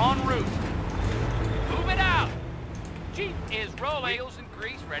are en route. Move it out. Jeep is rolling. Wheels and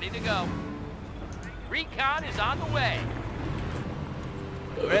grease ready to go. Recon is on the way.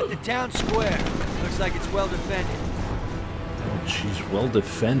 We're at the town square. Looks like it's well defended. Oh, geez, well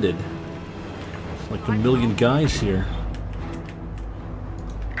defended. It's like a million guys here.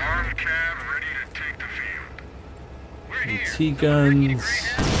 Armed cab ready to take the field. We're here. T-guns.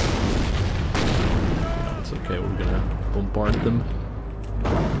 It's okay, we're gonna bombard them.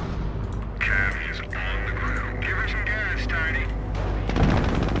 Cab is on the ground. Give her some gas, Tiny.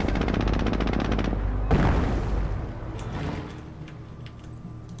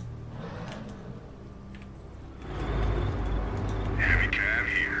 Heavy cab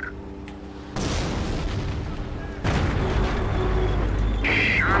here.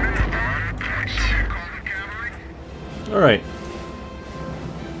 Sherman on point. Call the cavalry. All right.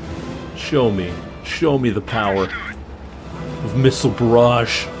 Show me. Show me the power of missile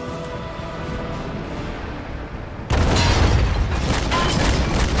barrage.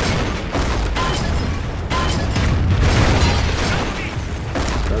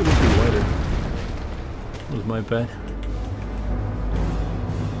 That would be lighter. That was my bad.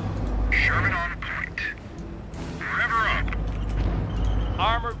 Sherman on point. Rev her up.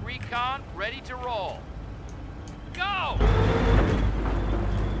 Armored recon ready to roll. Go!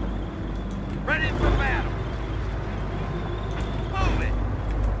 Ready for battle. Move it.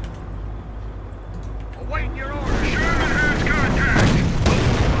 Await your orders. Sherman has contact.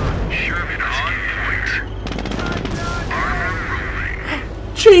 Sherman on point. Armor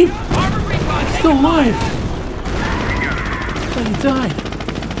rolling. Jeep! Armored recon Still alive! I thought he died.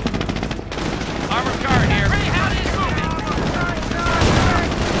 Armored car here. Greyhound is moving.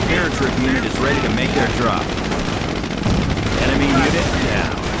 Air unit is ready to make their drop. Enemy unit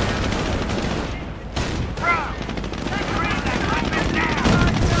down.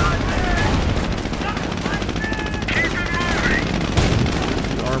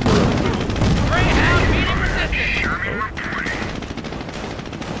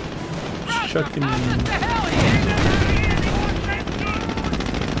 Chucking.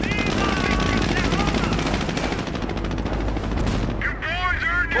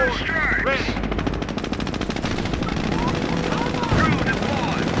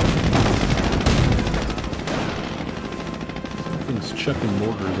 Something's chucking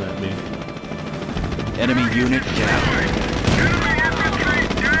mortars at me. Enemy unit down.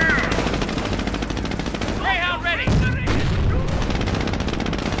 Greyhound ready.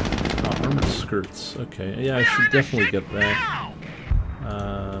 Armored skirts. Okay, yeah, I should definitely get that.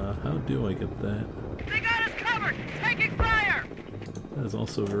 How do I get that? They got us covered! Taking fire! That is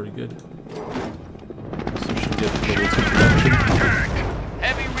also very good. So should get level 2 production.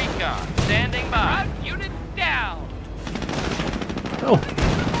 Heavy recon standing by. Unit down. Oh!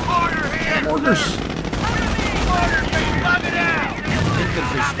 Orders!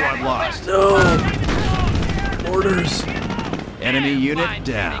 infantry squad lost. No! Orders! Enemy unit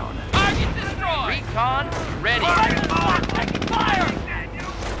down. Target destroyed. Recon ready. Taking fire!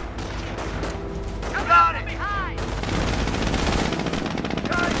 Got it! Too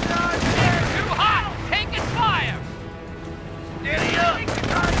hot. Taking fire. Steady up!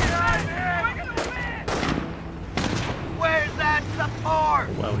 Where's that support?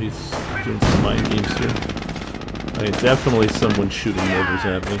 Wow, he's doing some mind games here. Okay, definitely someone shooting mortars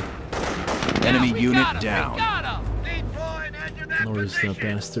at me. Enemy We unit got 'em, down. We got 'em. Deploying engine Or is that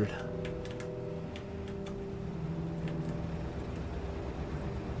acquisition. bastard?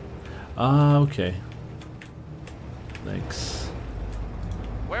 Ah, okay. Thanks.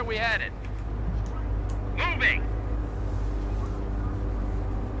 Where we headed? Moving.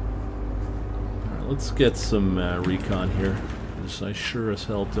 Alright, let's get some recon here. 'Cause I sure as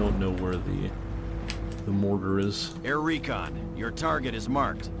hell don't know where the mortar is. Air recon. Your target is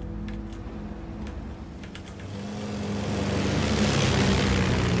marked.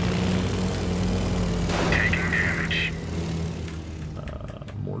 Taking damage.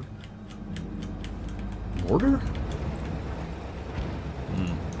 Mortar?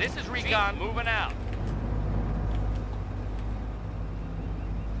 This is recon moving out.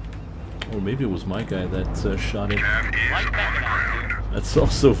 Or maybe it was my guy that shot it. Cav is Right on back the it out. ground. That's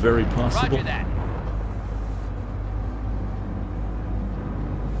also very possible. Roger that.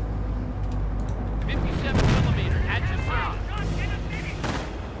 At your service.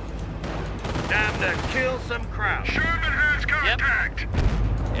 Time to kill some crowd. Sherman has contact.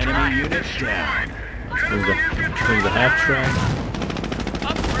 Enemy unit down. There's a half track.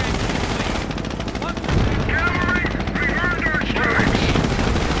 Upgrade complete. Cavalry, reverse our strikes.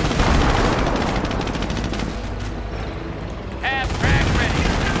 Half track ready.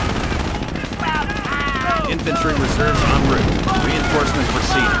 Infantry reserves en route. Reinforcement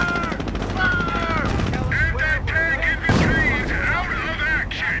proceeding. Anti-tank infantry is out of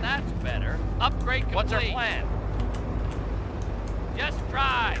action. That's better. Upgrade complete. What's our plan? Just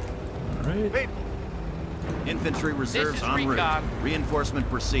try. Alright. Infantry reserves is en route. recon. Reinforcement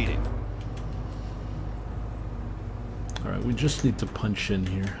proceeding. Alright, we just need to punch in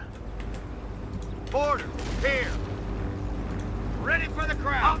here. Order, here. Ready for the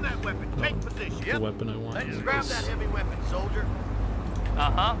crowd. On that weapon, take position. The weapon I want. Let's is grab this. that heavy weapon, soldier.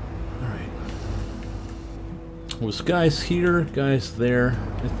 Uh-huh. Alright. There's guys here, guys there.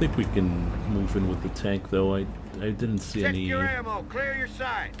 I think we can move in with the tank though. I didn't see Check any your ammo, clear your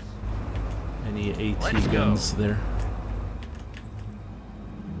sights. AT Let's go. guns there.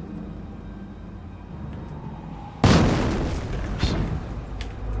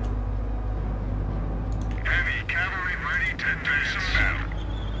 Heavy cavalry ready to do some battle.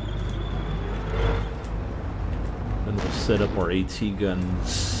 Then we'll set up our AT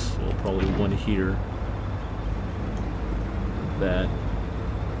guns. Well, probably one here. That.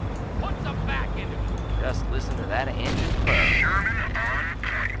 Put some back into it. Just listen to that engine purr. Sherman on point.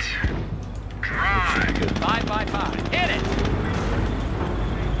 That should Drive. be good. Bye. Hit it.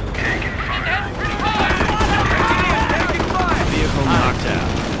 Taking fire. That's pretty hard. Taking fire. Vehicle knocked out.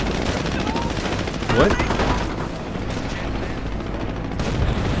 What?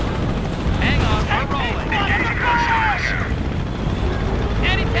 Hang on, we're rolling. Engaging hostiles.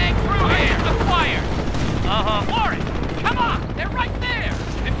 Anti-tank through here. Acquired. Warren, come on. They're right there.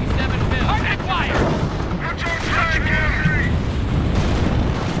 57 mil. Acquired. Watch our flag, cavalry.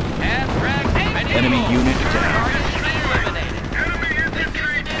 Half track ready. Enemy unit down. Target eliminated. Enemy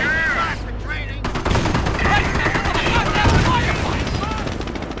infantry down. For training.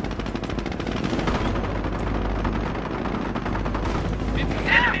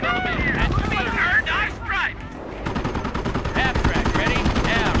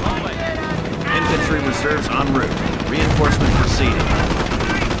 Infantry reserves en route. Reinforcement proceeding.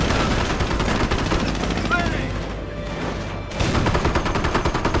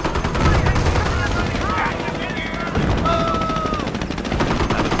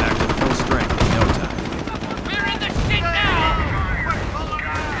 Have it back to full strength in no time.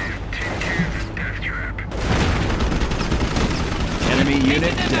 Goddamn tin cans and death trap. Enemy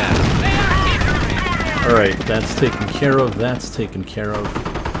unit down. Alright, that's taken care of. That's taken care of.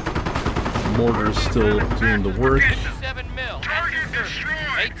 Mortar's still doing the work. 7 mil. Target destroyed.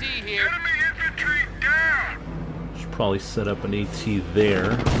 AT here. Enemy infantry down. Should probably set up an AT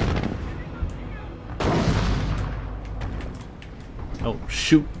there. Oh,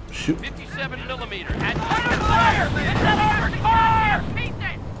 shoot. 57 millimeter. At fire! Get that armored car!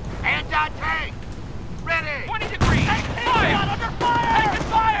 Anti-tank. Ready. 20 degrees. Fire! Under fire! Taking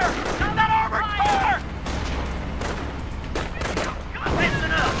fire! Get that armored car!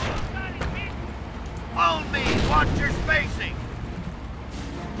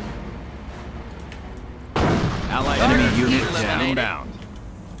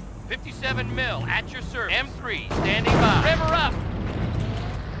 57 mil at your service. M3 standing by. Rev her up.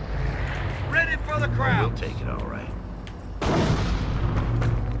 Ready for the crowd. We'll take it all right.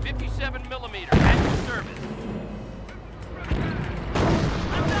 57 millimeter at your service.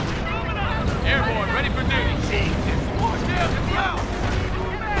 Airborne, ready for duty.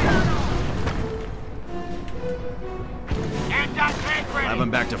 Have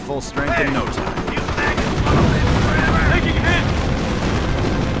them back to full strength in no time. Taking hit.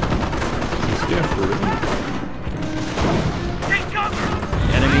 Take cover.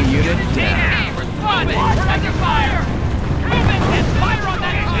 Enemy unit down. Responding. We're under fire. Move it and fire on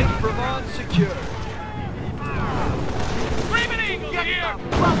that engine. Vermont secure. Screaming Eagle here.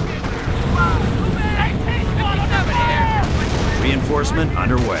 57 here. Reinforcement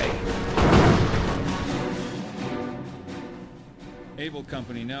underway. Able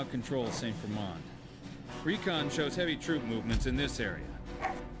Company now controls St. Vermont. Recon shows heavy troop movements in this area.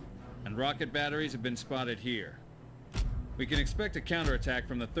 And rocket batteries have been spotted here. We can expect a counterattack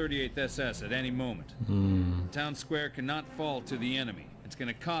from the 38th SS at any moment. The town square cannot fall to the enemy. It's going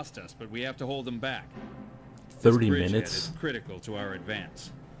to cost us, but we have to hold them back. 30 This bridgehead minutes? is critical to our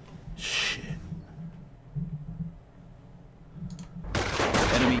advance. Shit.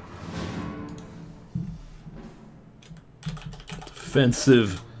 Enemy.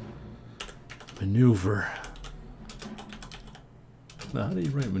 Defensive maneuver. Now, how do you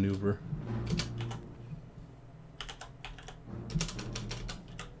write maneuver?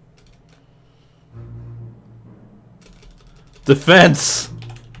 Defense!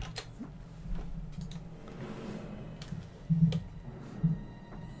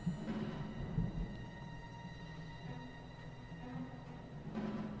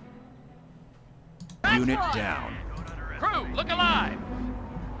 Unit down. Crew, look alive.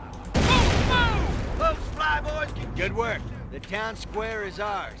 Those flyboys can Good work. The town square is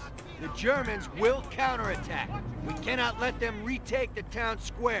ours. The Germans will counterattack. We cannot let them retake the town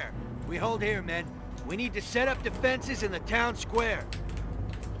square. We hold here, men. We need to set up defenses in the town square.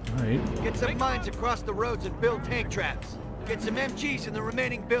 Alright. Get some mines across the roads and build tank traps. Get some MGs in the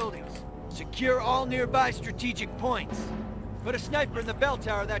remaining buildings. Secure all nearby strategic points. Put a sniper in the bell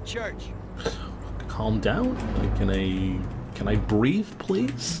tower of that church. Calm down. Can I breathe,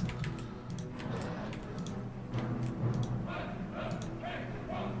 please?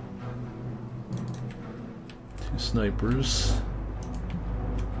 Two snipers.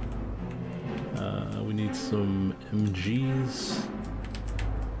 We need some MGs.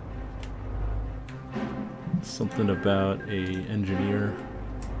 Something about a engineer.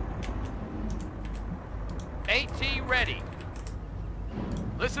 AT ready.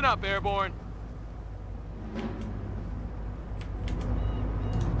 Listen up, Airborne.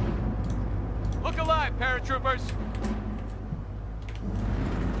 Look alive, paratroopers.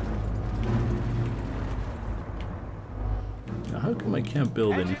 Now, how come I can't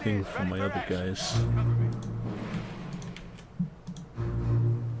build anything from my other guys?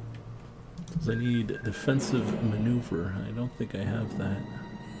 Because I need defensive maneuver. I don't think I have that.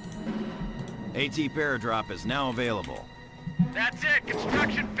 AT paradrop is now available. That's it.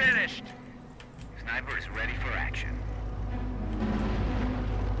 Construction finished. Sniper is ready for action.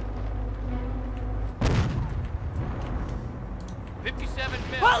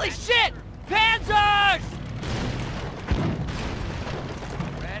 Holy shit! Panzers!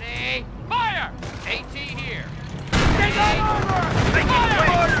 Ready? Fire! AT here. Take over! Making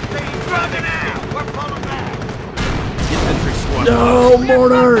order, please. Running out. We're pulling back. Infantry squad. No,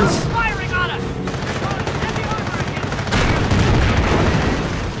 mortars! Firing on us!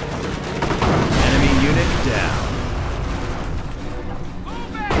 Enemy unit down.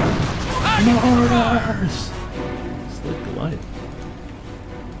 Mortars! It's like Goliath.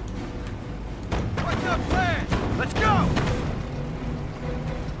 What's our plan? Let's go!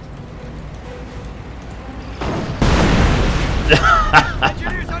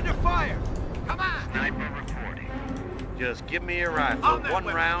 Engineers under fire! Come on! Sniper reporting. Just give me a rifle, one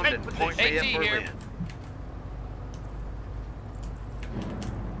round, and point me at Berlin.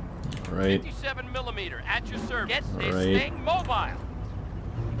 Right. 57 millimeter at your service. Get this Right. thing mobile.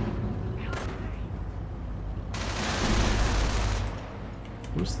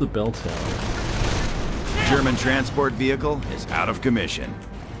 Where's the bell tower? German transport vehicle is out of commission.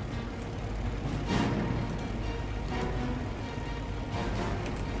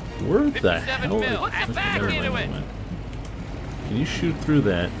 Where the 57 hell? mil. Okay, Get back never into mind, it. never mind. Can you shoot through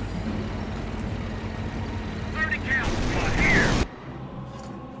that? 30 cal squad here!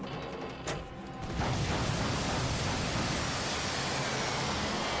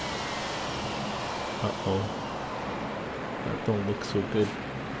 Uh-oh. That don't look so good.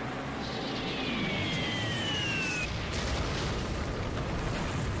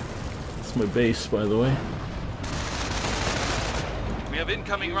 That's my base, by the way. We have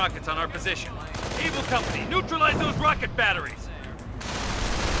incoming rockets on our position. Evil Company, neutralize those rocket batteries!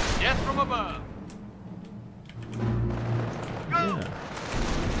 Death from above. Yeah.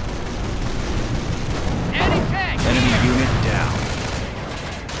 Anti-tank! Enemy unit down.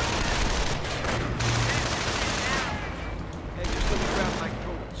 Hey, just let me grab my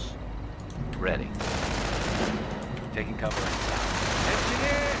tools. Ready. Taking cover inside.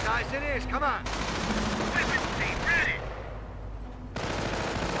 Engineers, eyes and ears, come on. Weapons team ready.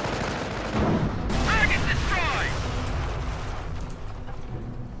 Target destroyed.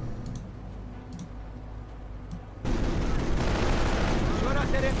 Sort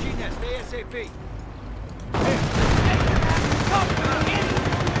out that MG nest, ASAP.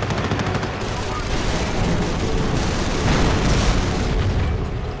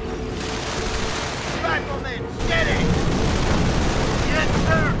 Rifleman, steady! Yes,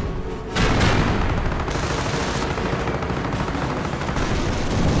 sir!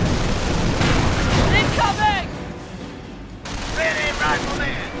 Incoming! Ready,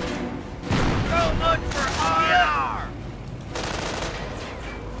 rifleman! So much for R&R!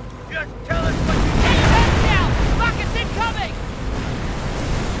 Just tell us what you Keep need! your heads down! Rockets incoming!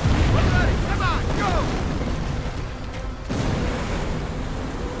 We're ready, come on, go!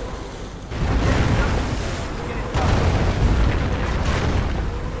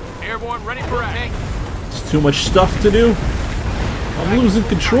 Airborne ready for action. It's too much stuff to do. I'm losing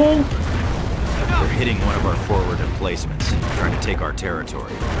control. They're hitting one of our forward emplacements, trying to take our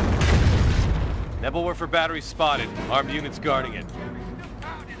territory. Nebelwerfer battery spotted. Armed units guarding it.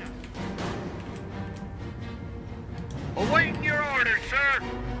 Awaiting your orders, sir.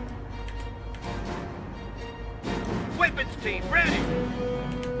 Weapons team, ready!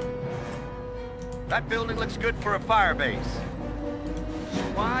 That building looks good for a fire base.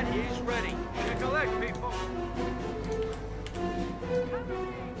 Squad is ready. Collect, people.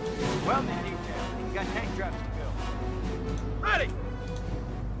 Welding detail. We got tank jobs to go. Ready!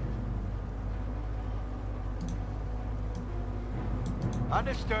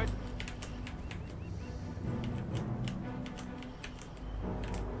 Understood.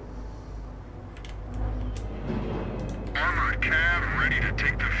 Armored cab ready to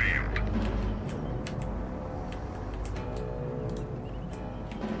take the field.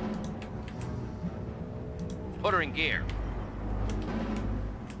 Put her in gear.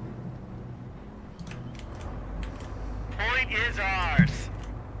 Point is ours.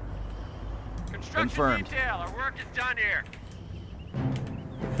 Construction Confirmed. detail. Our work is done here.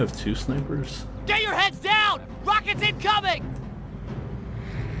 I have 2 snipers. Get your heads down! Rockets incoming!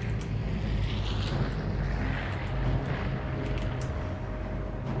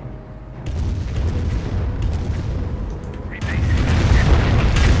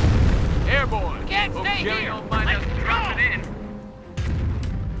 Airborne. Can't stay Hope Jerry here. don't mind us dropping in.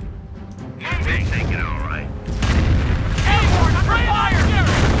 Moving. Take it all right. Airborne, under fire!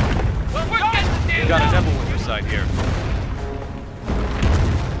 Well, we're getting the damn We got a down. Nebelwerfer side here.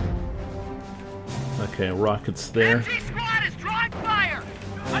 Okay, rockets there. MG squad is drawing fire.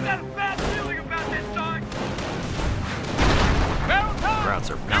 I got a bad feeling about this side. Barrel time. Krauts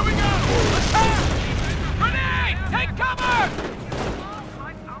are Here we pounding go. forward. Attack! Grenade! Take cover!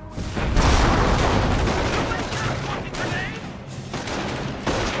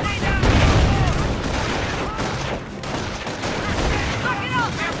 Lock it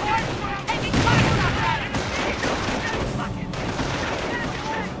up, Airborne! Taking fire at it!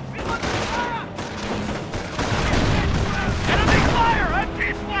 Enemy fire. MG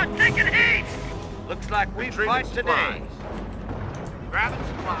squad taking heat. Looks like we fight today. Grabbing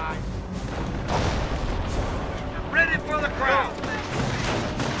supplies. Ready for the crowd.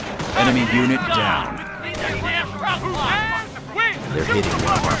 Enemy unit down. They're hitting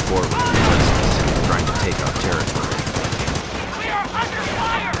one of our forward emplacements, trying to take our territory. We are under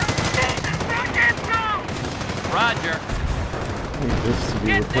fire! Roger. I need this to be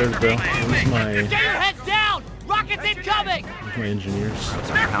repaired though. Where's my, Get your heads down! Rockets incoming! where's my engineers?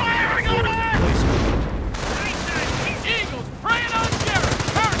 Krauts are pounding our forward emplacement. Eagles, praying on Jerry.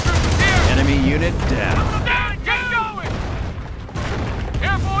 Paratroopers here. Enemy unit down. Down, get going.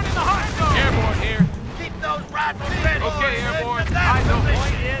 Airborne in the hot zone. Airborne here. Keep those rifles ready. Okay, Airborne. That Eyes on position.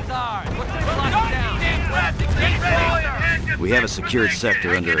 point is ours. What's this lock down? We have a secured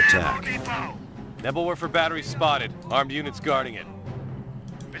sector under attack. Nebelwerfer battery spotted. Armed units guarding it.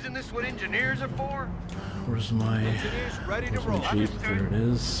 Isn't this what engineers are for? Where's my, Engineers ready to roll. Jeep? There it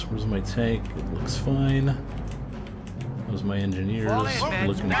is. Where's my tank? It looks fine. Those my engineers.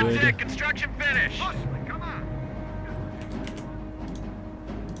 Looking That's good. it. Construction finish. Come on.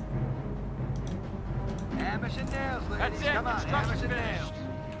 Hammers and nails, ladies. That's it. Come on, hammers Construction and finished.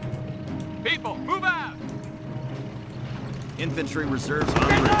 nails. People, move out! Infantry reserves en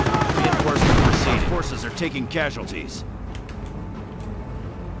route. Reinforcement proceeding. Forces are taking casualties.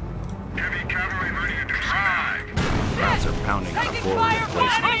 Heavy cavalry ready to drive. Rounds are pounding on a forward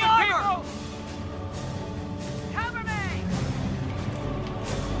emplacement. People!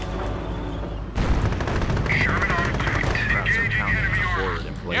 Sherman on point. Rounds are Engaging pounding enemy on a armor. forward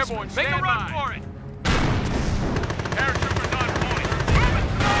emplacement. Airborne, make a run for it! Paratroopers on point.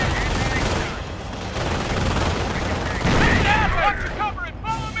 Watch your cover and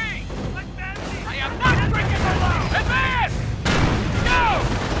follow me! I am not drinking alone! Advance! Go!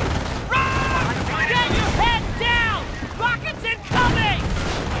 Run! Get your head down! Rockets incoming!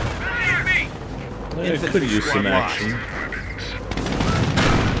 Believe me! I could use some action.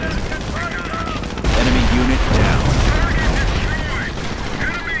 Enemy unit down.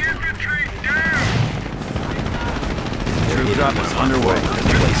 Enemy infantry down. Troop drop is underway.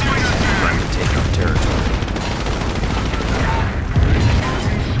 Emplacements. Trying to take up territory.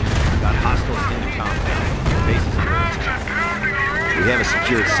 Got hostiles in the compound. Base is under attack. We have a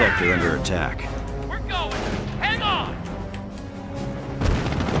secured sector under attack. We're going! Hang on!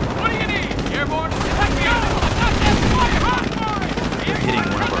 What do you need? Airborne? Let's go! Attack that fire! Run for it! They're hitting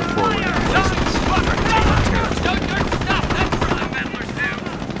one of our forward emplacements. Trying to take our territory. Don't stop! That's for the meddlers do!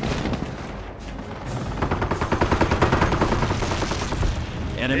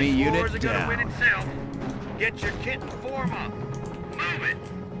 Enemy unit Win down. itself. Get your kit and form up. Move it.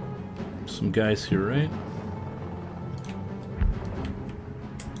 Some guys here, right?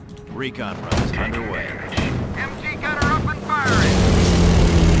 Recon runs underway. MG gunner up and firing.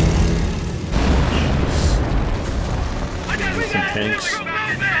 Some tanks. Suck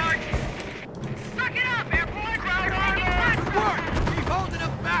it up, airborne. Crowd on. Keep holding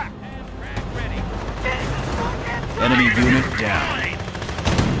them back. Enemy unit down.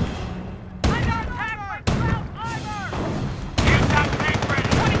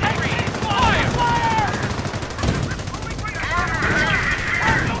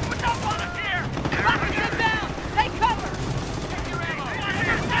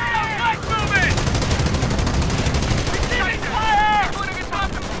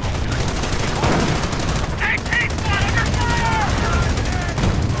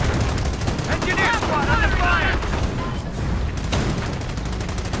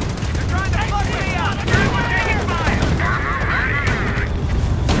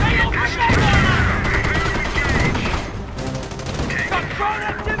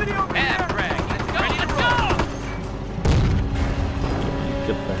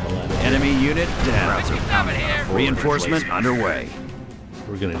 Enemy unit down. Reinforcement underway.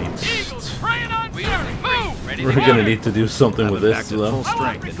 We're gonna need. Praying on Fury! Move! Ready We're gonna need to do something with Back this to though. full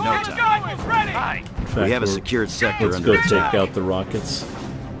strength in no time. Guys, ready! In fact, We have a we're- secured sector Let's under go take attack. out the rockets.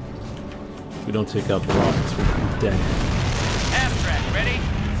 If we don't take out the rockets, we're dead. Abstract, ready?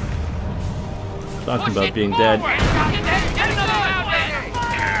 Talking about being dead. Get another outlet!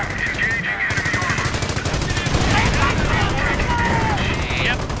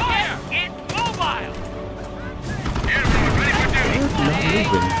 Yep, fire! It's mobile! Not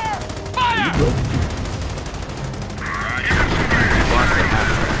moving. Fire! Lost the half.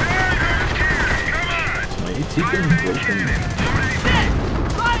 My AT gun broken.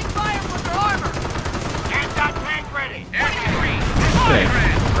 Flying fire with their armor! Get that tank ready! Okay.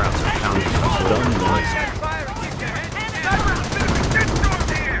 Routes are pounding on a forward Done now. emplacement.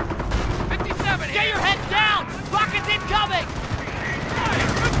 57! Get your head down! Rockets incoming!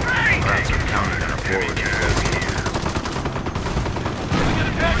 Routes are pounding on a forward emplacement.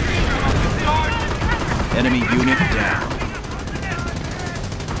 Enemy unit down.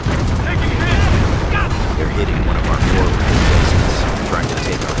 They're hitting one of our forward emplacements, trying to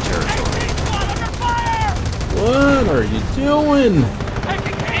take our territory. What are you doing?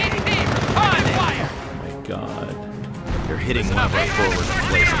 Fire! Fire! Oh my god. They're hitting one of our forward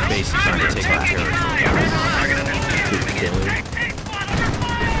emplacement bases, trying to take our territory. Good killing.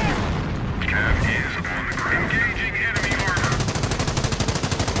 Cav is on the ground. Engaging enemy armor.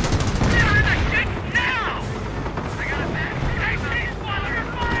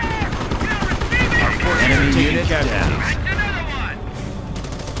 Enemy unit down.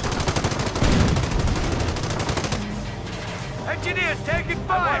 Engineers taking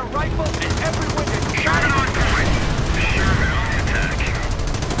fire. Rifle in every window. Sherman on point. Sherman on attack.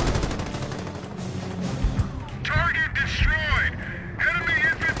 Target destroyed. Enemy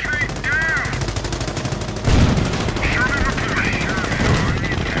infantry down. Sherman reporting. Sherman on the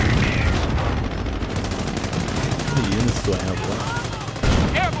attack. How many units do I have left?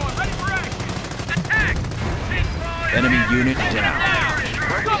 Airborne, ready for action! Attack! Enemy unit down.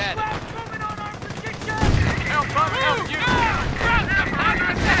 Where you headed? Help us help you!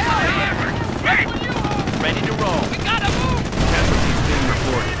 Ready to roll. We gotta move! Casualties being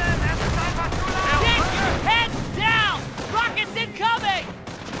reported. Get your heads down! Rockets incoming!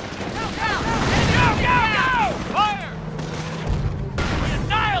 Go! Fire!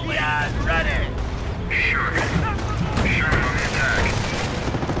 Annihilate! Ready! Sherman on the attack.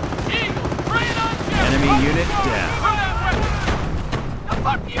 Eagle, bring it on, Jim! Enemy unit down. The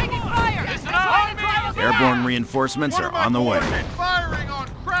fuck are you taking fire? Listen up! Airborne reinforcements are on the way. Firing on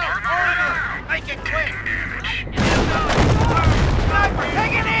crowd armor! Make it quick! Sniper,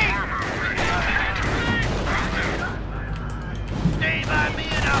 take it in! Stay by me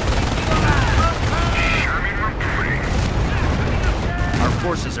and I'll keep you alive! Sherman reporting. Our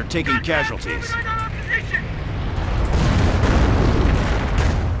forces are taking casualties.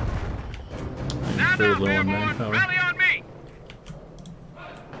 Very low on manpower. Rally on me!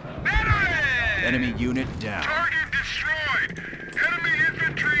 Enemy unit down. Target destroyed. Enemy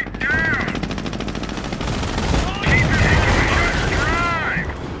infantry down. Keep it just drive.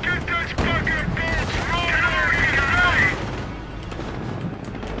 Get this bucket of bullets rolling over.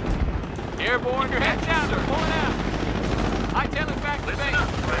 Airborne, your head down, sir. Pulling out. Hightail it back to base.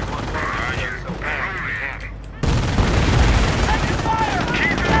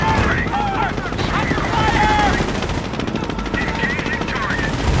 Keep it moving. Engaging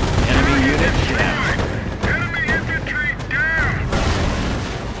target. Enemy unit down. Enemy infantry down.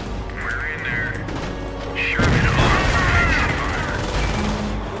 We're in there. Sherman on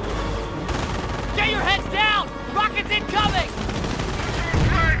Get your heads down! Rockets incoming!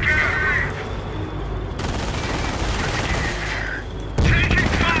 fire. Taking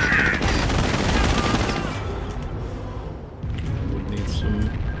fire. Would need some.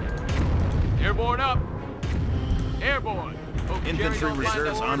 Airborne up. Airborne. Hope Jerry Infantry don't find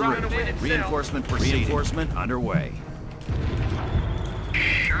reserves that en drop route. in itself. Reinforcement proceeding. Reinforcement underway.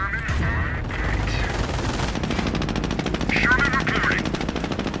 Sherman on point. Sherman reporting.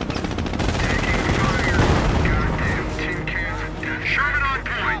 Taking fire. Goddamn tin cans are dead. Sherman on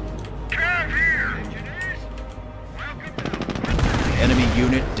point. Cav here. Enemy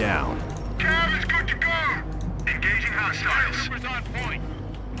unit down. Cav is good to go. Engaging hostiles. On point.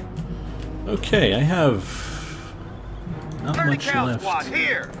 Okay, I have not much left.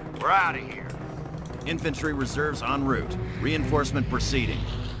 Here! We're out of here. Infantry reserves en route. Reinforcement proceeding.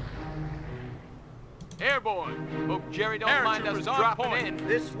 Airborne. Hope Jerry don't mind us dropping in.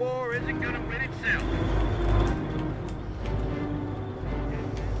 This war isn't gonna win itself.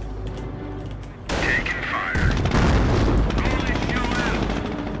 Taking fire.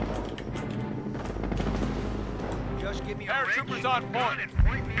 Just give me a Paratroopers on point.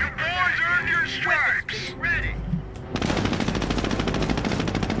 You boys earned your stripes. Ready!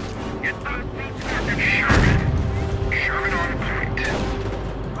 Get those boots working. Sherman on point.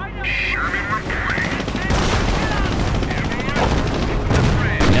 Sherman reporting.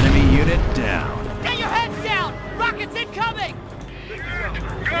 Enemy unit down. Get your heads down! Rockets incoming!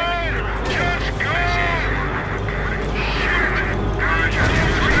 Go! Just go!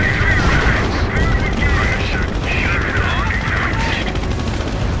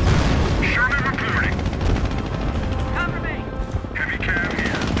 Sherman reporting. Cover me! Heavy cab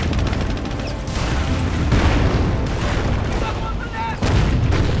here.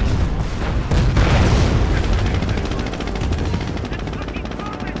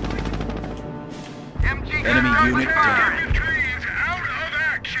 Enemy unit down. Infantry is out of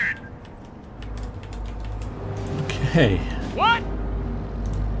action. Okay, What?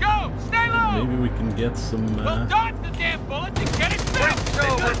 Go! Stay low! maybe we can get some. We'll dodge the damn bullets and get it back!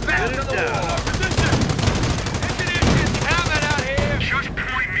 So we're back to the war! Engineers coming out here! Just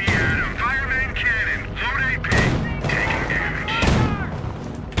point me at him. Fireman cannon. Load AP. Taking damage.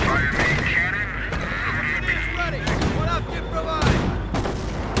 Fireman cannon. Load AP. Ready. What up, you provide?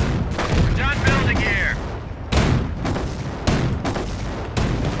 Done building here!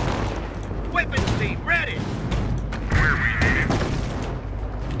 Weapon speed ready! Where we needed.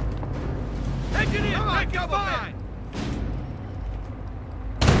 Engineer, Come on, take your double line!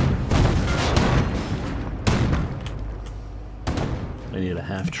 I need a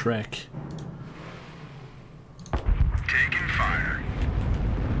half trek. Taking fire.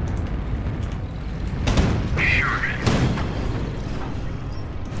 Sherman.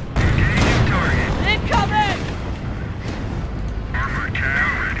 Engaging target. Incoming! Armored cow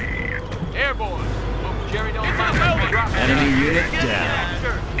ready. Airborne. Hope Jerry don't mind us dropping in. Enemy unit down.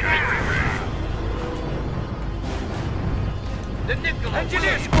 The Nicholas!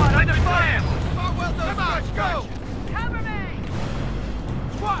 Engineer squad under fire! Well done, let's go!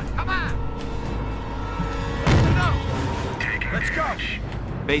 squad, come on! Let's go!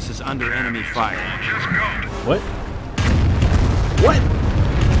 Base is under enemy fire. What? What?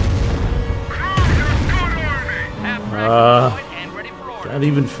 Is that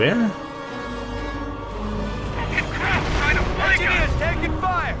even fair? Engineers taking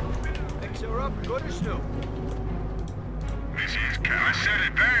fire! Fix her up, good as new. This is Cal. I said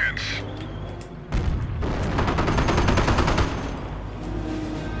advance.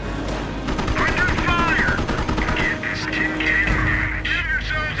 Under fire! Get this tin can. Give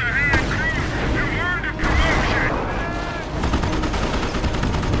yourselves a hand, crew. You earned a promotion.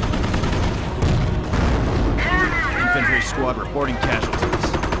 Infantry squad reporting casualties.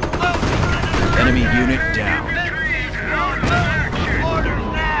 Enemy unit down. Order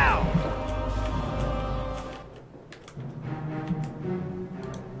now!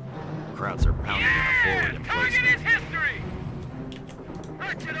 Crowds are pounding in a forward Target emplacement. is history!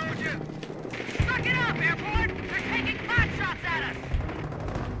 Suck it up, airborne! They're taking pot shots at us!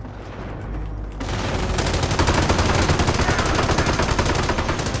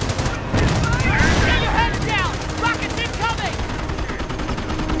 Get your heads down! Rockets incoming!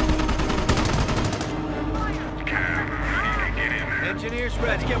 Engineers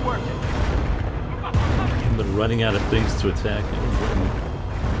ready, get working. I've been running out of things to attack.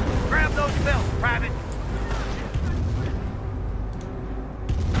 Grab those belts, Private.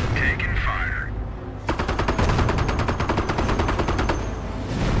 Taking fire.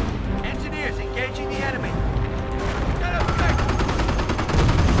 Engineers engaging the enemy.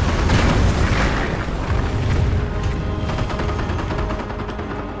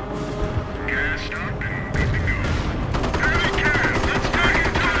 Gassed up and good to go. Ready, Cal. Let's take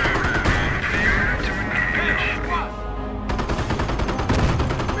it down. Fire to engage.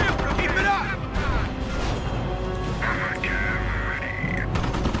 Keep it up!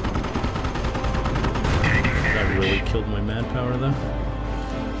 That really killed my manpower, though.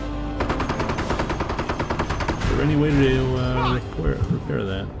 Is there any way to repair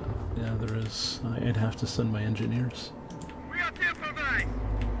that? Yeah, there is. I'd have to send my engineers. We got the info guy.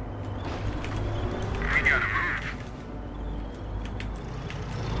 We gotta move.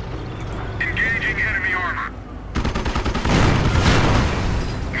 Engaging enemy armor.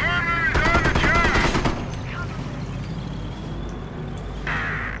 Armor is on the job.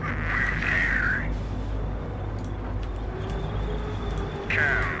 There.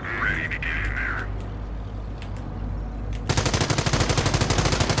 Cal, ready to get in there.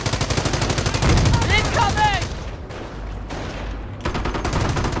 Incoming!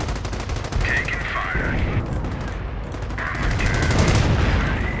 Taking fire.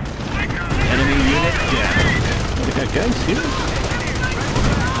 Enemy unit down. Oh, I got guys here?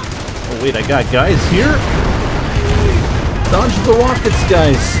 Oh wait, I got guys here? Dodge the rockets,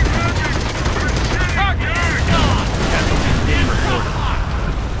 guys!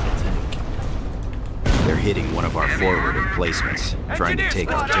 They're hitting one of our forward emplacements, trying to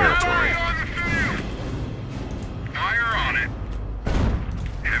take our territory. Fire on it.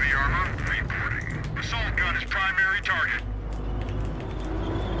 Heavy armor reporting. Assault gun is primary target.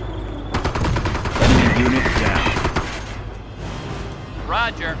 Enemy unit down.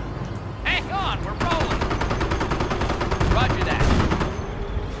 Roger. Hang on, we're rolling. Roger that.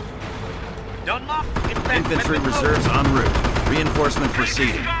 Dunlop, Infantry reserves en route. Reinforcement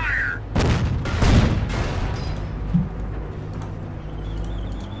proceeding. Fire!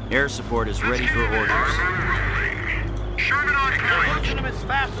 Air support is ready for orders. Sherman on point. Punching them as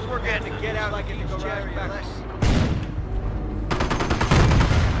fast as we're getting to get out like in the garage back.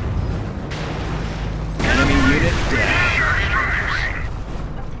 Enemy unit down.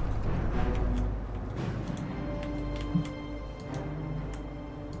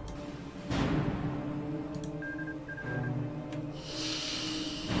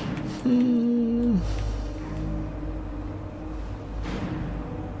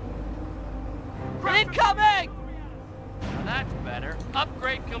 Incoming! Now that's better.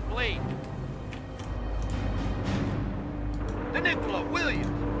 Upgrade complete. Nicola, Williams,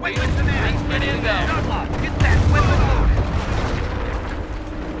 weapons in hand. Let's get in there. Dunlop, get that weapon loaded.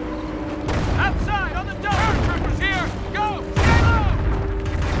 Outside, on the door! Paratroopers here! Go! Stay low!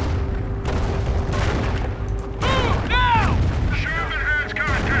 Move, now! Sherman has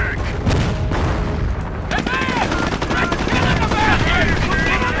contact. Advance! Get in the back!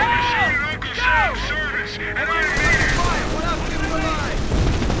 Sherman Uncle Sam service. And I need it. What else do we lie?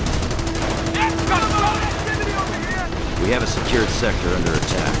 Activity over here! We have a secured sector under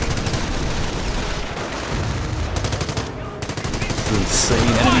attack.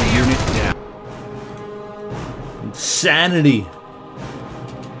 Insane. Enemy unit down. Insanity.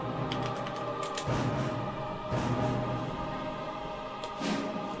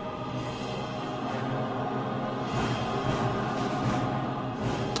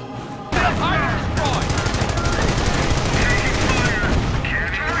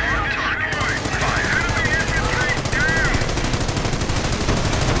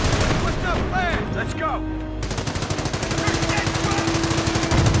 go!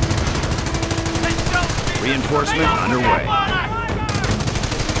 Reinforcement underway.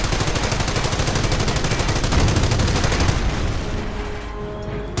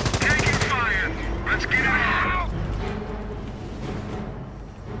 Taking fire. Let's get it out.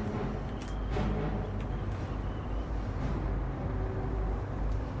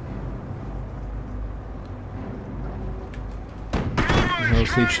 How's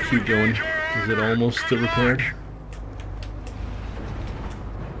HQ going? Is it almost repaired?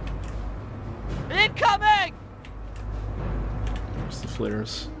 Incoming! There's the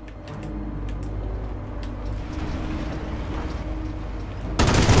flares.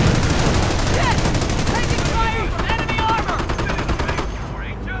 Shit! Taking fire from enemy armor!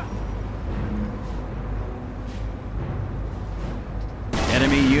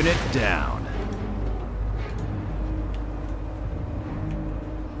 Enemy unit down.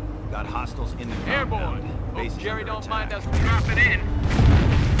 Got hostiles in the Airborne. compound. Hope Base is Jerry under don't attack. mind us dropping in.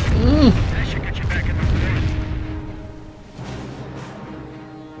 That should get you back in the fort.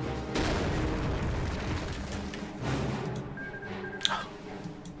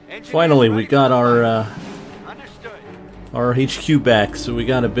 Finally, we got our Understood. our HQ back, so we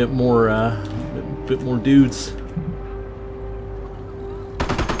got a bit more dudes.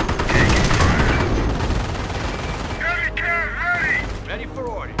 Heavy cab ready. Ready for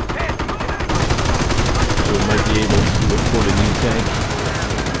orders. So we might be able to afford a new tank.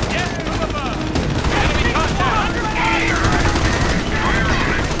 Yes, from above. Enemy contact.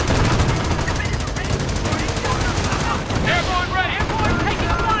 Airborne ready. Airborne taking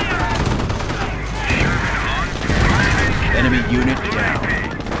fire. Enemy unit down.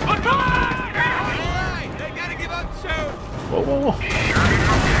 They gotta give up soon. Whoa, whoa, whoa. Oh,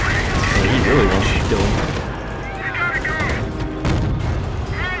 he really wants to kill him. We gotta go.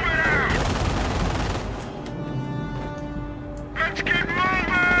 Move it out. Let's get moving.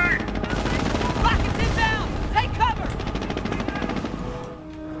 Rockets inbound! Take cover!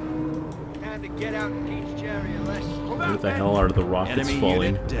 Time to get out and teach Jerry a lesson. Where the hell are the rockets Enemy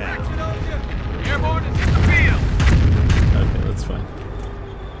falling? unit down. Airborne is in the field. Okay, that's fine.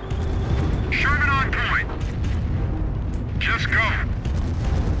 Sherman on point. Just go.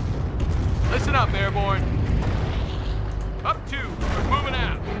 Listen up, Airborne. Up 2. We're moving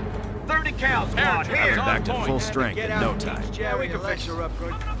out. 30 cal squad Paratroopers here. on Back to point. full strength Get in out no and time. teach Jerry we can a fix lesson. her up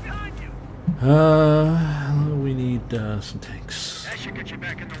good. We need some tanks. That should get you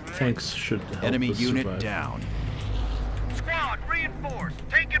back in the war. Tanks should help Enemy us unit survive. down. Squad reinforced.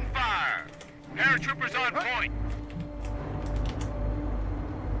 Taking fire. Paratroopers on point.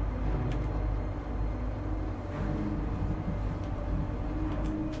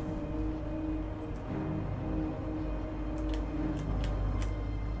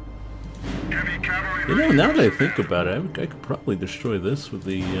 Heavy cavalry. You know, now that I think about it, I could probably destroy this with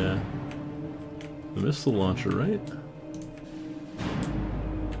the missile launcher, right?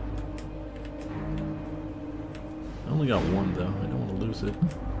 I only got one though. I don't want to lose it.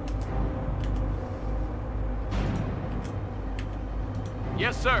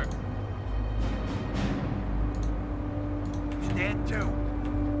 Yes, sir. Stand to.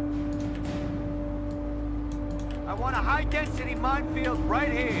 I want a high-density minefield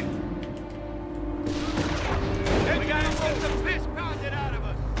right here. We gotta get the piss pounded out of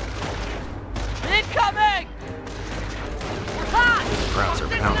us. Incoming! We're hot! Krauts are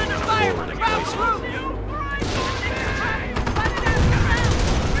pounding on a forward emplacement.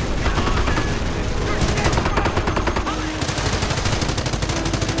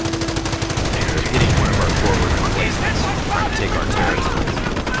 They're hitting one of our forward emplacements, trying to take our territory.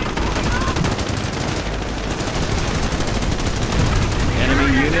 Enemy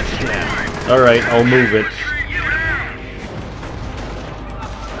unit down. Alright, I'll move it.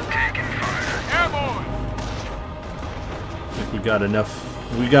 Airborne. I think we got enough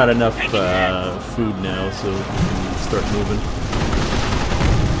food now, so we can start moving.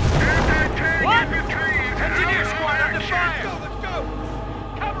 What? Engineer squad under fire. Let's go.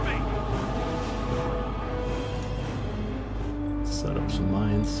 Cover me. Set up some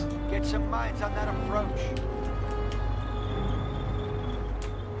mines. Get some mines on that approach.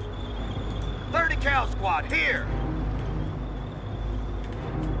 30 cal squad here.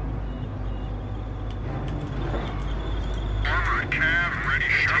 Armored cab ready.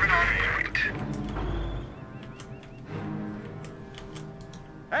 Sherman on point.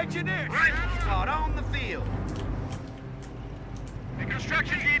 Engineer rifle squad on the field. The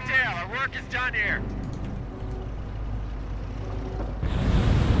construction detail. Our work is done here.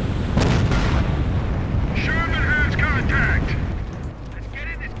 Sherman has contact. Let's get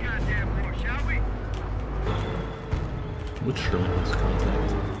in this goddamn war, shall we? Which Sherman has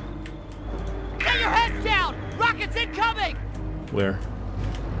contact? Get your heads down! Rockets incoming! Where?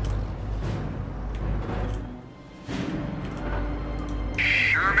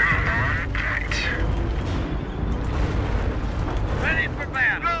 Ready for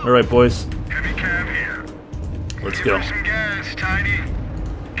battle. Alright, boys. Heavy cav here. Let's Give go. her some gas, Tiny.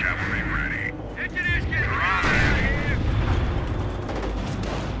 Cavalry ready. Engineers get out of here!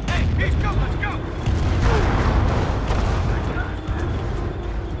 Hey, he's go, let's go!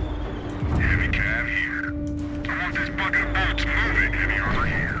 Heavy cav here. I want this bucket of bolts moving. Heavy armor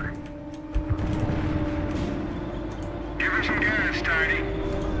here. Give her some gas, Tiny.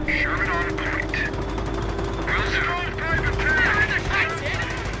 Sherman on point. Wilson on 5 and 10.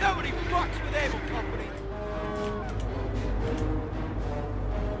 Nobody fucks with Able Company.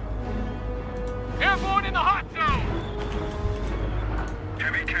 Airborne in the hot zone!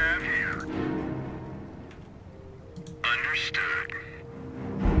 Heavy cav here. Understood.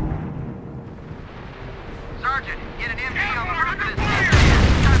 Sergeant, get an MG on the roof of this Fire!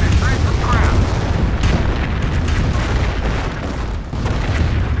 Time to try some crowd.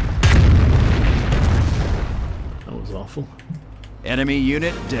 That was awful. Enemy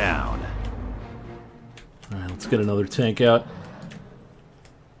unit down. Alright, let's get another tank out.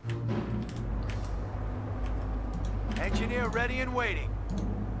 Engineer ready and waiting.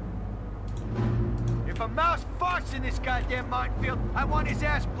 If a mouse farts in this goddamn minefield, I want his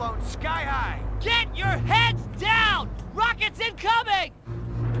ass blown sky high. Get your heads down! Rockets incoming!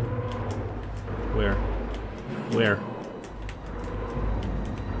 Where? Where?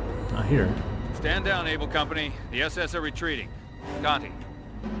 Not here. Stand down, Able Company. The SS are retreating. Conti,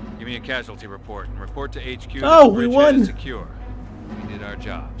 give me a casualty report and report to HQ that Oh, the we bridgehead won! is secure. We did our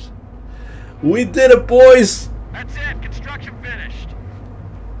jobs. We did it, boys! That's it, construction finished.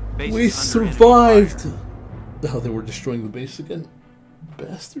 Base We is under enemy survived! fire. Oh, they were destroying the base again?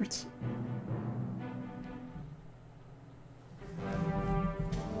 Bastards.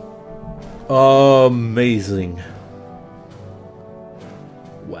 Amazing.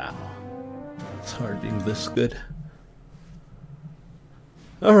 Wow. It's hard being this good.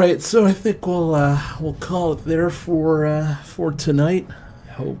 Alright, so I think we'll call it there for tonight.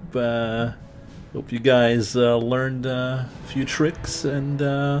 Hope you guys learned a few tricks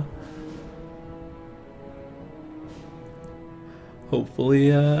and hopefully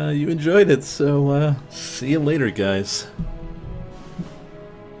you enjoyed it. So see you later, guys.